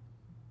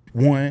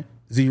 1,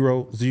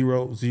 0,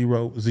 0,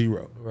 0,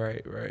 0.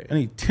 Right. I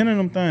need 10 of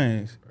them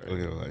things. Look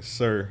at it like,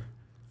 sir,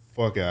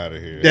 fuck out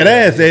of here. That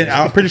ass, and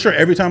I'm pretty sure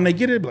every time they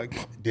get it, be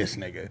like, this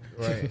nigga.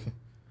 Right.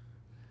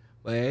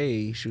 But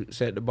hey,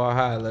 set the bar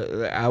high.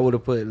 I would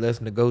have put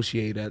let's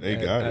negotiate. They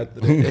got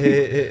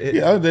it.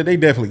 Yeah, they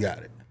definitely got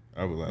it.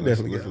 I was like,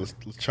 Definitely let's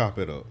chop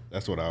it up.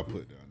 That's what I'll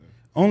put down there.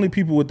 Only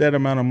people with that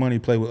amount of money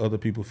play with other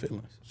people's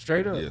feelings.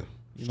 Straight up. Yeah.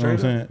 You know what I'm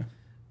saying?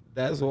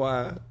 That's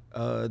why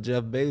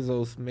Jeff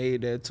Bezos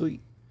made that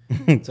tweet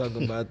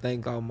talking about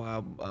thank all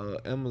my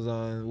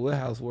Amazon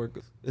warehouse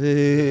workers.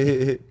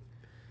 I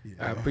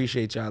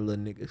appreciate y'all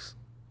little niggas.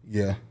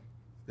 Yeah,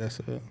 that's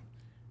So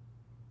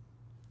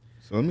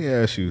let me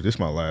ask you, this is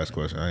my last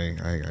question. I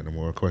ain't got no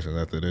more questions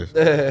after this.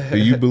 Do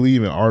you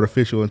believe in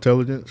artificial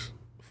intelligence?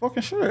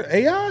 fucking sure.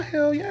 AI,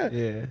 hell yeah.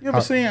 Yeah. You ever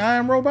seen I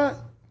Am Robot?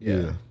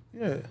 Yeah.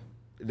 Yeah.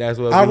 That's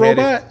what I we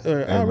headed. Robot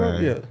or I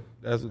man. Yeah.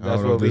 That's I don't where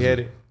know if we this is-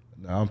 headed.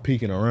 Now I'm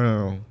peeking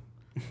around.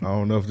 I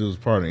don't know if this was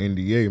part of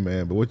NDA,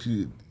 man, but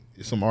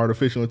some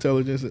artificial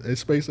intelligence at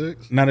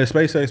SpaceX? Not at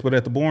SpaceX, but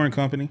at the Boring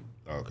Company.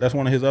 Okay. That's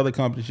one of his other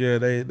companies. Yeah,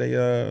 they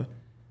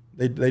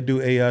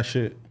do AI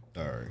shit.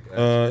 All right.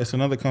 It's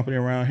another company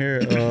around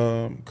here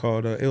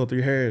called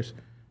L3 Harris.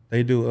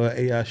 They do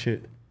AI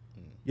shit.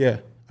 Yeah,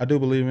 I do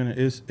believe in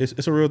it.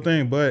 It's a real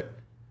thing, but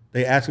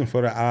they asking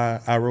for the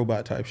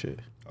iRobot type shit.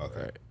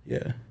 Okay.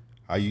 Yeah.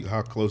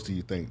 How close do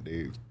you think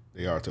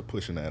they are to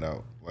pushing that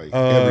out? Like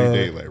every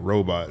day, like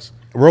robots.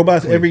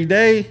 Robots every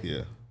day?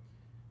 Yeah.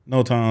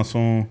 No time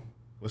soon.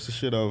 What's the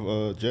shit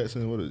of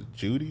Jetson? What is it,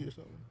 Judy or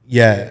something?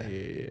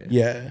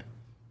 Yeah.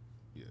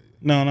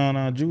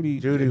 No. Judy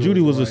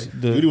was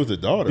Judy was the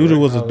daughter. Judy right?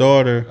 was a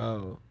daughter.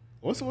 Oh,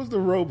 What's the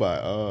robot?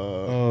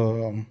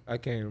 I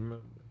can't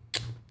remember.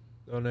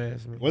 Don't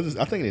ask me.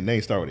 I think the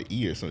name started with an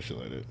E or some shit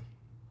like that.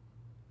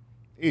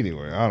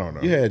 Anyway, I don't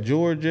know. You had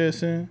George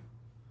Jetson.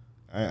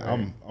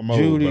 I'm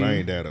Judy. old, but I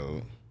ain't that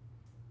old.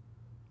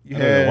 You I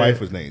know had the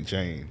wife was named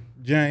Jane.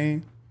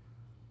 Jane.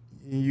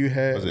 You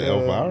had Was it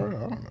Elvira? I don't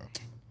know.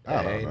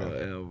 I don't Ain't know. no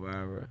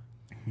Elvira.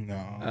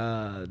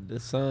 No. The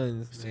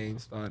son's name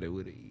started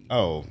with an E.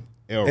 Oh,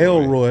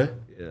 Elroy.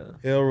 Yeah.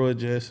 Elroy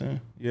Jetson.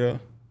 Yeah.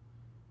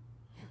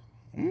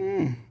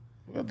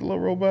 Got the little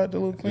robot, the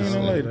little I cleaning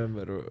don't lady.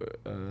 remember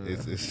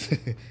It's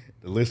the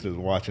listeners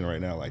watching right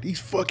now, like these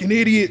fucking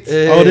idiots.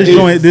 Oh,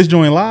 this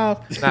joint live?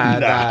 Nah.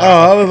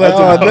 Oh, I was like,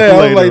 That's oh damn,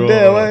 I was like, later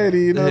damn, on. lady,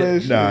 you know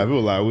that shit. Nah,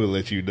 we'll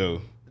let you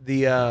know.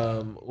 The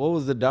what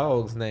was the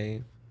dog's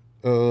name?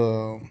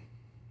 I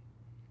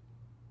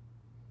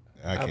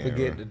can't forget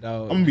remember. the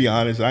dog. I'm gonna be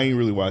honest. I ain't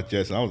really watch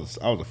Jetson. I was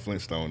a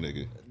Flintstone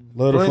nigga.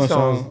 Love the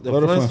Flintstones. The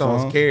Love the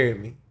Flintstones carried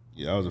me.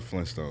 Yeah, I was a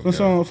Flintstone. guy.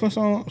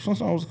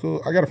 Flintstone was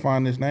cool. I gotta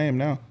find this name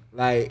now.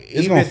 Like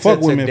It's even gonna fuck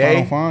to with me if I today,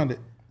 don't find it.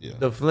 Yeah.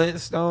 the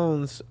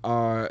Flintstones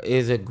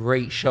is a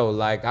great show.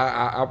 Like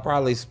I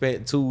probably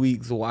spent 2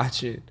 weeks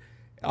watching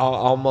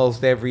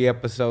almost every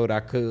episode I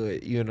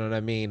could. You know what I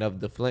mean, of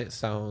the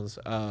Flintstones.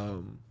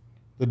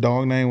 The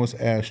dog name was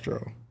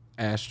Astro.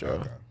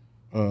 Astro.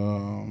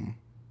 Okay.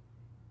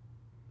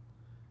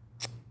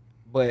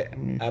 But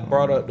I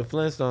brought up the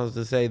Flintstones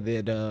to say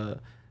that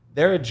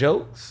their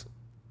jokes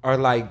are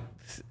like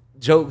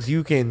jokes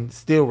you can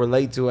still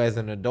relate to as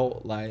an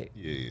adult. Like,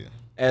 Yeah.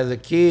 as a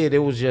kid, it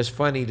was just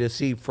funny to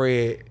see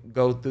Fred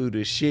go through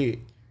the shit.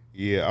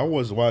 Yeah, I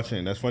was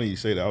watching. That's funny you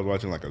say that. I was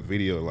watching like a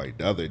video like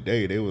the other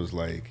day. They was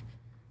like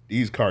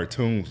these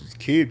cartoons, was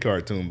kid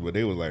cartoons, but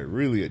they was like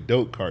really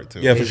adult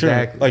cartoons. Yeah, for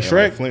Exactly. sure. Like Yeah,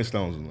 Shrek.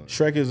 Flintstones. And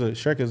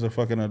Shrek is a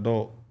fucking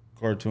adult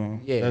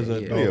cartoon. Yeah, That's yeah.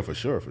 adult. yeah, for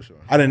sure.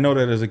 I didn't know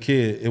that as a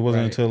kid. It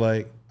wasn't Right. until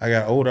like I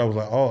got older. I was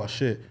like, oh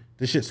shit,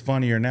 this shit's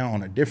funnier now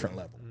on a different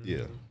level.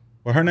 Yeah.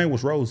 But her name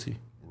was Rosie.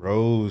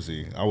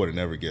 Rosie. I would have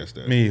never guessed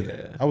that. Me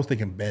either. I was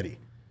thinking Betty.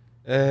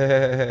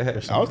 I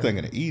was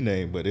thinking an E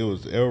name, but it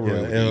was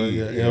Elroy. Yeah, with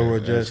E. Elroy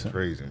That's Jackson.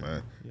 crazy,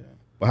 man. Yeah.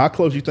 But how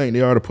close you think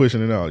they are to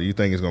pushing it out? Do you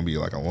think it's gonna be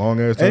like a long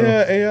ass time?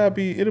 AI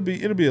it'll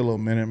be a little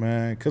minute,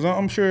 man. Cause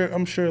I'm sure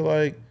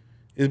like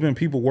it's been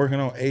people working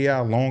on AI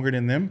longer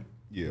than them.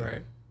 Yeah.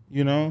 Right.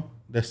 You know,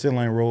 that still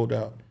ain't rolled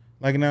out.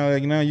 Like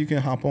now you can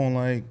hop on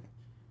like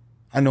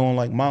I know on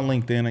like my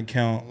LinkedIn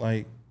account,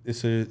 like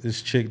it's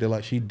this chick that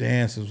like she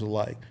dances with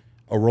like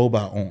a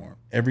robot arm.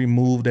 Every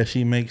move that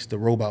she makes, the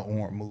robot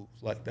arm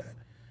moves like that.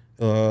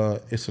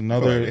 It's I feel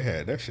another like they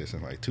had that shit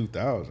since like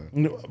 2000.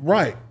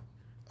 right.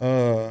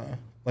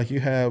 Like you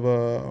have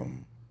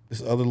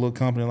this other little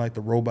company like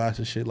the robots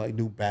and shit like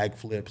do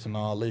backflips and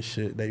all this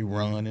shit. They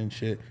run and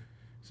shit.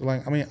 So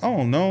like I mean I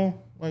don't know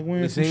like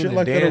when some shit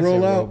like that'll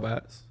roll out.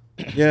 Robots.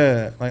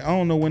 Yeah, like I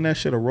don't know when that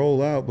shit'll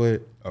roll out,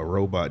 but A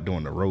robot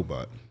doing the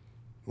robot.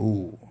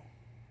 ooh.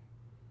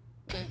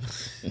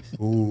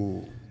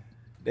 Ooh.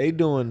 They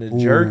doing the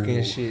jerk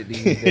and shit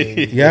these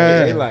days.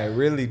 Yeah. They like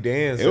really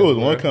dancing. It was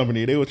bro. one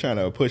company, they were trying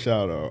to push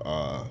out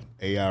a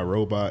AI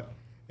robot,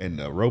 and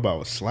the robot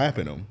was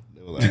slapping them.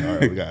 They were like, all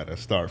right, we got to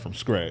start from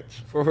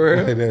scratch. For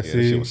real. That Yeah,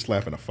 see? shit was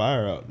slapping the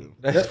fire out. Dude.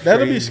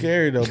 That'll be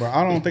scary though, bro.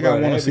 I don't think I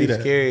want to see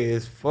that. Scary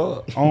as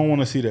fuck. I don't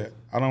want to see that.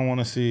 I don't want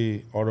to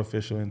see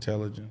artificial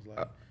intelligence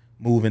like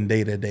moving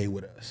day to day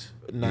with us.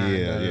 Nah,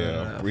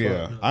 yeah. fuck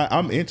no.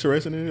 I'm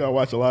interested in it. I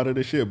watch a lot of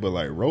this shit, but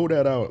like roll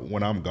that out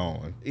when I'm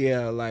gone.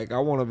 Yeah, like I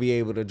want to be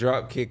able to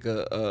drop kick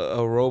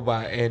a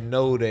robot and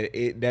know that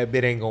that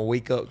bit ain't gonna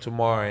wake up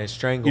tomorrow and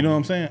strangle. You know me. what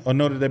I'm saying? Or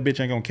know that bitch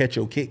ain't gonna catch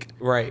your kick.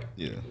 Right.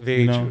 Yeah.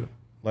 Very You know, true.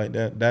 like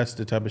that. That's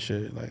the type of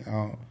shit. Like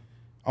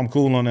I'm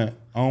cool on that.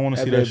 I don't want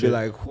to That see bitch that be shit.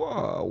 like,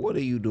 "Whoa, what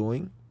are you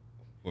doing?"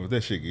 Well, if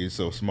that shit gets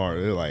so smart,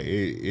 it like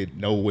it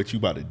know what you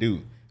about to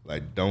do.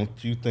 Like, don't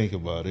you think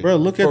about it, Bro,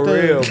 look For at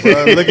the real,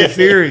 bro. Look at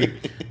Siri.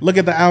 look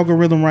at the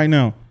algorithm right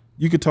now.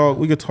 We could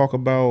talk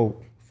about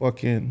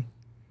fucking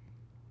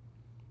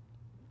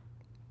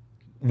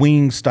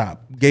Wingstop,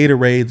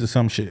 Gatorades or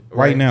some shit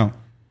right Right. now.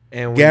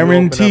 And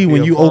Guarantee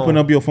when you open phone-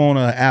 up your phone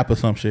or an app or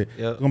some shit,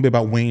 Yep. it's gonna be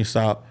about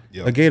Wingstop,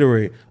 Yep. a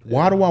Gatorade.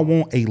 Why do I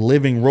want a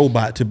living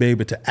robot to be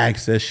able to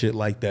access shit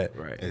like that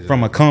Right.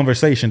 from a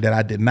conversation that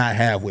I did not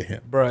have with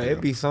him? bro, it'd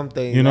be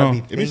something. You know, I be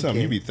It be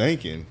something you thinking. be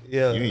thinking.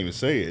 Yeah. You didn't even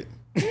say it.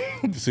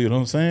 You see what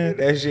I'm saying?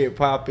 That shit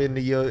pop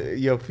into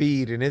your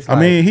feed, and it's I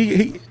like, mean,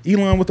 he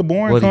Elon with the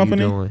Boring what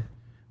Company. are you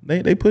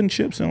doing? They putting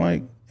chips in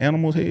like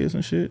animals' heads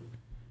and shit.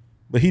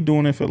 But he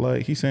doing it for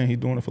like he's saying he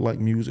doing it for like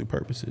music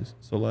purposes.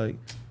 So like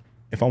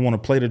if I want to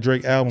play the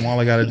Drake album, all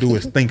I gotta do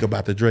is think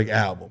about the Drake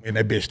album and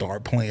that bitch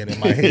start playing in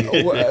my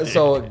head. What-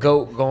 So a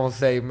goat gonna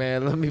say,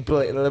 "Man, let me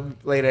play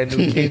that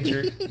new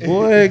Kendrick."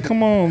 Boy,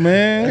 come on,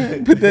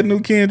 man. Put that new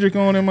Kendrick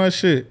on in my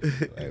shit.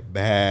 Like,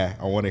 bah,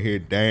 I want to hear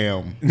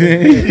damn.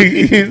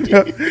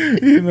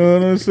 You know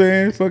what I'm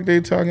saying? Fuck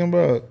they talking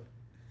about.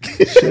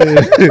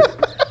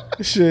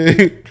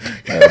 Shit.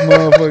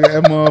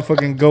 That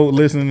motherfucking goat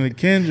listening to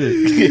Kendrick.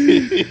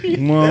 You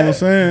know what I'm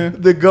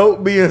saying? The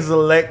goat being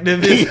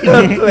selective is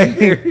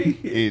hilarious.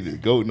 Hey, the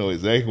goat know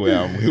exactly what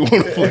album he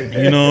want to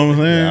play. You know what I'm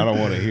saying? I don't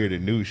want to hear the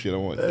new shit. I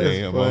want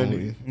damn funny.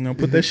 only. You know,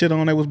 put that shit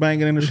on that was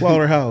banging in the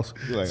slaughterhouse.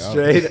 You're like,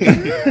 Straight.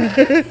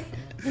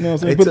 You know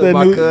what I'm They saying? Put took that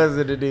my new,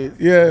 cousin to this.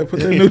 yeah,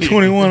 put that new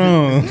 21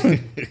 on.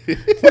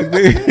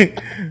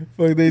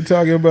 fuck they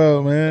talking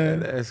about,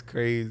 man. That's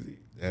crazy.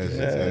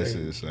 that's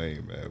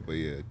insane, man. But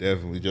yeah,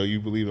 definitely. Joe, you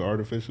believe in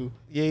artificial?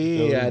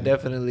 Yeah, I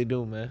definitely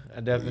do, man.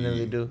 I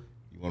definitely do.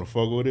 You want to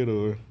fuck with it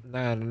or?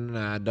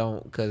 Nah, I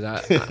don't, cause I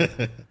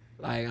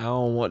like I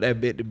don't want that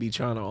bit to be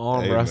trying to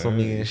arm Hey, wrestle man.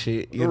 me and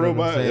shit. You The know robot,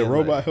 what I'm saying? the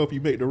robot help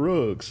you make the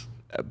rugs.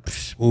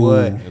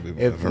 What? That'd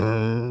be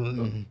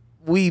If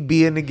we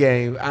be in the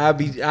game, I'd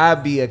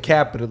be a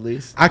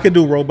capitalist. I could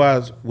do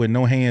robots with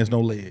no hands,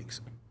 no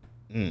legs.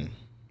 Mm.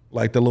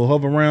 Like the little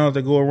hover rounds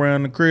that go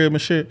around the crib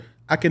and shit.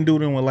 I can do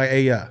them with like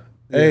AI.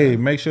 Hey,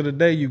 make sure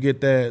today you get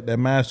that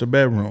master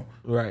bedroom.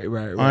 Right. All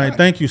right,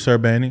 thank you, Sir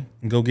Bany.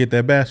 And go get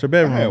that master I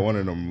bedroom. had one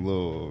of them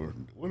little,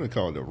 what are they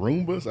called, the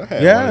Roombas? I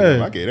had Yeah. one of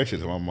them. I gave that shit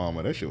to my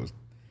mama. That shit was,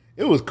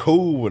 it was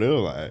cool, but it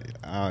was like,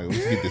 all right,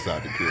 let's get this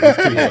out the crib.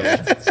 It's too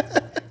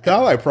much. Cause I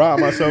like pride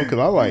myself because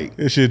I like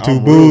this shit too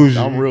bougie.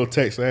 I'm real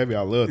tech savvy.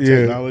 I love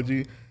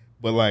technology,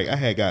 but like I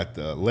had got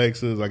the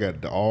Alexas, I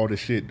got all the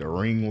shit, the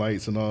ring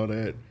lights and all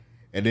that.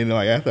 And then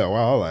like after a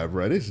while, I was like,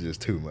 bro, this is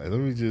just too much. Let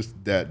me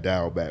just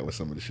dial back with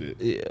some of the shit.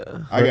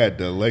 Yeah, I got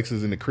the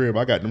Alexas in the crib.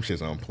 I got them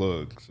shits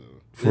unplugged. So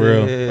for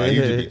real, like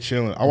you just be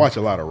chilling. I watch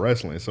a lot of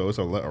wrestling, so it's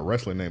a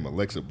wrestler named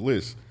Alexa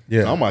Bliss.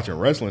 Yeah, so I'm watching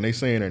wrestling. They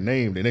saying her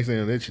name. The next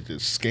thing that shit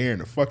just scaring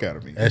the fuck out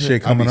of me. That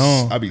shit coming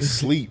on. I be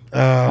sleep.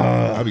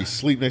 I be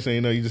sleep. Next thing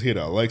you know, you just hear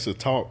the Alexa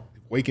talk,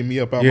 waking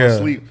me up out my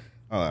sleep.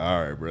 I'm like,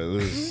 all right, bro,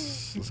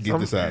 let's get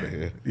this out of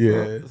here.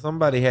 Yeah.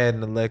 Somebody had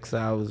an Alexa.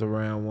 I was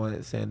around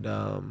once,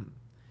 and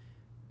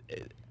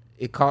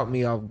it caught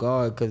me off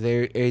guard because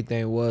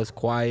everything was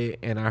quiet,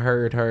 and I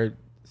heard her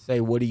say,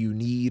 "What do you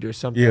need?" or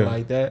something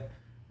like that.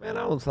 Man,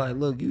 I was like,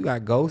 "Look, you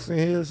got ghosts in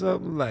here or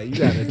something? Like you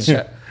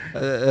got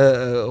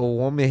a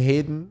woman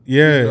hidden?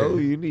 Yeah, you know,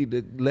 you need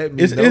to let me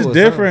know." It's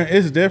different. Something.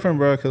 It's different,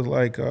 bro. Cause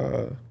like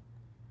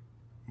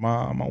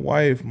my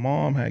wife,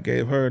 mom had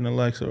gave her an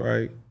Alexa,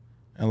 right?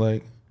 And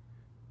like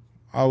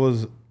I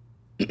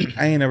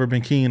ain't never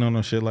been keen on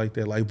no shit like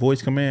that. Like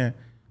voice command,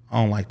 I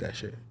don't like that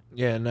shit.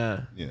 Yeah,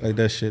 nah. Yeah. Like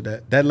that shit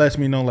that lets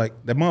me know like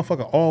that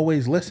motherfucker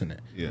always listening.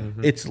 Yeah.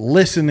 Mm-hmm. It's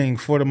listening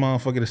for the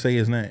motherfucker to say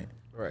his name.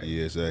 Right.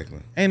 Yeah, exactly.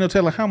 Ain't no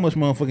telling how much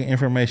motherfucking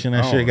information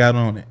that shit got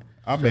on it.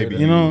 I maybe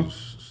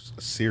use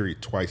Siri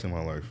twice in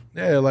my life.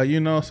 Yeah, like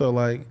so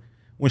like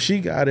when she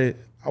got it,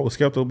 I was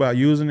skeptical about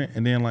using it,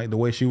 and then like the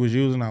way she was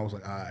using it, I was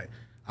like, all right,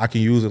 I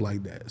can use it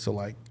like that. So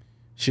like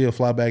she'll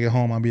fly back at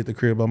home, I'll be at the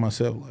crib by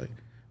myself. Like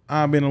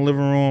I'll be in the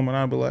living room and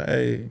I'll be like,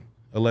 hey,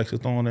 Alexa,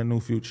 throw on that new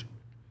Future.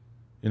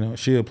 You know,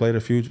 she'll play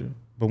the Future.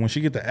 But when she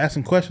get to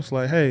asking questions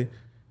like, hey,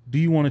 do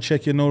you want to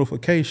check your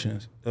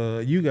notifications?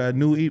 You got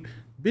new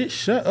bitch,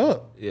 shut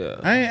up. Yeah.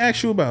 I ain't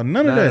asked you about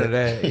none of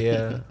that.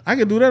 Yeah. I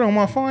can do that on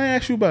my phone. I ain't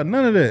asked you about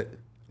none of that.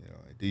 Yeah,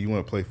 like, do you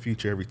want to play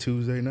Future every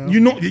Tuesday now? You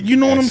know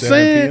what I'm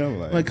saying?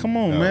 PM? Like, come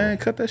on, man.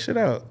 Cut that shit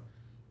out.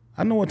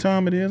 I know what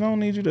time it is. I don't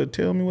need you to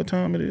tell me what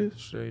time it is.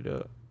 Straight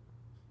up.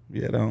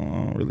 Yeah, I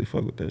don't really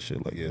fuck with that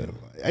shit like that.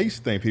 I used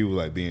to think people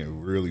like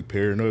being really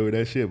paranoid with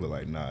that shit, but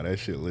like, nah, that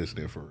shit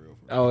listening for real.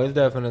 Oh, it's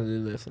definitely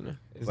listening.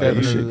 It's like,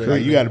 definitely listening.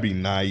 Like, you got to be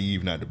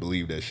naive not to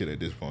believe that shit at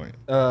this point.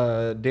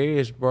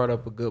 Darius brought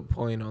up a good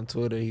point on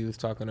Twitter. He was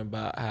talking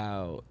about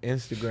how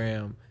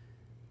Instagram,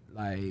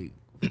 like,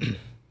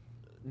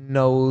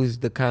 knows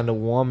the kind of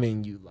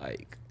woman you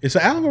like. It's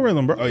an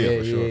algorithm, bro. Oh, yeah,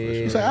 for sure.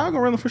 It's an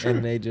algorithm for sure.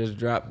 And they just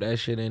drop that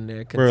shit in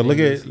there. Bro, look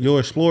at your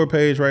Explore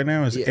page right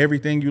now. It's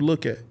everything you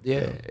look at.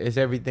 Yeah, it's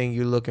everything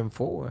you're looking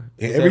for.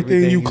 It's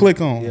everything you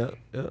click on.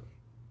 Yep.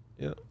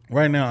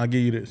 Right now, I'll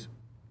give you this.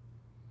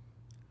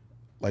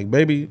 Like,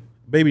 baby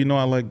know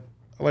I like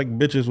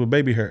bitches with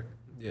baby hair.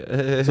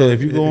 Yeah. So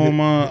if you go on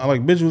I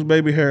like bitches with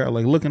baby hair. I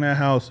like looking at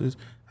houses.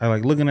 I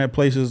like looking at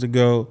places to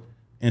go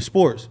in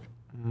sports.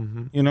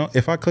 Mm-hmm. You know,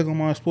 if I click on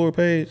my Explore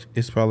page,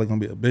 it's probably gonna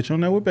be a bitch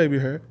on there with baby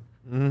hair.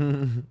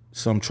 Mm-hmm.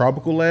 Some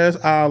tropical ass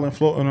island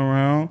floating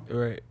around.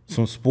 Right.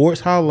 Some sports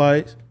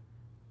highlights,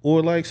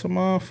 or like some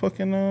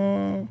fucking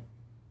I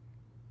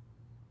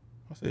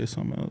say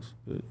something else,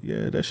 but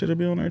yeah, that should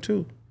be on there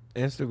too.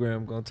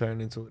 Instagram gonna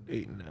turn into a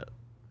dating app.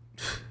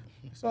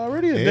 It's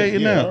already a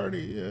dating app.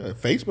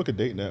 Facebook a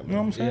dating app. You know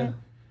what I'm saying? Yeah.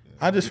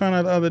 I just found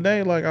out the other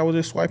day, like I was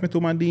just swiping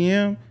through my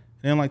DM, and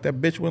then like that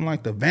bitch went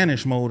like the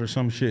vanish mode or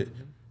some shit.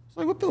 It's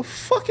like, what the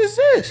fuck is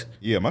this?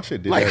 Yeah, my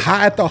shit did like that.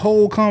 hide the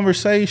whole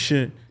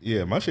conversation.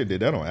 Yeah, my shit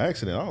did that on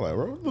accident. I was like,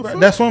 bro, what the fuck?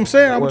 That's what I'm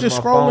saying. I was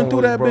just scrolling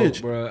through that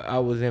bitch. Bro, I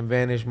was in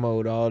vanish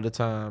mode all the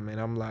time,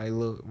 and I'm like,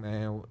 look,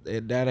 man,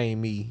 that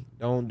ain't me.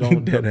 Don't pay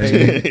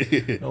that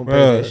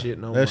shit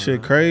no more. That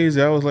shit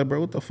crazy. I was like, bro,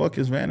 what the fuck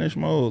is vanish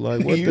mode?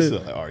 Like, what you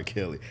like R.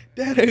 Kelly?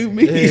 That ain't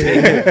me.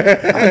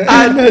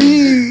 I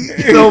need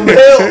some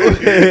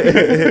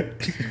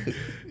help.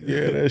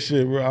 Yeah, that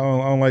shit, bro.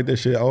 I don't like that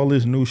shit. All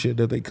this new shit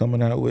that they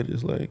coming out with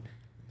is like,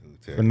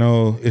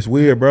 it's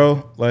weird,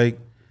 bro. Like,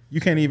 you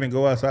can't even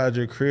go outside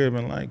your crib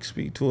and like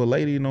speak to a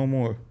lady no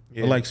more,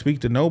 or like speak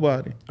to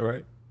nobody.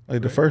 Right.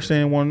 Like the first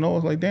thing I want to know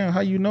is like, damn,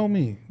 how you know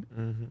me?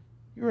 Mm-hmm.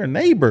 You're a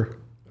neighbor.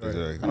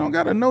 Exactly. I don't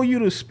gotta know you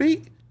to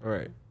speak.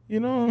 Right. You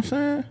know what I'm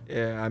saying?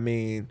 Yeah, I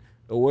mean,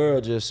 the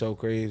world just so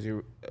crazy.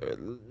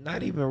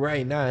 Not even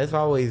right now. It's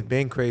always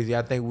been crazy.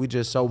 I think we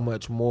just so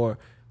much more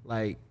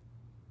like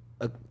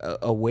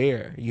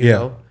aware, you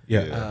know?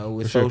 Yeah.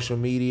 With social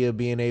media,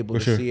 being able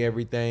to see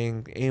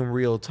everything in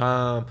real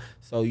time.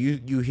 So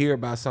you hear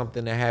about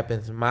something that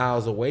happens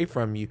miles away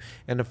from you,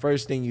 and the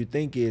first thing you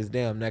think is,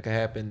 damn, that could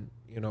happen,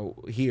 you know,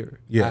 here.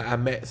 I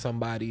met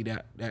somebody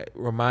that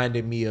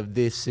reminded me of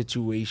this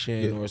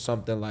situation or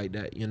something like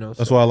that, you know?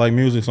 That's why I like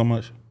music so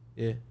much.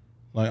 Yeah.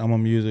 Like, I'm a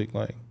music,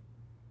 like,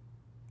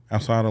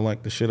 outside of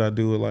like the shit I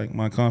do with like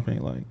my company,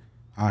 like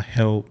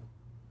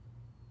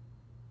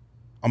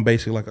I'm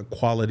basically like a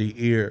quality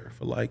ear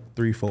for like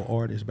 3-4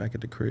 artists back at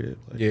the crib.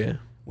 Like,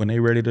 when they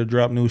ready to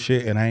drop new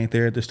shit and I ain't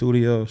there at the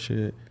studio,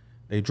 shit,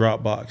 they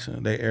drop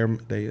boxing, they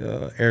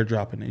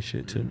airdropping their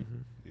shit to me.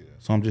 Yeah.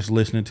 So I'm just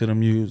listening to the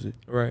music.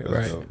 Right.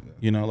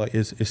 You know, like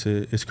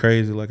it's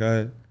crazy. Like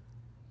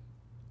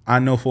I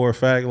know for a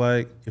fact,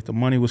 like if the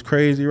money was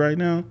crazy right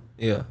now,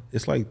 Yeah.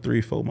 it's like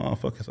 3-4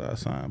 motherfuckers I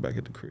signed back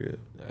at the crib.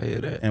 I hear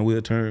that. And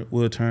we'll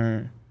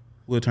turn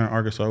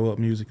Arkansas up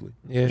musically.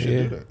 Yeah.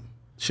 Do that.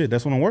 Shit,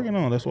 that's what I'm working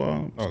on. That's why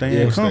I'm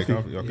staying stay comfy.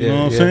 comfy. Okay. You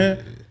know what I'm Yeah. saying?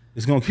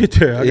 It's gonna get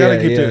there. I gotta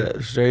get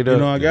there. Straight up. You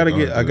know, I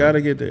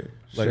gotta get there.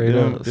 Like Straight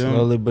up.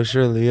 Slowly but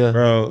surely, yeah.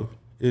 bro,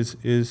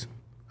 is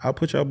I'll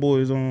put y'all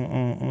boys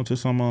onto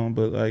some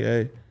but like,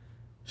 hey,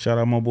 shout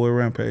out my boy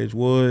Rampage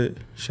Wood,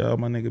 shout out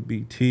my nigga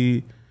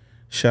BT,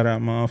 shout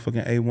out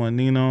motherfucking A1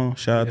 Nino,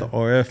 shout out the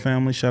RF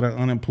family, shout out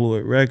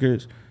Unemployed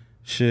Records,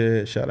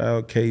 shit, shout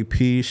out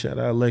KP, shout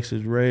out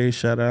Lexus Ray,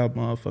 shout out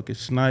motherfucking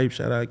Snipe,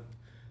 shout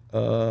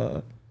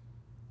out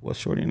what's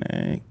shorty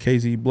name?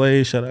 KZ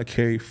Blaze, shout out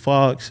Kerry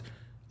Fox,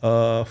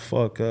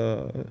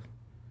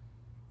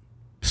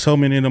 so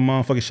many of them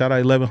motherfuckers. Shout out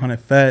 1100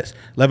 Fats.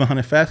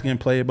 1100 Fats getting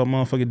played by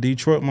motherfucking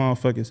Detroit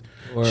motherfuckers.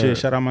 Word. Shit,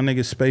 shout out my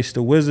nigga Space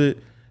the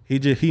Wizard. He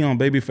on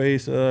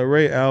Babyface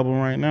Ray album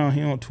right now.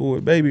 He on tour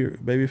with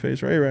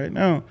Babyface Ray right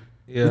now.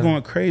 Yeah. We're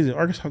going crazy.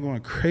 Arkansas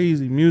going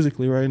crazy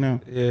musically right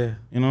now. Yeah.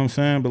 You know what I'm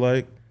saying? But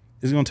like,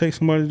 it's gonna take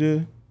somebody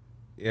to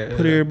Yeah.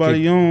 put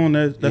everybody on.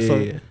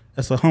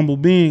 That's a humble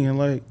being, and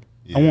like,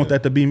 I want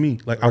that to be me.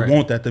 Like, Right. I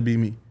want that to be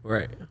me.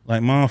 Right.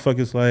 Like,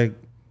 motherfuckers, like,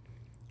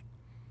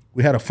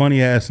 we had a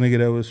funny ass nigga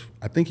that was,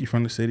 I think he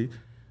from the city,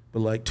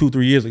 but like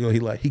 2-3 years ago,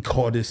 he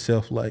called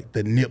himself like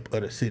the nip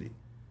of the city.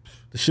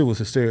 The shit was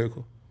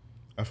hysterical.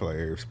 I feel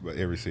like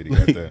every city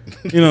got that.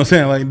 You know what I'm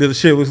saying? Like, the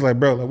shit was like,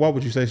 bro, like, why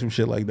would you say some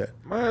shit like that?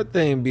 My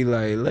thing be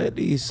like, let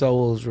these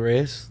souls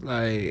rest.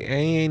 Like,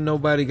 ain't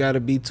nobody gotta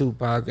be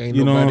Tupac. Ain't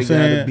You know what I'm nobody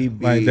saying? gotta be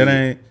big. Like, that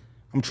ain't,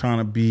 I'm trying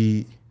to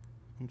be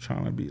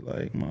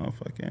like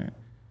motherfucking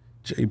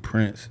Jay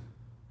Prince.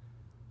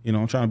 You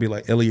know, I'm trying to be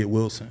like Elliot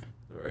Wilson.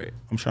 Right.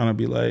 I'm trying to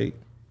be like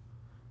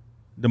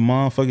the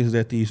motherfuckers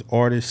that these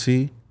artists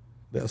see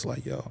that's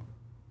like, yo,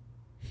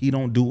 he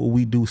don't do what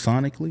we do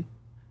sonically,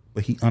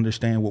 but he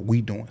understand what we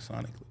doing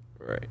sonically.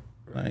 Right.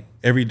 Like,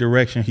 every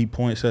direction he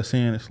points us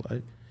in, it's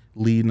like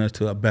leading us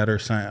to a better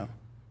sound,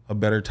 a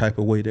better type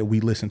of way that we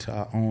listen to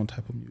our own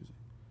type of music.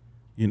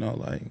 You know,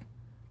 like,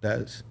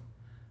 that's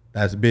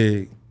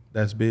big.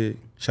 That's big.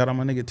 Shout out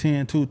my nigga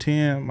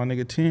 10, my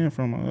nigga 10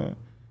 from I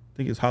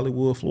think it's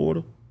Hollywood,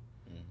 Florida.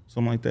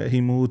 Something like that.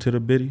 He moved to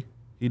the Biddy.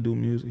 He do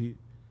music. He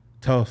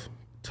tough,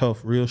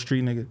 real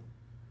street nigga.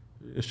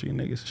 Real street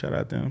niggas. Shout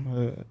out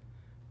them.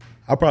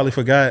 I probably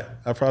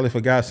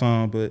forgot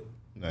some, but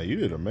Nah, you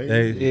did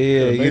amazing.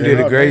 You did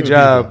a great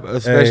job,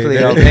 especially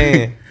out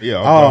there.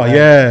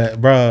 Yeah,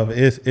 bro,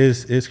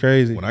 it's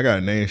crazy. When I got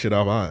to name shit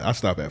off, I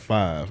stop at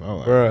 5. I'm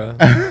like,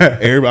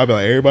 Bruh.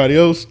 everybody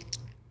else,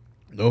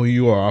 know who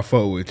you are. I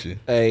fuck with you.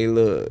 Hey,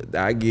 look,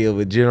 I give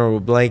a general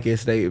blanket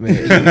statement.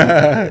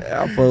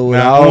 I fuck with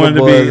Nah, all I wanted the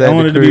boys I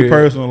wanted to be crib.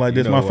 personal. Like,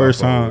 this You my know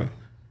first I fuck time. with.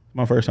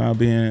 My first time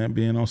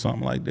being on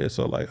something like this.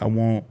 So like, I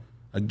want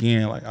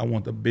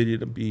the Biddy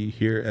to be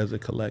here as a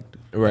collective.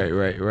 Right.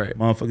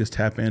 Motherfuckers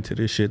tap into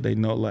this shit. They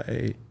know, like,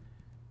 hey,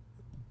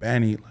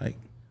 Bany, like,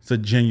 it's a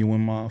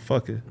genuine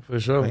motherfucker.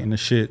 For sure. Like, and the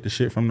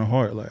shit from the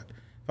heart. Like,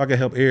 if I can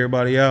help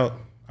everybody out,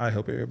 I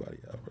help everybody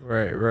out.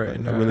 Bro. Right.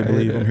 Like, No, I really hear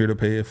believe that. I'm here to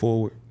pay it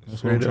forward.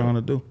 That's what I'm Straight up. trying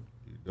to do.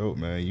 Dope,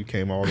 man. You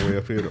came all the way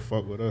up here to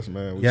fuck with us,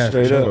 man. We Yeah,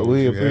 Straight fuck up. with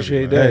We you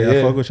appreciate heavy, man. that. Hey, I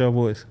Yeah. fuck with y'all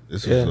boys.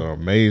 This was an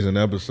amazing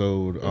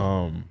episode.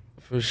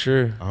 For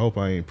sure. I hope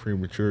I ain't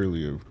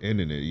prematurely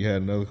ending it. You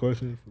had another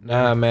question?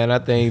 Nah, man, I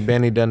think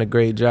Benny done a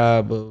great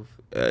job of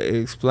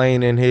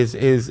explaining his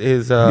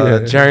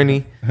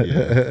journey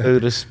through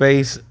the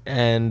space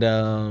and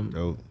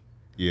Dope.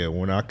 Yeah,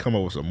 when I come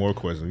up with some more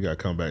questions, we gotta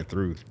come back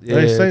through.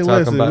 Hey, say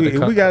less. talking about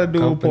the We got to do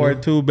company. a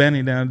part 2.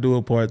 Benny down to do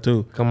a part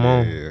 2. Come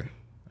on. Yeah.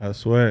 I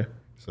swear.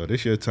 So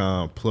this your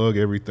time. Plug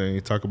everything.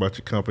 Talk about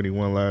your company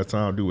one last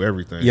time. Do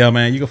everything. Yeah,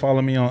 man. You can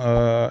follow me on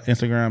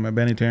Instagram at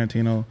Bany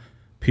Tarantino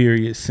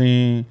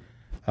 _scene.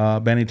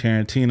 Bany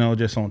Tarantino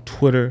just on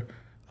Twitter.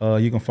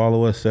 You can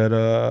follow us at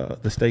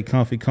the Stay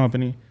Comfy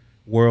Company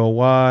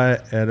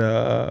worldwide at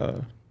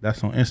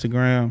that's on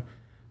Instagram.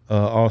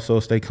 Also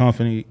Stay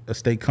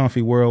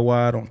Comfy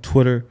worldwide on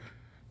Twitter.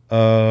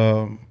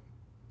 But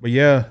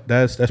yeah,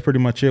 that's pretty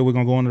much it. We're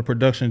gonna go into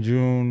production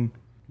June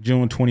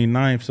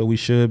 29th, so we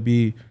should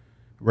be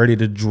ready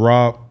to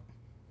drop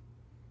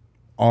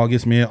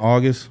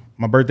mid-August.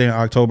 My birthday in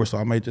October, so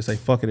I may just say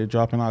fuck it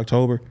drop in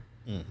October.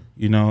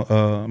 You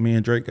know, me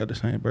and Drake got the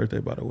same birthday,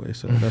 by the way,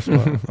 so that's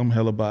why I'm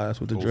hella biased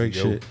with the Drake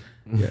shit.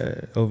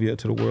 Yeah, OVO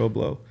to the world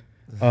blow.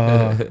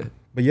 But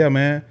yeah,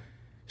 man,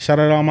 shout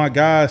out to all my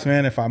guys,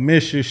 man. If I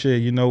miss your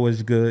shit, you know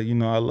it's good. You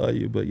know I love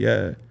you. But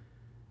yeah,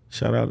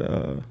 shout out.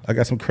 I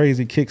got some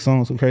crazy kicks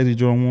on, some crazy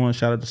Jordan 1.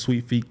 Shout out to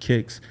Sweet Feet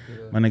Kicks,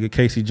 my nigga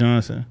Casey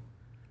Johnson.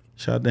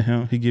 Shout out to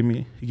him. He give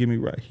me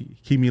right. He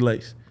keep me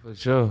laced. For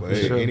sure. But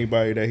hey,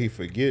 anybody that he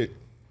forget,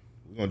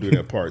 we're gonna do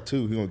that part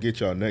 2. We're gonna get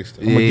y'all next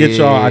time. I'm gonna get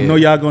y'all. I know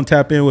y'all gonna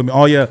tap in with me.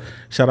 Oh yeah,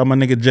 shout out my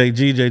nigga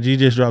JG. JG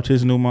just dropped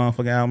his new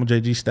motherfucking album,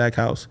 JG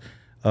Stackhouse.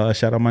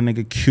 Shout out my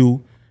nigga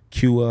Q.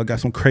 Q got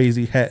some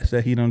crazy hats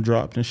that he done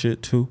dropped and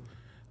shit too.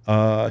 Shit,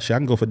 I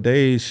can go for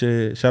days.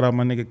 Shit, shout out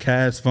my nigga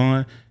Cass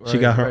Fun. She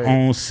got her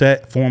own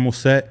set, formal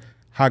set,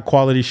 high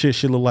quality shit.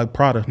 She look like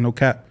Prada, no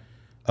cap.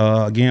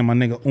 Again, my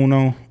nigga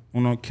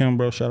Uno Kim,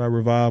 bro. Shout out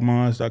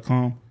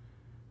ReviveMinds.com.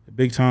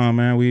 Big time,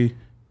 man.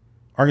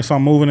 Arkansas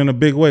moving in a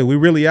big way. We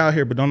really out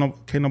here, but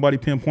can't nobody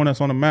pinpoint us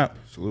on the map.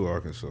 Salute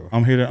Arkansas.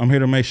 I'm here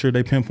to make sure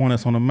they pinpoint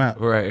us on the map.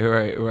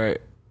 Right.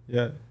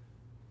 Yeah.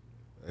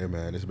 Hey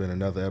man, it's been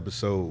another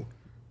episode.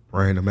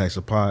 Random Acts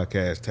of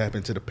Podcast. Tap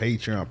into the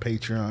Patreon,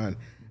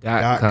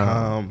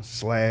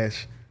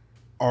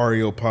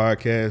 patreon.com/Ario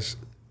Podcast.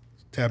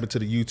 Tap into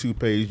the YouTube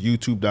page,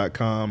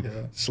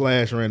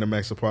 youtube.com/Random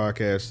Acts of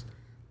Podcast.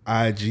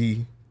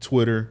 IG,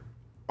 Twitter,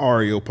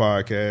 Ario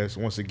Podcast.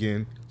 Once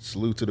again,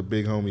 salute to the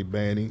big homie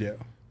Bany. Yeah.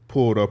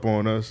 Pulled up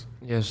on us.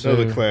 Yes, sir.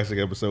 Another classic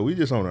episode. We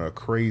just on a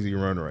crazy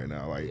run right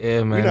now. Like,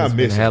 yeah, man. we not it's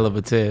missing. been a hell of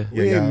a tell.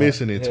 We ain't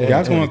missing it.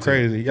 Y'all going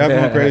crazy. Y'all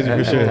going crazy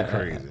for sure.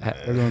 Crazy.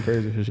 Y'all going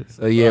crazy for sure.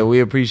 So yeah,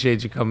 we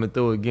appreciate you coming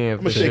through again. I'm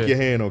gonna shake your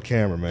hand on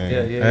camera, man.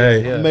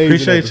 Hey, Amazing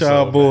appreciate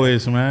y'all episode,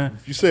 boys, man.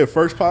 You said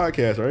first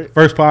podcast, right?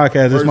 First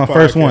podcast. This is my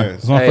first one.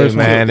 This is my Hey, first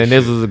man, one. and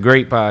this was a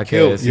great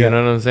podcast. You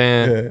know what I'm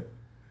saying?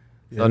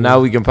 Yeah. So now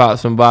we can pop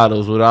some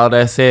bottles. With all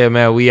that said,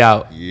 man, we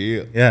out.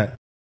 Yeah. Yeah.